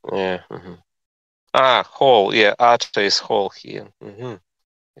 Yeah. Whole. Yeah, utter is whole here.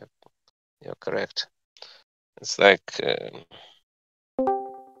 Yep. You're correct. It's like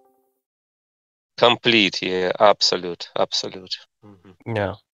complete. Yeah, absolute.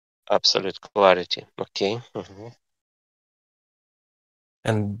 Yeah. Absolute clarity. Okay.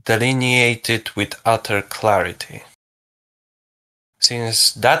 And delineated with utter clarity.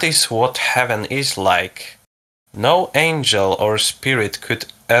 Since that is what heaven is like, no angel or spirit could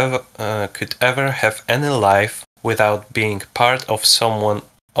ever have any life without being part of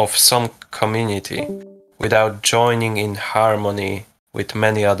some community, without joining in harmony with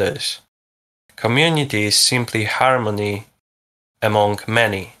many others. Community is simply harmony among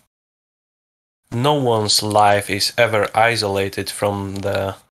many. No one's life is ever isolated from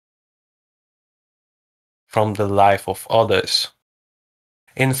the life of others.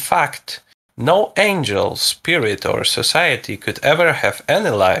 In fact, no angel, spirit, or society could ever have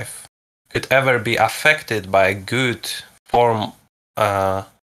any life, could ever be affected by good form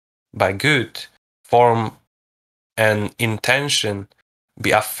and intention,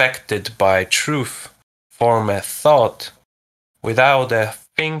 be affected by truth, form a thought, without a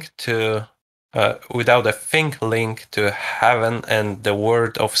thing link to heaven and the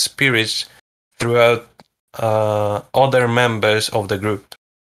world of spirits throughout other members of the group.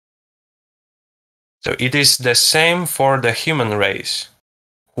 So it is the same for the human race.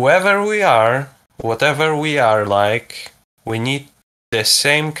 Whoever we are, whatever we are like, we need the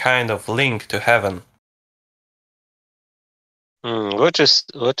same kind of link to heaven. What is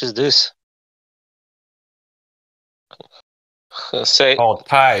this? Say.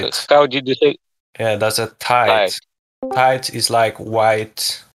 Tithe. How did you say? Yeah, that's a tithe. Tithe is like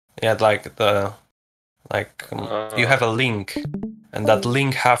white. Yeah, you have a link, and that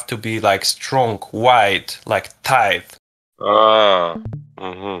link have to be like strong, white, like tithe.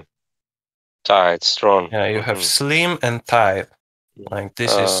 Tithe, strong. Yeah, you have slim and tithe. Like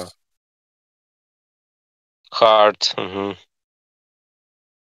this is hard.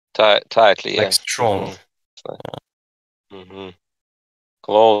 Tightly, like strong.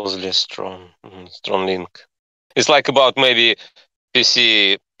 Closely strong. Strong link. It's like about maybe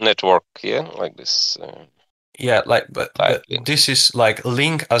PC network, yeah, like this. Yeah, but this is like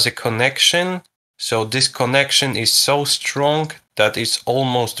link as a connection. So this connection is so strong that it's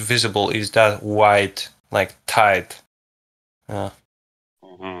almost visible. Is that white, like tight?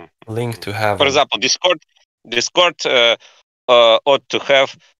 Link to heaven. For example, Discord ought to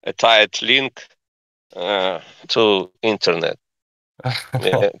have a tight link to internet.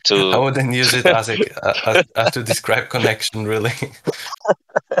 I wouldn't use it as to describe connection, really.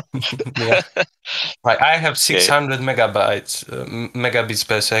 Yeah. Like I have 600 megabits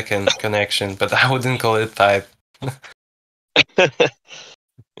per second connection, but I wouldn't call it tight.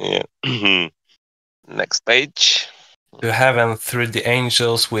 Yeah. Next page. To heaven through the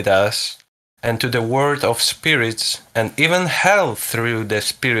angels with us, and to the world of spirits, and even hell through the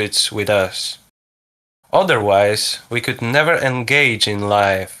spirits with us. Otherwise, we could never engage in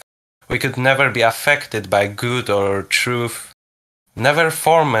life. We could never be affected by good or truth, never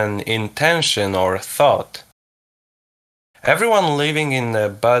form an intention or thought. Everyone living in the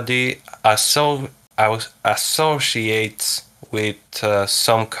body associates with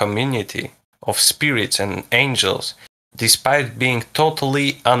some community of spirits and angels, despite being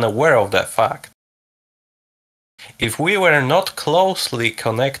totally unaware of that fact. If we were not closely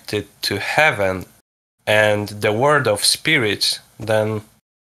connected to heaven and the world of spirits, then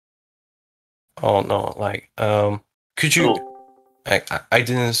could you? I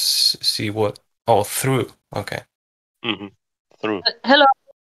didn't see what. Oh, through. Okay. Through. Hello.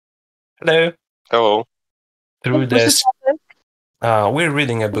 Hello. Hello. Through this. We're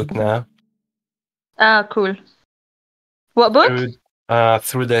reading a book now. Cool. What book?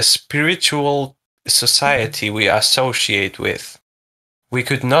 Through the spiritual society we associate with, we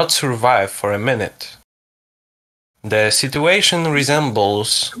could not survive for a minute. The situation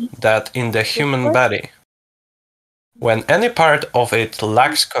resembles that in the human body. When any part of it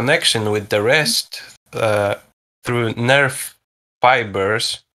lacks connection with the rest through nerve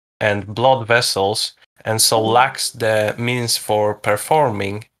fibers and blood vessels, and so lacks the means for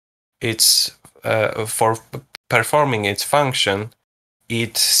performing its function,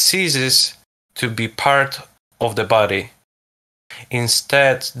 it ceases to be part of the body.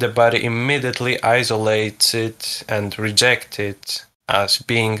 Instead, the body immediately isolates it and rejects it as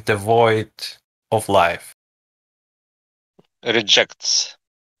being devoid of life. Rejects.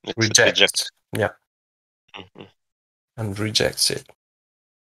 Yeah. And rejects it.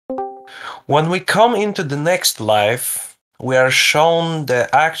 When we come into the next life, we are shown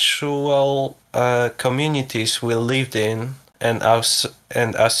the actual communities we lived in and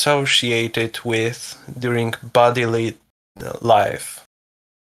associated with during bodily life.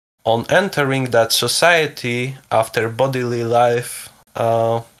 On entering that society after bodily life,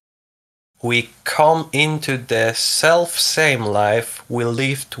 we come into the self-same life we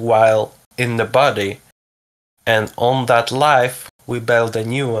lived while in the body, and on that life we build a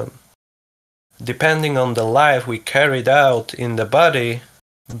new one. Depending on the life we carried out in the body,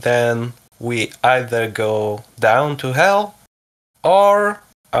 then we either go down to hell or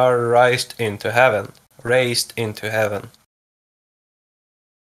are raised into heaven.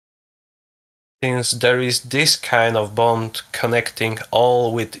 Since there is this kind of bond connecting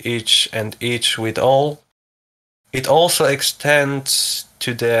all with each and each with all, it also extends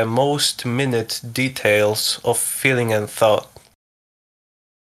to the most minute details of feeling and thought.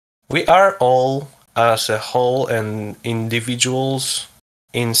 We are all, as a whole and individuals,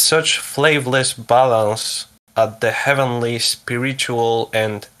 in such flavorless balance at the heavenly, spiritual,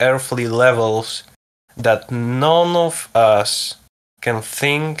 and earthly levels that none of us can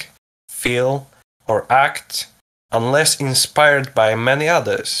think, feel, or act unless inspired by many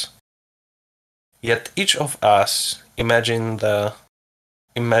others. Yet each of us imagine that.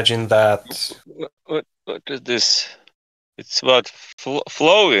 What is this? It's about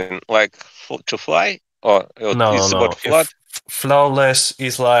flowing, like to fly, or it's about flood. Flawless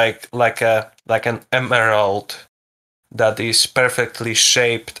is like an emerald. that is perfectly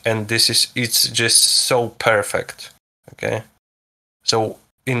shaped, and it's just so perfect. Okay, so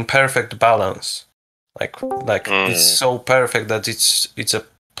in perfect balance, like it's so perfect that it's a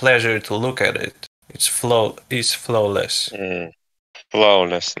pleasure to look at it. It's flawless. Flawless.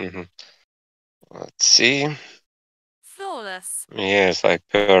 Let's see. Flawless. Yes, like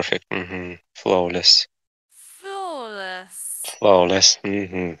perfect. Flawless. Flawless. Flawless.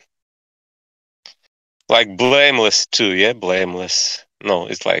 Like blameless too, yeah? Blameless. No,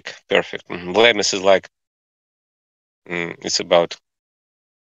 it's like perfect. Blameless is like, it's about,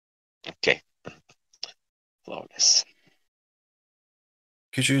 okay. Flawless.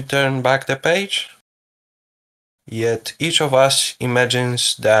 Could you turn back the page? Yet each of us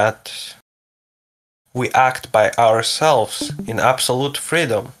imagines that we act by ourselves in absolute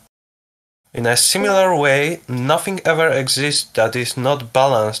freedom. In a similar way, nothing ever exists that is not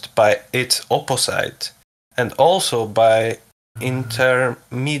balanced by its opposite, and also by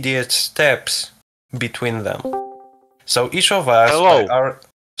intermediate steps between them. So each of us Hello. by our...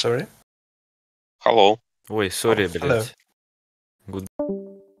 Sorry? Hello. Ой, сори, Hello. блядь. Good.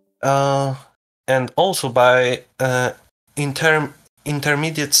 And also by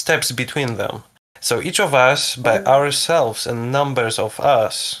intermediate steps between them. So each of us, by ourselves and numbers of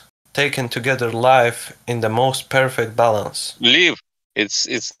us, taken together live in the most perfect balance. Live.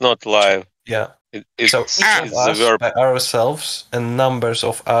 It's not live. Yeah. It's, so each of it's us, the verb. by ourselves and numbers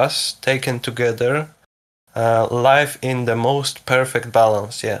of us, taken together live in the most perfect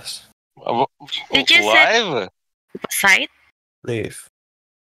balance. Yes. Did you live? Opposite? Live.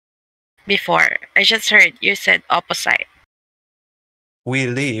 Before. I just heard you said opposite. We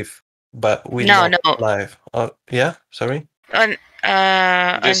live, but we No, not no. live. Yeah, sorry? On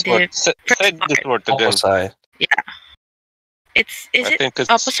This the word. Say this word again. Opposite. Yeah. I it think it's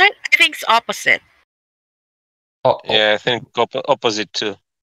opposite? I think it's opposite. Yeah, I think opposite too.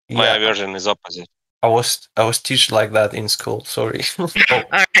 My Yeah. version is opposite. I was taught like that in school. Sorry.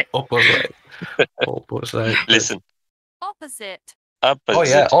 Alright. Opposite. Opposite. Opposite. Opposite. Oh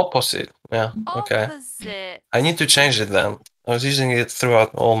yeah, opposite. Yeah. Okay. Opposite. I need to change it then. I was using it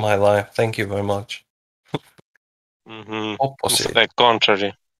throughout all my life. Thank you very much. Opposite. It's like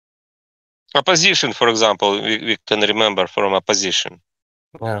contrary. Opposition, for example, we can remember from opposition.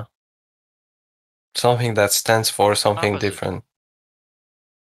 Yeah. Something that stands for something different.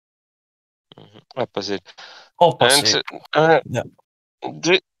 Opposite. Opposite. And yeah.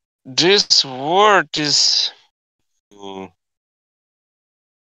 This word is. 1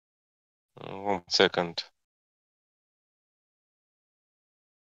 second.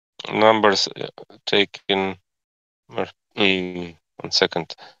 Numbers taken. 1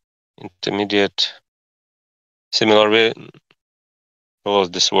 second. Intermediate. Similar way. What was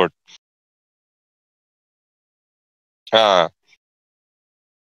this word? Okay.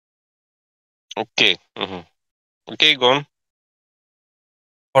 Okay, go on.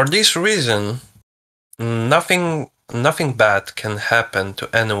 For this reason, nothing bad can happen to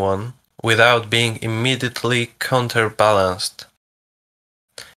anyone without being immediately counterbalanced.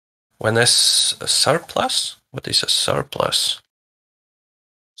 When a surplus? What is a surplus?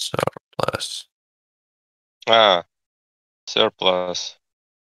 Surplus. Surplus.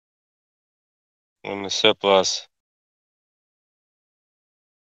 When a surplus.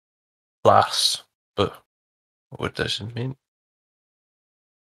 Plus. What does it mean?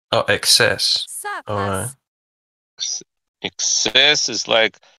 Oh, excess. Surplus. All right. Excess is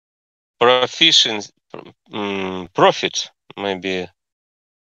like profit, maybe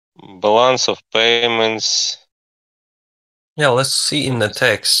balance of payments. Yeah, let's see in the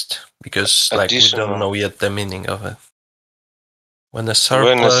text because additional. we don't know yet the meaning of it. When a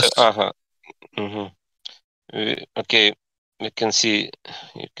surplus. Okay, you can see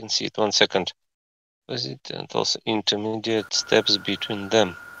it 1 second. And also intermediate steps between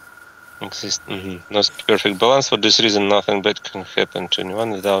them exist. Not perfect balance. For this reason, nothing bad can happen to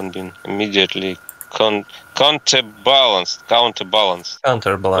anyone without being immediately counterbalanced.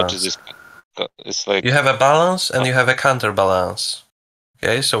 What is this? It's like you have a balance and you have a counterbalance.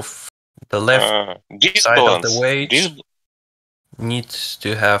 Okay, so the left side of the wage needs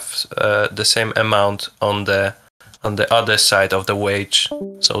to have the same amount on the other side of the wage,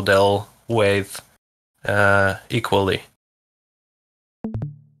 so they'll weigh equally.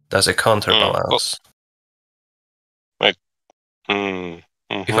 That's a counterbalance. If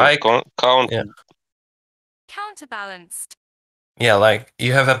I counterbalanced. Yeah, like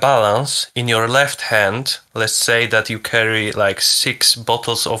you have a balance in your left hand. Let's say that you carry like 6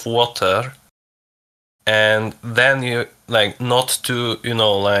 bottles of water, and then you not to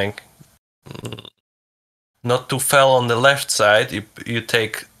not to fall on the left side, you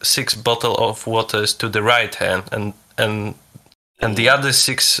take 6 bottles of waters to the right hand, and the other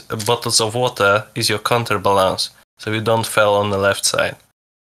 6 bottles of water is your counterbalance, so you don't fall on the left side.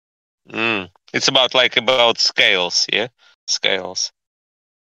 It's about scales, yeah? Scales.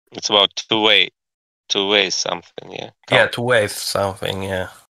 It's about to weigh something, yeah? Yeah, to weigh something, yeah.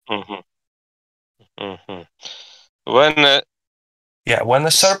 When when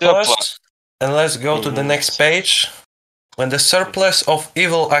the surplus, and let's go to the next page. When the surplus of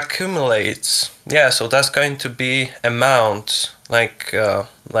evil accumulates, so that's going to be amount,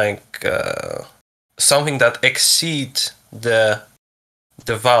 something that exceeds the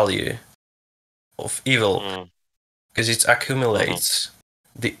value of evil, because it accumulates.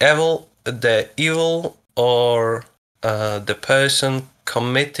 The evil or the person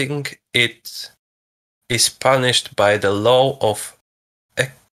committing it is punished by the law of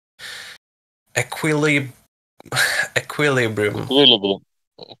equilibrium. Equilibrium.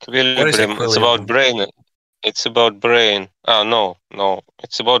 It's about brain. It's about brain. Oh, no.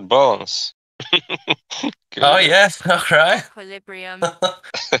 It's about balance. Oh, yeah. All right. Equilibrium.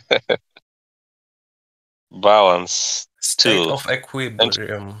 Balance. State of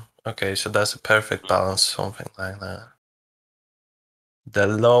equilibrium. Okay, so that's a perfect balance, something like that. The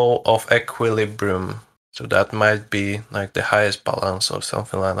law of equilibrium. So that might be like the highest balance or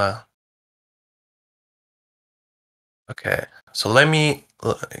something like that. Okay, so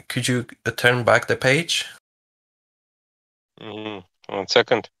could you turn back the page? 1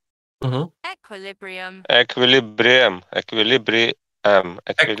 second. Equilibrium. Equilibrium.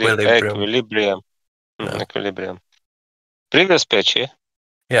 Previous page, yeah?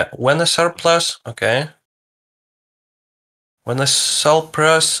 Yeah, when a surplus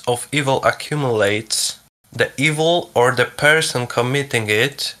of evil accumulates, the evil or the person committing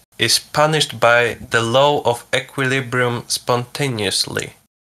it is punished by the law of equilibrium spontaneously,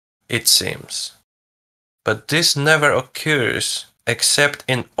 it seems. But this never occurs except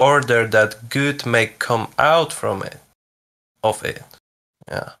in order that good may come out of it.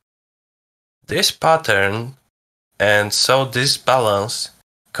 Yeah. This pattern, and so this balance,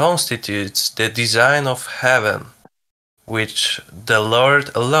 constitutes the design of heaven, which the Lord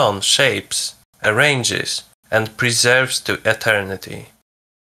alone shapes, arranges, and preserves to eternity.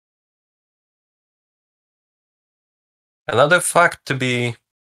 Another fact to be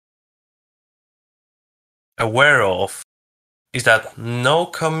aware of is that no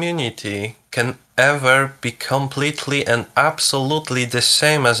community can ever be completely and absolutely the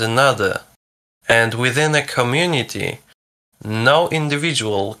same as another, and within a community, no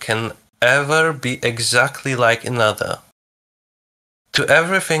individual can ever be exactly like another. To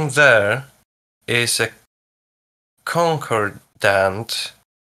everything there is a concordant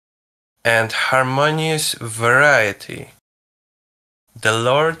and harmonious variety. The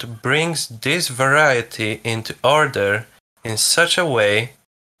Lord brings this variety into order in such a way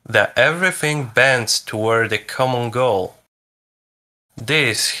that everything bends toward a common goal.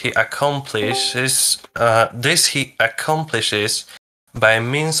 This he accomplishes by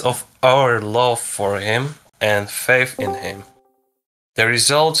means of our love for him and faith in him. The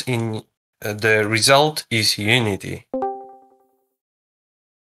result is unity.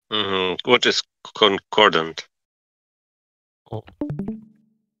 What is concordant?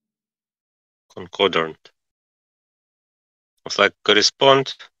 Concordant. It's like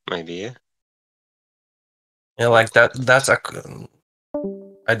correspond, maybe, yeah? Yeah, like that's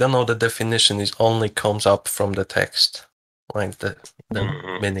I don't know the definition, it only comes up from the text, like the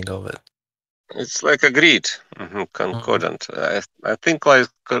meaning of it. It's like agreed, concordant. I think like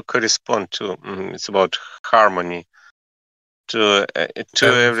correspond to, it's about harmony. To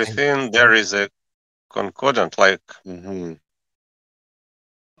everything there is a concordant, like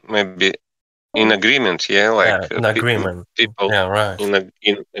maybe in agreement, in agreement. People right.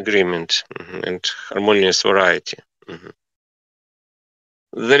 in agreement and harmonious variety.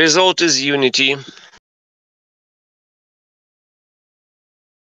 The result is unity.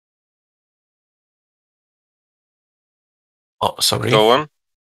 Oh, sorry. Go on.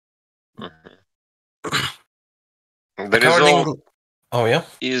 The result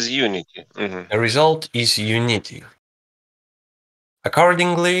is unity. The result is unity.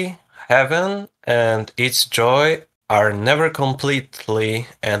 Accordingly, heaven and its joy are never completely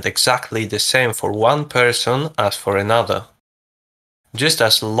and exactly the same for one person as for another. Just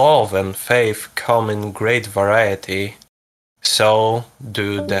as love and faith come in great variety, so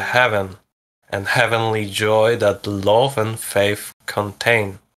do the heaven and heavenly joy that love and faith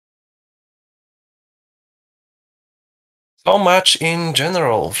contain. So much in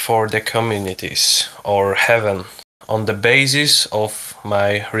general for the communities or heaven. On the basis of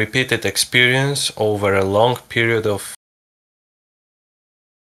my repeated experience over a long period of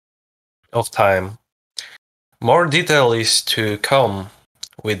time. More detail is to come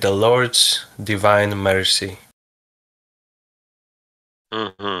with the Lord's divine mercy.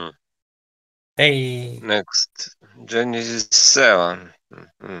 Mm-hmm. Hey. Next, Genesis 7.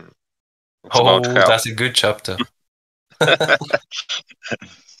 Mm-hmm. It's about hell. That's a good chapter.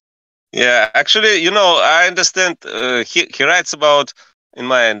 Yeah, actually, I understand. He writes about, in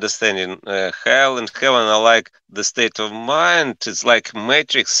my understanding, hell and heaven are like the state of mind. It's like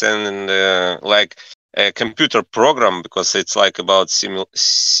Matrix and like a computer program, because it's like about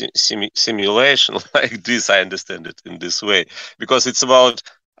simulation. Like this, I understand it in this way, because it's about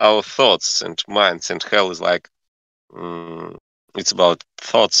our thoughts and minds, and hell is like it's about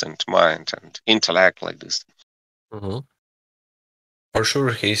thoughts and mind and intellect, like this. Mm-hmm. For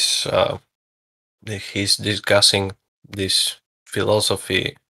sure, he's discussing this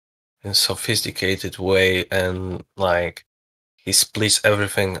philosophy in sophisticated way, and like he splits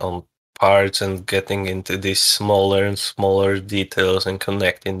everything on parts and getting into these smaller and smaller details and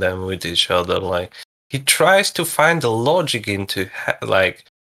connecting them with each other. Like he tries to find the logic into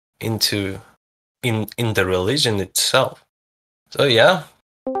in the religion itself. So yeah.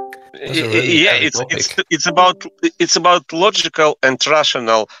 Really it's about logical and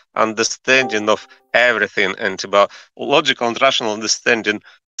rational understanding of everything, and about logical and rational understanding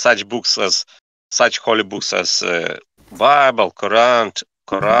such holy books as Bible, Quran,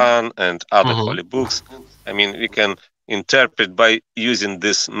 and other holy books. I mean, we can interpret by using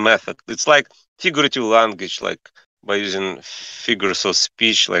this method. It's like figurative language, like by using figures of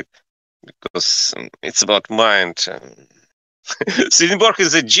speech, like, because it's about mind. Swedenborg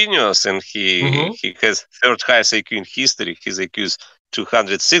is a genius, and he has third highest IQ in history. His IQ is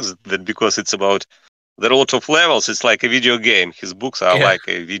 206. That because it's about, there are a lot of levels. It's like a video game. His books are like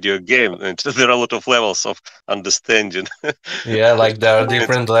a video game, and there are a lot of levels of understanding. Yeah, like there are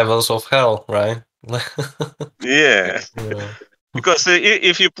different levels of hell, right? Yeah. Because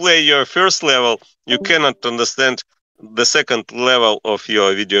if you play your first level, you cannot understand the second level of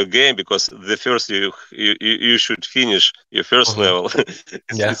your video game, because the first you should finish your first level.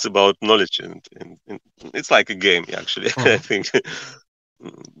 It's about knowledge, and it's like a game, actually. I think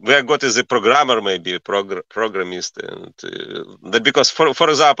where God is a programmer, maybe a programmist, and that because, for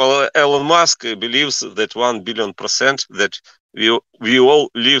example, Elon Musk believes that 1 billion% that we all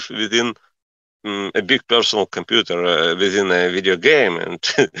live within a big personal computer within a video game, and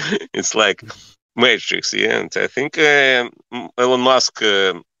it's like Matrix. Yeah, and I think Elon Musk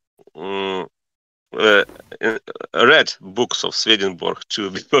read books of Swedenborg too,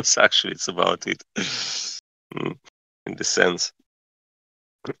 because actually it's about it in the sense.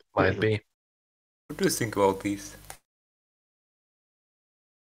 Might be. What do you think about this?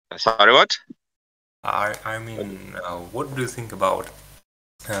 Sorry, what? I mean, what do you think about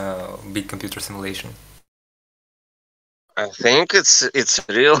big computer simulation? I think it's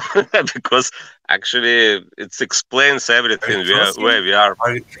real because actually it explains everything where we are.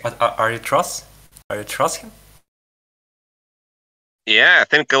 Are you trust him? Yeah, I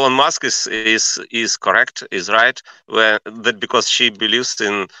think Elon Musk is correct, is right. That because she believes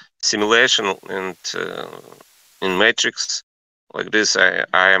in simulation and in Matrix, like this. I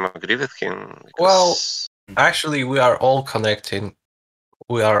am agree with him. Well, actually, we are all connected.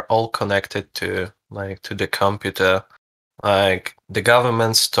 We are all connected to the computer. Like the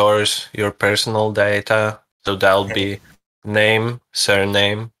government stores your personal data, so that'll be name,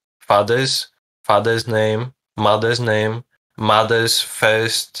 surname, father's name, mother's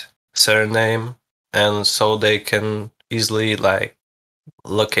first surname, and so they can easily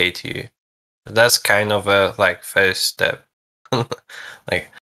locate you. That's kind of a first step.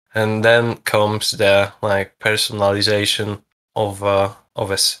 And then comes the personalization of a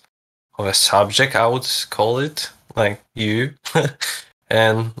subject, I would call it, like you.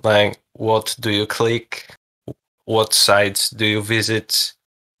 And what do you click, what sites do you visit,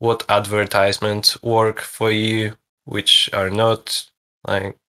 what advertisements work for you, which are not,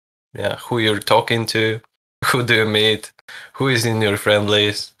 who you're talking to, who do you meet, who is in your friend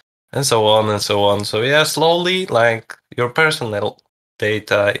list, and so on and so on. So yeah, slowly your personal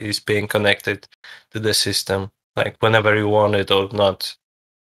data is being connected to the system, whenever you want it or not.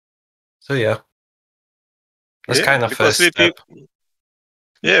 So yeah, that's kind of first step.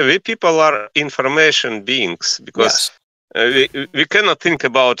 We people are information beings, because we cannot think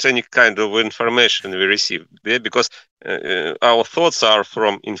about any kind of information we receive, because our thoughts are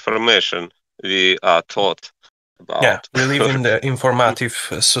from information we are taught. about. Yeah, we live in the informative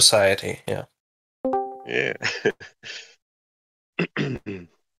society. Yeah. Yeah.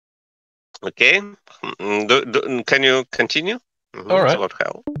 Okay. Can you continue? All right. About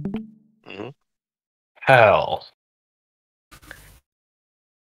hell. Hell.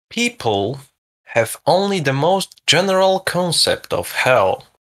 People have only the most general concept of hell,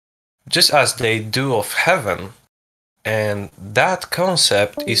 just as they do of heaven, and that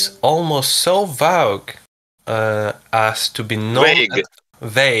concept is almost so vague as to be known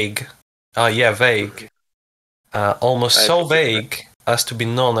vague. Vague. Almost so vague as to be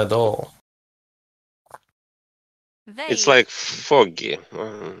known at all. It's like foggy,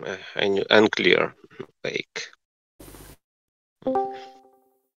 unclear, vague.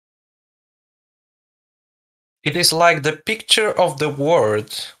 It is like the picture of the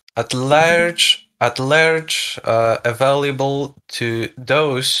world at large, available to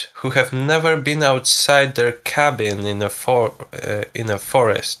those who have never been outside their cabin in a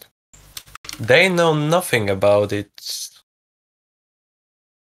forest. They know nothing about its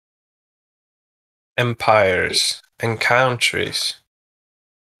empires and countries,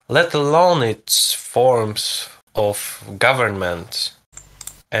 let alone its forms of government,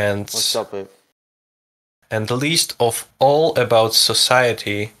 and least of all about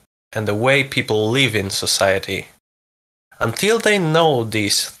society and the way people live in society. Until they know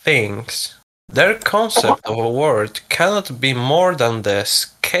these things, their concept of a world cannot be more than the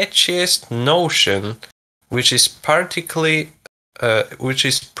sketchiest notion, which is practically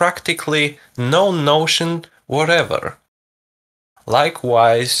no notion whatever.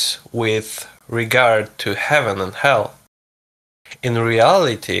 Likewise with regard to heaven and hell. In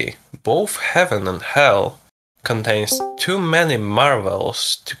reality, both heaven and hell contains too many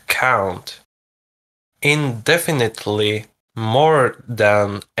marvels to count, indefinitely more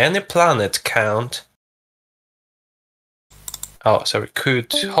than any planet could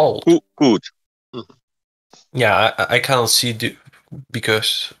hold. Could. Yeah, I cannot see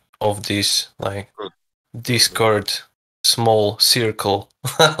because of this Discord small circle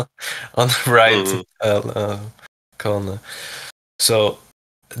on the right corner. So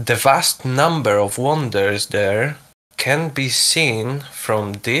the vast number of wonders there can be seen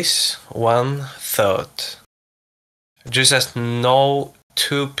from this one thought. Just as no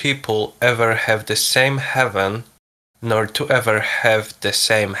two people ever have the same heaven, nor to ever have the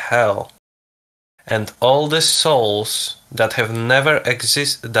same hell, and all the souls that have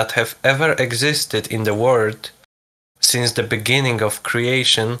ever existed in the world since the beginning of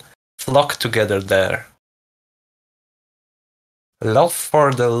creation flock together there. Love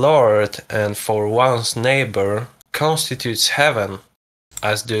for the Lord and for one's neighbor constitutes heaven,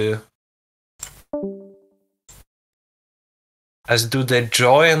 as do the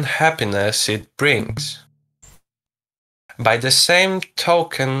joy and happiness it brings. By the same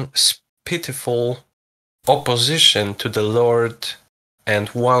token, pitiful opposition to the Lord and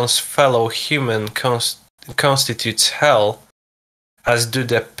one's fellow human constitutes hell, as do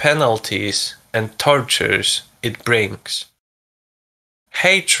the penalties and tortures it brings.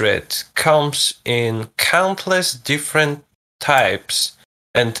 Hatred comes in countless different types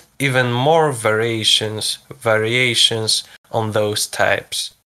and even more variations on those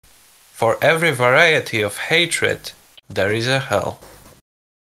types. For every variety of hatred, there is a hell.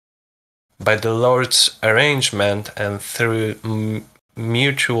 By the Lord's arrangement and through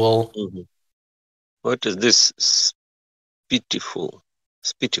mutual... What is this pitiful?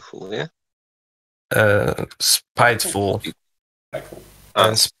 Spiteful, yeah? Spiteful.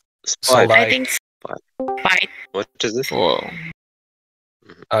 And spite. I think spite. What is it?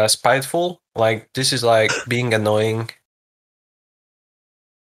 Spiteful? Like, this is like being annoying.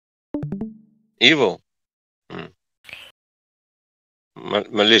 Evil.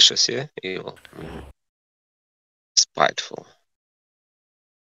 Malicious, yeah? Evil. Spiteful.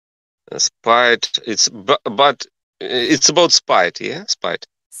 Spite, but it's about spite, yeah? Spite.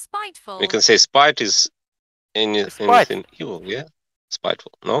 Spiteful. We can say spite is anything evil, yeah?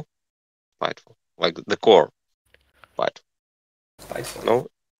 Spiteful, no? Spiteful. Like the core. Spiteful. No?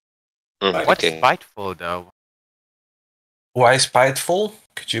 What's spiteful, though? Why spiteful?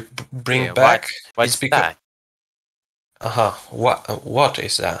 Could you bring back? What's that? What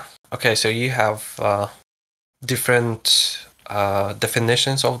is that? Okay, so you have different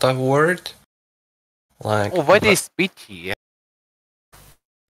definitions of that word. Like what is bitchy?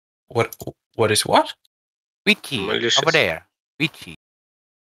 What is what? Bitchy. Over there. Bitchy.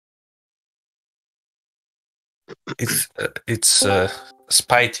 It's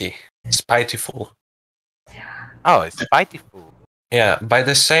spiteful. Oh, it's spiteful. Yeah, by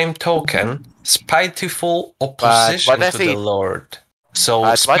the same token, spiteful opposition to the Lord.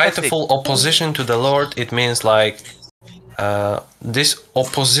 So spiteful opposition to the Lord, it means like this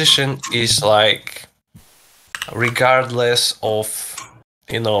opposition is like regardless of,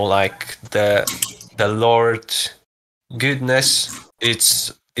 you know, like the Lord goodness.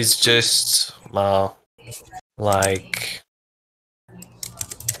 It's just like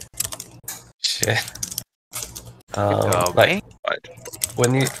shit. Like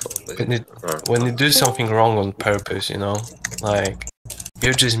when you do something wrong on purpose, you know, like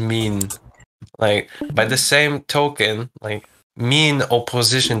you're just mean. Like by the same token, like mean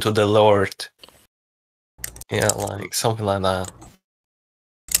opposition to the Lord. Yeah, like something like that.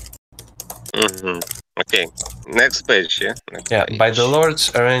 Okay, next page. Yeah. Next Yeah, page. by the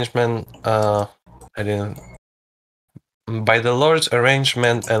Lord's arrangement. I didn't. By the Lord's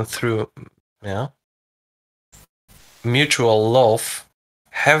arrangement and through, mutual love,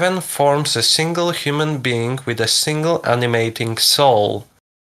 heaven forms a single human being with a single animating soul.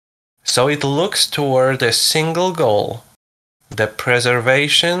 So it looks toward a single goal, the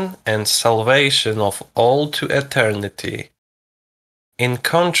preservation and salvation of all to eternity. In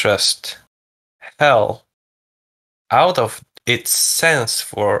contrast, hell, out of its sense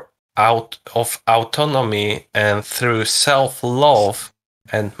of autonomy and through self-love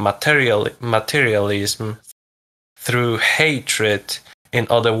and materialism, through hatred, in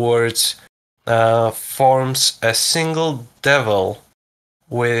other words, forms a single devil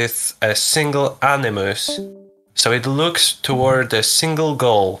with a single animus. So it looks toward a single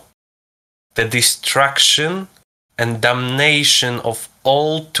goal, the destruction and damnation of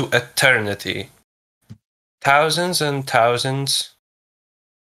all to eternity. Thousands and thousands.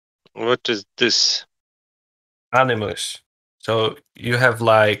 What is this? Animus. So you have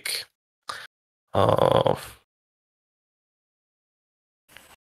like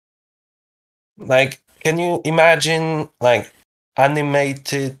can you imagine like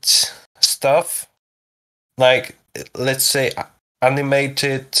animated stuff? Like let's say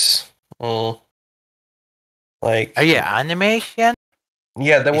animated like animation?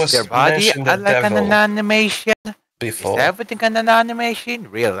 Yeah, there was their body mentioned the like devil an animation? before. Is everything an animation?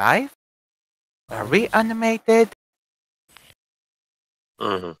 Real life? Are we animated?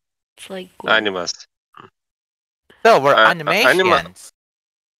 It's like Animus. So we're animations.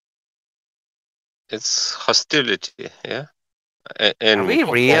 It's hostility, yeah. Are we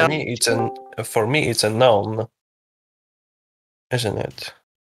real? For me, it's a noun, isn't it?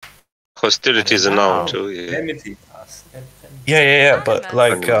 Hostility is a noun too. Yeah. Yeah. But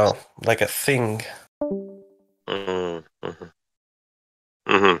like a thing.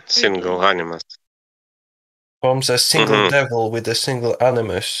 Single animus. Forms a single devil with a single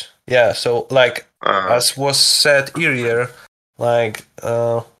animus. Yeah. So like as was said earlier, like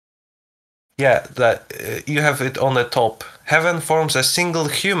that you have it on the top. Heaven forms a single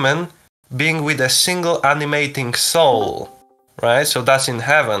human being with a single animating soul, right? So that's in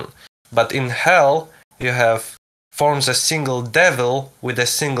heaven. But in hell, you have forms a single devil with a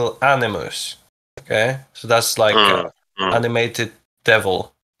single animus. Okay, so that's like animated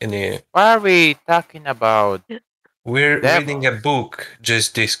devil in here. What are we talking about? We're reading a book,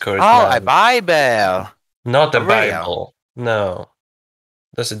 just Discord. Oh, man. a Bible. Not a Bible. No.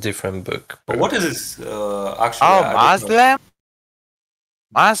 That's a different book. But what is this actually? Oh, Muslim?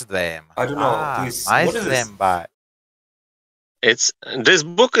 Muslim. I don't know. Please, what is this? But This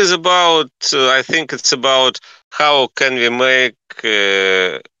book is about. I think it's about how can we make,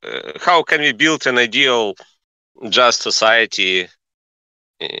 how can we build an ideal, just society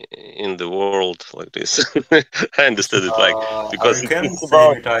in the world like this. I understood it like because you can it's say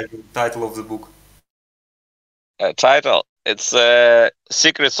about the title of the book. Title. It's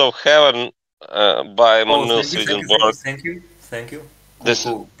Secrets of Heaven by Manuel Swedenborg. Thank you. This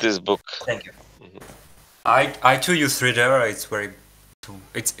book. Thank you. I too use Reader. It's very,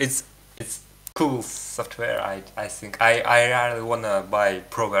 it's cool software. I think I really wanna buy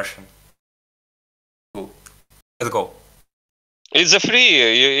Pro version. Cool. Let's go. It's a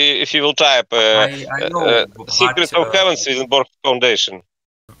free. If you will type I know, Secrets of Heaven Swedenborg Foundation.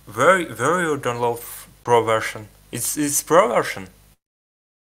 Where you download Pro version? It's Pro version.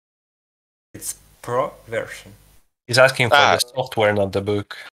 It's Pro version. He's asking for the software, not the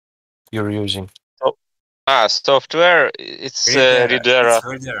book you're using. Software. It's Reader.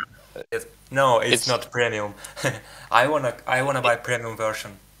 No, it's not premium. I wanna buy premium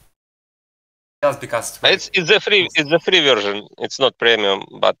version. Just because it's the free version. It's not premium,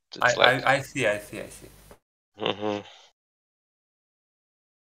 but it's I see.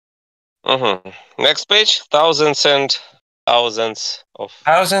 Next page, thousands and thousands of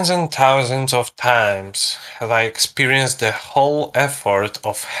times have I experienced the whole effort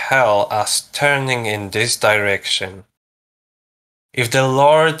of hell as turning in this direction. If the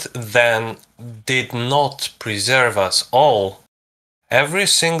Lord then did not preserve us all, every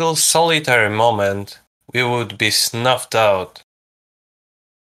single solitary moment we would be snuffed out.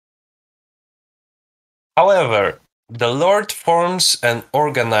 However, the Lord forms and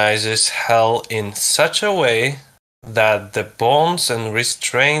organizes hell in such a way that the bonds and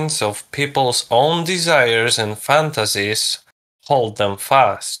restraints of people's own desires and fantasies hold them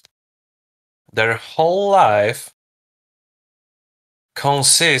fast. Their whole life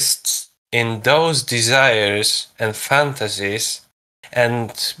consists in those desires and fantasies,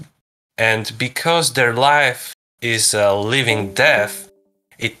 and because their life is a living death,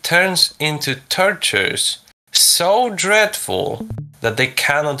 it turns into tortures so dreadful that they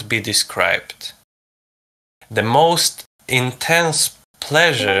cannot be described. The most intense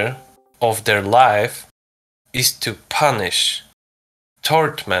pleasure of their life is to punish,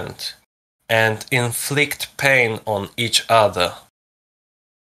 torment, and inflict pain on each other.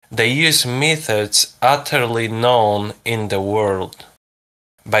 They use methods utterly known in the world.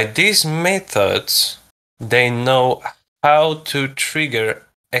 By these methods, they know how to trigger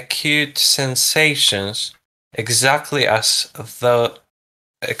acute sensations exactly as though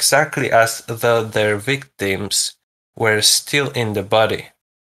their victims were still in the body.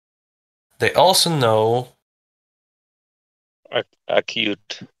 They also know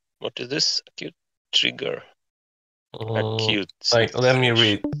acute. What is this? Acute trigger. Acute. Let me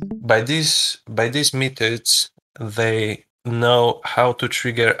read. By these methods, they know how to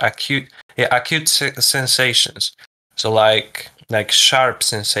trigger acute sensations. So like sharp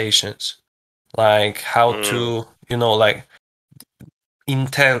sensations, like how to like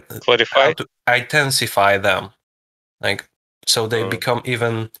how to intensify them, like so they become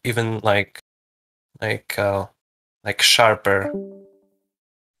even like sharper.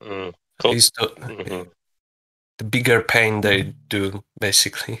 The bigger pain they do,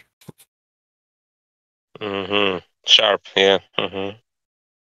 basically. Sharp, yeah.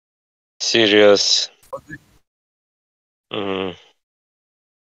 Serious.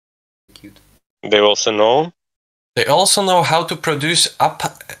 They also know. They also know how to produce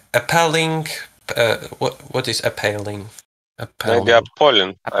appalling. What is appalling? Maybe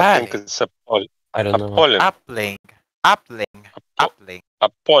appalling. I think it's appalling. I don't know. Appalling. Appalling.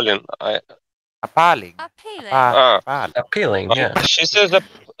 Appalling. Appalling. Appealing. Yeah. She says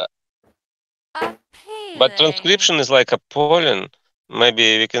but transcription is like appalling.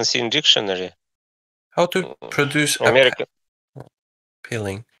 Maybe we can see in dictionary. How to produce American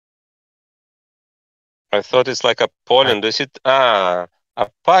appealing. I thought it's like appalling. Does it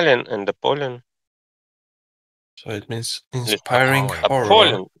appalling and appalling? So it means inspiring horror.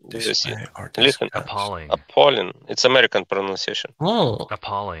 Appalling. Listen. Appalling. It's American pronunciation. Oh.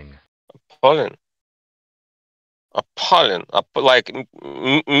 Appalling. Appalling. Appalling. Like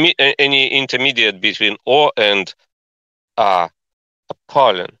any intermediate between O and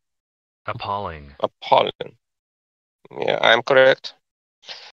appalling. Appalling. Appalling. Yeah, I'm correct.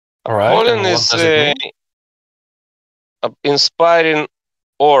 All right. Appalling is inspiring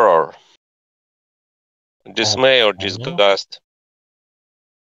horror, dismay, or disgust.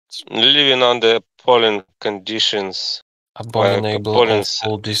 Living under appalling conditions. Abominable,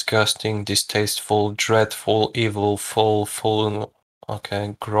 awful, disgusting, distasteful, dreadful, evil, full,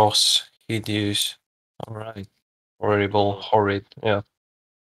 okay, gross, hideous, all right, horrible, horrid, yeah.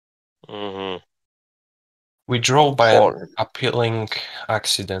 We draw by an appealing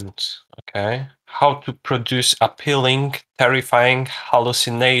accident, okay? How to produce appealing, terrifying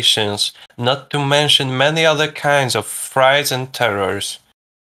hallucinations, not to mention many other kinds of frights and terrors.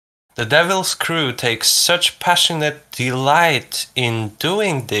 The devil's crew takes such passionate delight in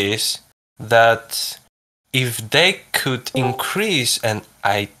doing this that if they could increase and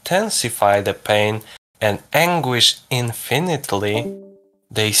intensify the pain and anguish infinitely,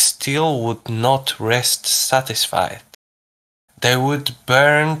 they still would not rest satisfied. They would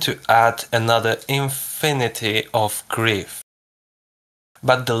burn to add another infinity of grief.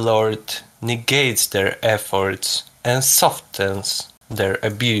 But the Lord negates their efforts and softens their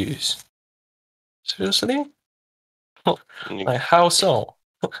abuse. Seriously? Like how so?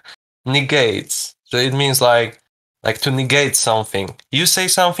 Negates. So it means like to negate something. You say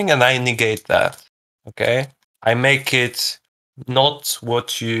something and I negate that. Okay? I make it not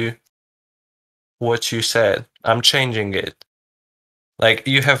what you said. I'm changing it. Like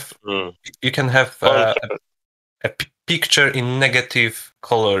you can have a picture in negative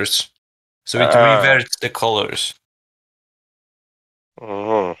colors. So it reverts the colors.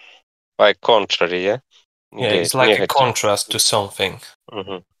 Mhm. Like contrary, yeah? Yeah, it's like a contrast to something.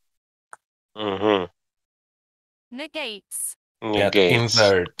 Negates. Yeah,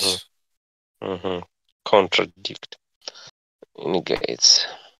 invert. Contradict. Negates.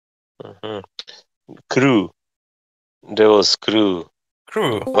 Crew. Devil's crew.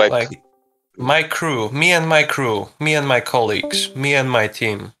 Crew. Like my crew. Me and my crew. Me and my colleagues. Me and my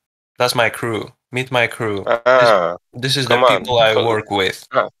team. That's my crew. Meet my crew. This is the people I work with.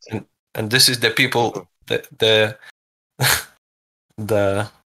 And this is the people the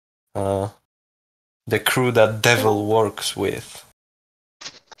crew that devil works with.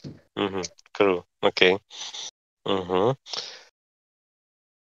 Crew. Okay.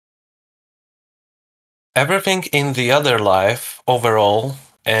 Everything in the other life, overall,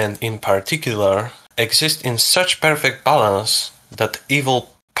 and in particular, exists in such perfect balance that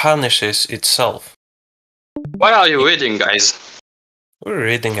evil punishes itself. What are you reading, guys? We're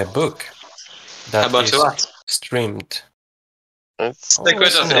reading a book that About is what? streamed. Secret of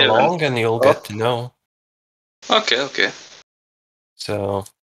Listen along and you'll get to know. Okay. So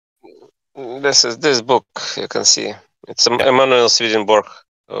this book you can see. It's Emanuel Swedenborg,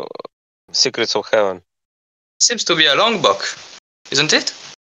 Secrets of Heaven. Seems to be a long book, isn't it?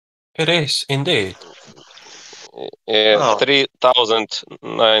 It is indeed. Yeah,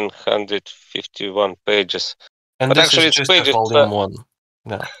 3,951 pages. And but this actually, is it's just pages. a volume 1.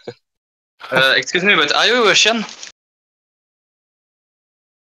 No. Excuse me, but are you Russian?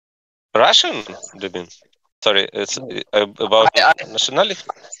 Russian, do you mean? Sorry, it's about nationality.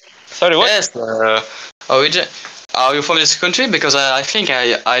 Sorry, what? Yes. Origin. Are you from this country? Because I think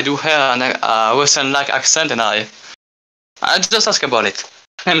I do hear a Russian-like accent, and I just ask about it.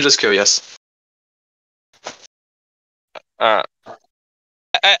 I'm just curious. I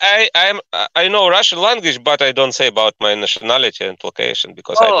know Russian language, but I don't say about my nationality and location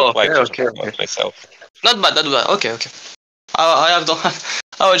because I don't like to talk about myself. Not bad. Okay. I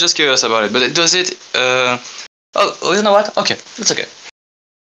was just curious about it, but does it? You know what? Okay, it's okay.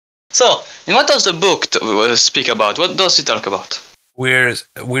 So, and what does the book speak about? What does it talk about? We're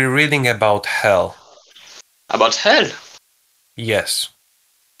reading about hell. About hell? Yes.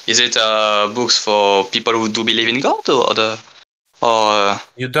 Is it books for people who do believe in God, or?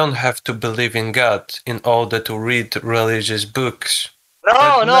 You don't have to believe in God in order to read religious books.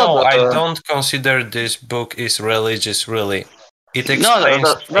 No, I don't consider this book is religious. Really, it explains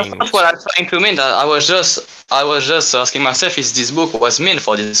that's things. not what I'm trying to mean. I was just asking myself, is this book was meant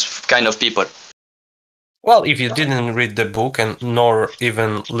for this kind of people? Well, if you didn't read the book and nor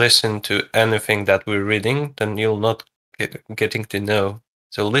even listen to anything that we're reading, then you'll not getting to know.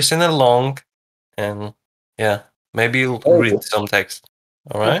 So listen along, and yeah, maybe you'll read some text.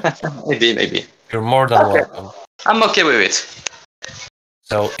 All right? Maybe. You're more than welcome. I'm okay with it.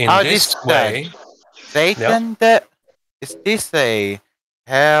 So in this way, Satan, is this a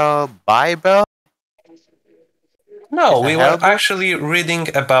hell Bible? No, we were actually reading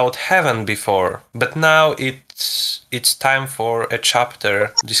about heaven before, but now it's time for a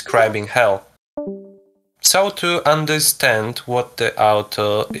chapter describing hell. So to understand what the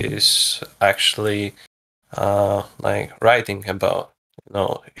author is actually like writing about,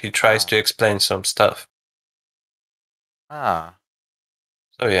 he tries to explain some stuff.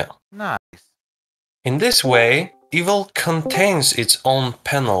 So yeah. Nice. In this way, evil contains its own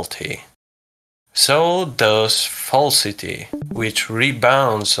penalty. So does falsity, which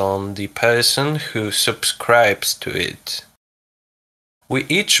rebounds on the person who subscribes to it. We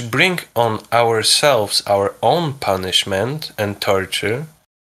each bring on ourselves our own punishment and torture,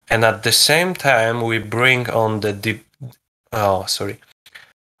 and at the same time we bring on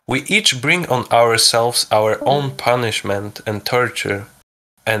We each bring on ourselves our own punishment and torture,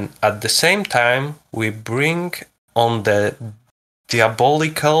 and at the same time we bring on the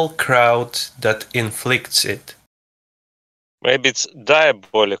diabolical crowd that inflicts it. Maybe it's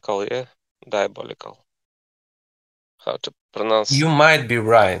diabolical, yeah? Diabolical. How to pronounce? You might be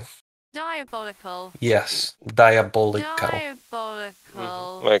right. Diabolical. Yes, diabolical.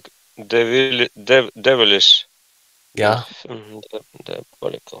 Diabolical. Like devilish. Yeah.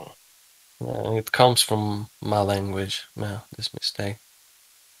 Diabolical. It comes from my language. Yeah, this mistake.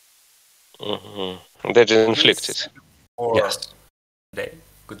 That inflicted. Yes. Day.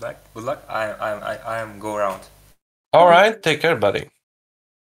 Good luck. Good luck. I am go around. All right. Take care, buddy.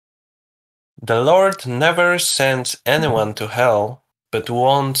 The Lord never sends anyone to hell, but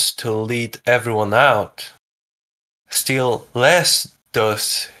wants to lead everyone out. Still less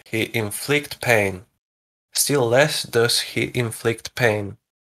does he inflict pain. Still less does he inflict pain.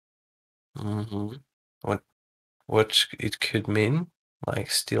 What it could mean?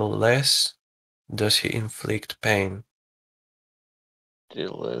 Like still less does he inflict pain.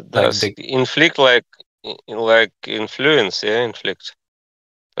 Still does inflict like influence, yeah, inflict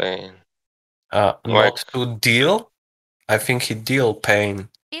pain. Not to deal. I think he deal pain.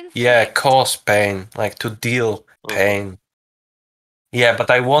 Inflict. Yeah, cause pain, like to deal pain. Yeah,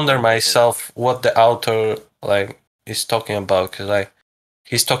 but I wonder myself what the author like is talking about, because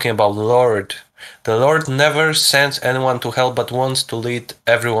he's talking about Lord. The Lord never sends anyone to hell but wants to lead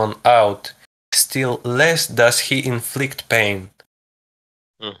everyone out. Still less does he inflict pain.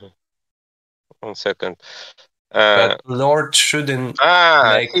 1 second. But Lord shouldn't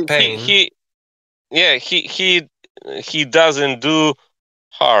make pain. He doesn't do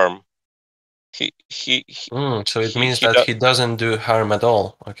harm. So it means that he doesn't do harm at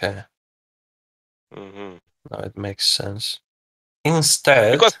all. Okay. No, it makes sense.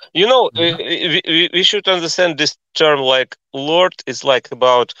 Instead, because we should understand this term like Lord is like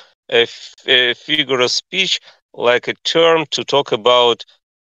about a figure of speech, like a term to talk about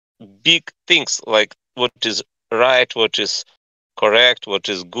big things, like what is right, what is correct, what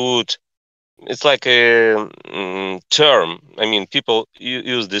is good. It's like a term. I mean, people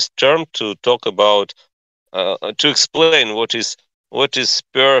use this term to talk about, to explain what is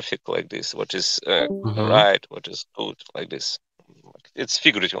perfect, like this, what is right, what is good, like this. It's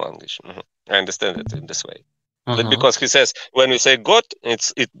figurative language. I understand it in this way. Because he says when we say God,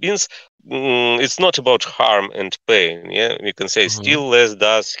 it means it's not about harm and pain. Yeah, we can say still less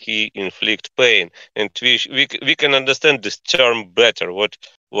does he inflict pain, and we can understand this term better.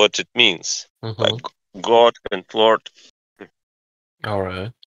 What it means, like God and Lord. All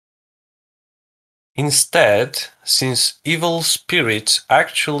right. Instead, since evil spirits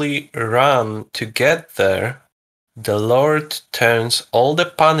actually run to get there, the Lord turns all the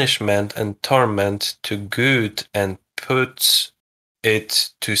punishment and torment to good and puts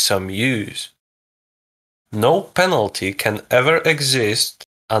it to some use. No penalty can ever exist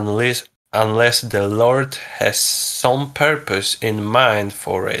unless the Lord has some purpose in mind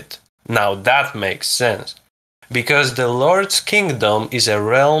for it. Now that makes sense, because the Lord's kingdom is a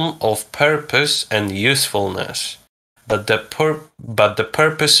realm of purpose and usefulness, but the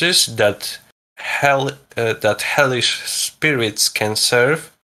purposes that hellish spirits can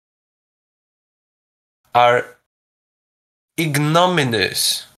serve are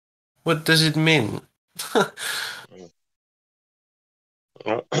ignominious. What does it mean?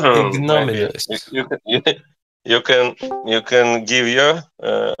 Ignominious. You can give your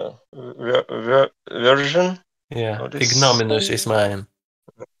version. Yeah, ignominious is mine.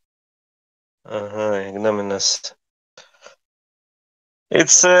 Ignominious.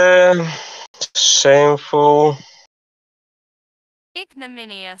 It's shameful.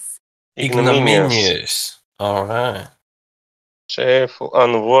 Ignominious. Ignominious. All right. Shameful,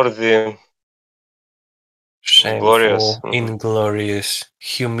 unworthy. Shameful, inglorious,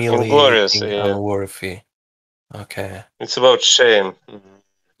 humiliating, unworthy. Okay. It's about shame.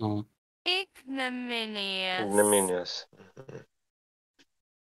 Ignominious.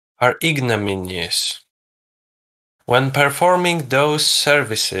 Are ignominious. When performing those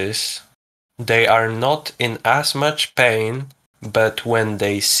services, they are not in as much pain, but when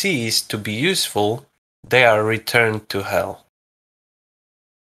they cease to be useful, they are returned to hell.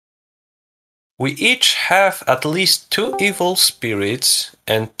 We each have at least 2 evil spirits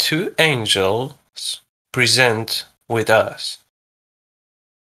and 2 angels present with us.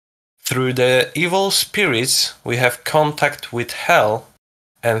 Through the evil spirits, we have contact with hell,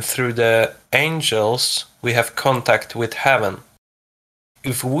 and through the angels, we have contact with heaven.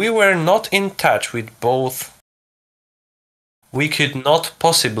 If we were not in touch with both, we could not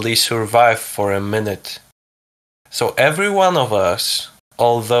possibly survive for a minute. So every one of us,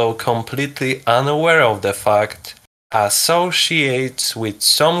 although completely unaware of the fact, associates with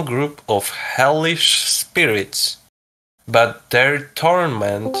some group of hellish spirits, but their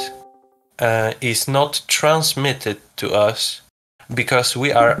torment is not transmitted to us because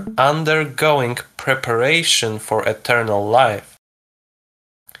we are undergoing preparation for eternal life.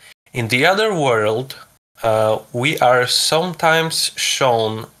 In the other world, we are sometimes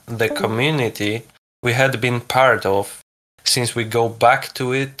shown the community we had been part of, since we go back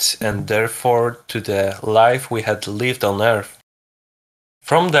to it and therefore to the life we had lived on earth.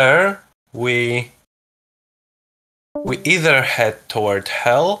 From there, we either head toward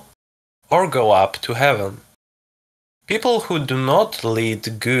hell or go up to heaven. People who do not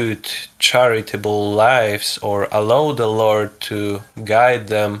lead good, charitable lives or allow the Lord to guide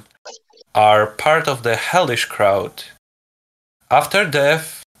them are part of the hellish crowd. After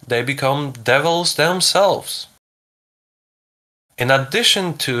death, they become devils themselves. In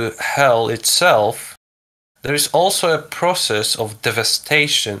addition to hell itself, there is also a process of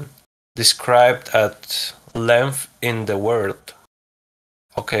devastation described at length in the world.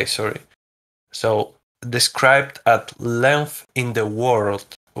 Okay, sorry. So, described at length in the word,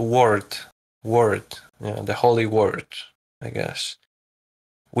 yeah, the holy word, I guess.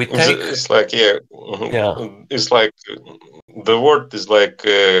 We take. It's like it's like the word is like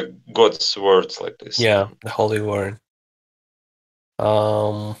God's words, like this. Yeah, the holy word.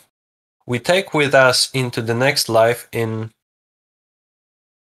 We take with us into the next life in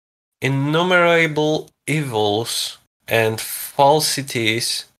innumerable evils and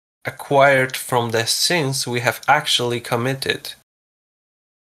falsities acquired from the sins we have actually committed.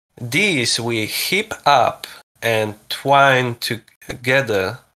 These we heap up and twine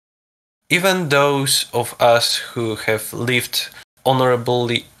together, even those of us who have lived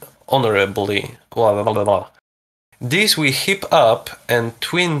honorably. Blah, blah, blah. These we heap up and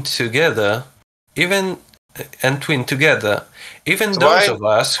twin together, even those of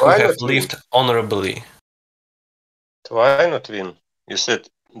us who have lived honorably. Twine or twin? You said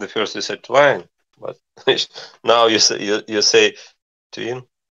the first you said twine, but now you say twin.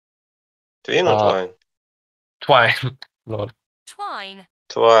 Twin or twine? Twine, Lord. Twine.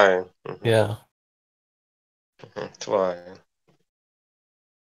 Twine. Yeah. Twine.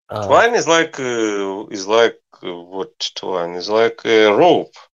 Twine is like what twine is like a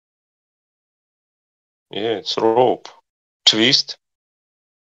rope. Yeah, it's rope. Twist.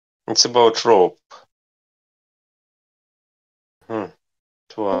 It's about rope.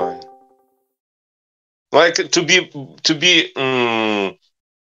 Twine. Like to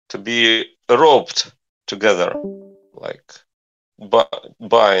be roped together, like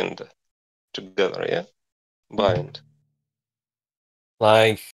bind together. Yeah, bind.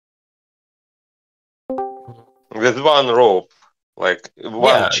 Like with one rope, like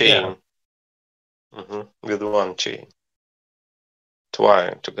one chain. Yeah. With one chain.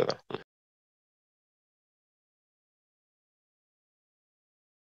 Twine together.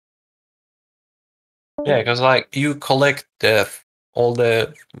 Yeah, because like you collect all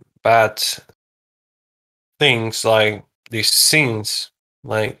the bad things, like these sins,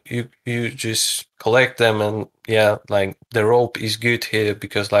 like you just collect them, and yeah, like the rope is good here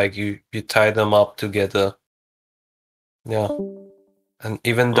because like you tie them up together. Yeah, and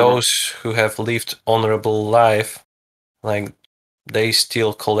even those who have lived honorable life, like they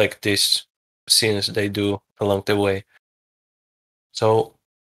still collect these sins they do along the way. So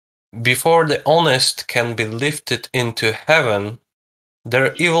before the honest can be lifted into heaven,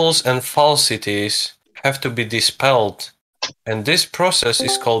 their evils and falsities have to be dispelled, and this process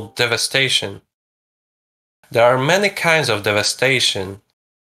is called devastation. There are many kinds of devastation,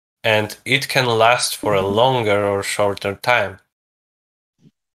 and it can last for a longer or shorter time.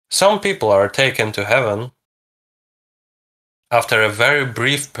 Some people are taken to heaven after a very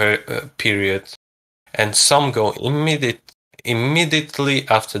brief period, and some go immediately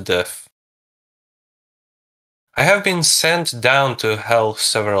after death. I have been sent down to hell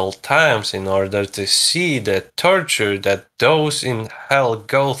several times in order to see the torture that those in hell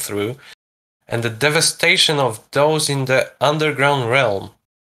go through and the devastation of those in the underground realm.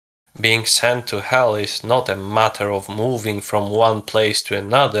 Being sent to hell is not a matter of moving from one place to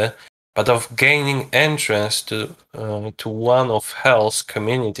another, but of gaining entrance to one of hell's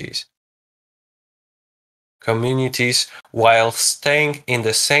communities. Communities while staying in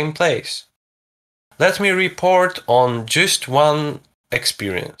the same place. Let me report on just one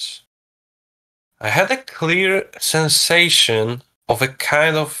experience. I had a clear sensation of a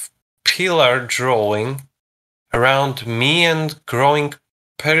kind of pillar drawing around me and growing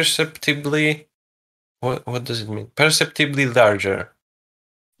perceptibly. What does it mean? Perceptibly larger.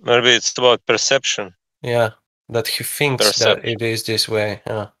 Maybe it's about perception. Yeah, that he thinks that it is this way.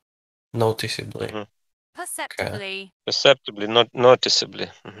 Yeah, noticeably. Perceptibly. Okay. Perceptibly, not noticeably.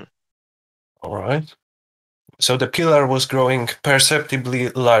 All right. So the pillar was growing perceptibly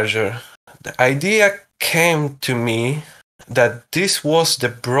larger. The idea came to me that this was the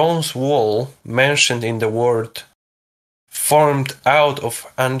bronze wall mentioned in the word, formed out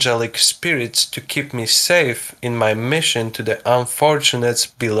of angelic spirits to keep me safe in my mission to the unfortunates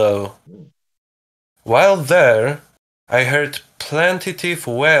below. While there, I heard plaintive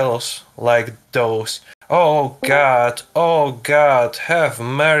wails like those, oh God, have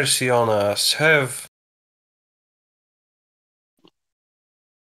mercy on us, have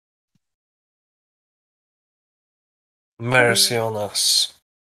mercy on us.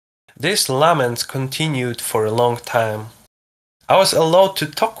 This lament continued for a long time. I was allowed to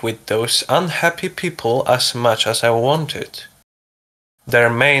talk with those unhappy people as much as I wanted. Their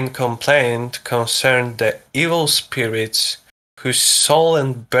main complaint concerned the evil spirits whose sole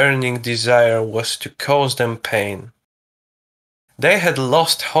and burning desire was to cause them pain. They had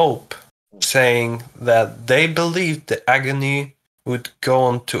lost hope, saying that they believed the agony would go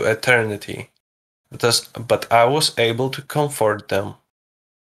on to eternity, but I was able to comfort them.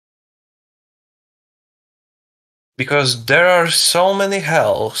 Because there are so many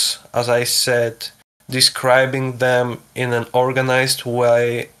hells, as I said, describing them in an organized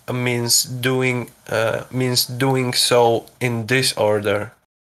way means doing so in this order.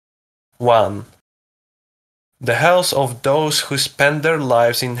 1. The hells of those who spend their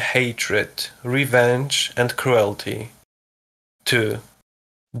lives in hatred, revenge, and cruelty. 2.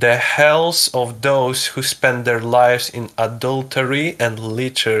 The hells of those who spend their lives in adultery and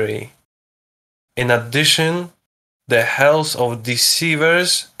lechery. In addition, the hells of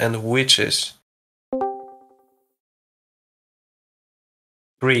deceivers and witches.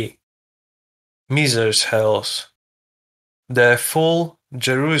 3. Misers' hells. The full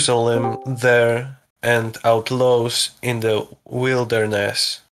Jerusalem there and outlaws in the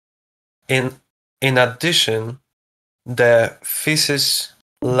wilderness. In addition, the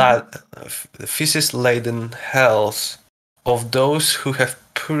physis-laden hells of those who have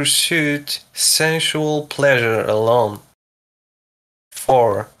pursued sensual pleasure alone.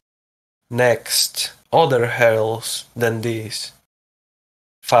 4. Next, other hells than these.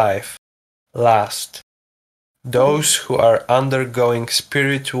 5. Last, those who are undergoing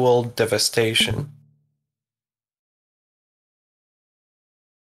spiritual devastation.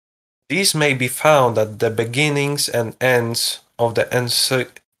 These may be found at the beginnings and ends of the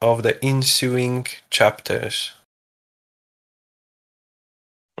ensuing chapters.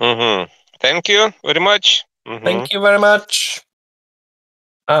 Thank you very much. Thank you very much.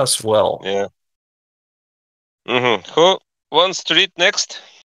 As well. Yeah. Who wants to read next?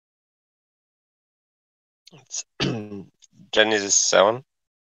 It's Genesis 7.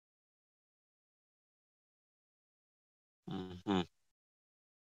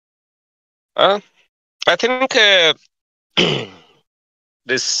 I think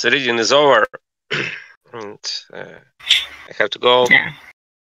this reading is over. And I have to go. Yeah.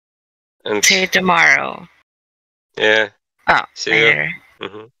 And see you tomorrow. Yeah. Oh, See later.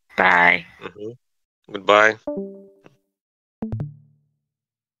 you. Bye. Goodbye.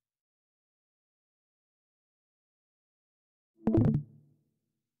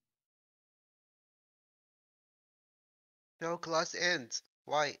 No, class ends.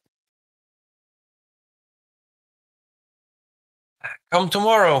 Why? Come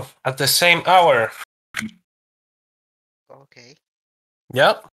tomorrow at the same hour. Okay.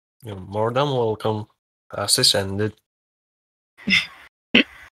 Yep. You're more than welcome. Class is ended.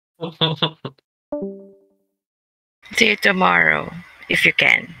 See you tomorrow, if you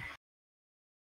can.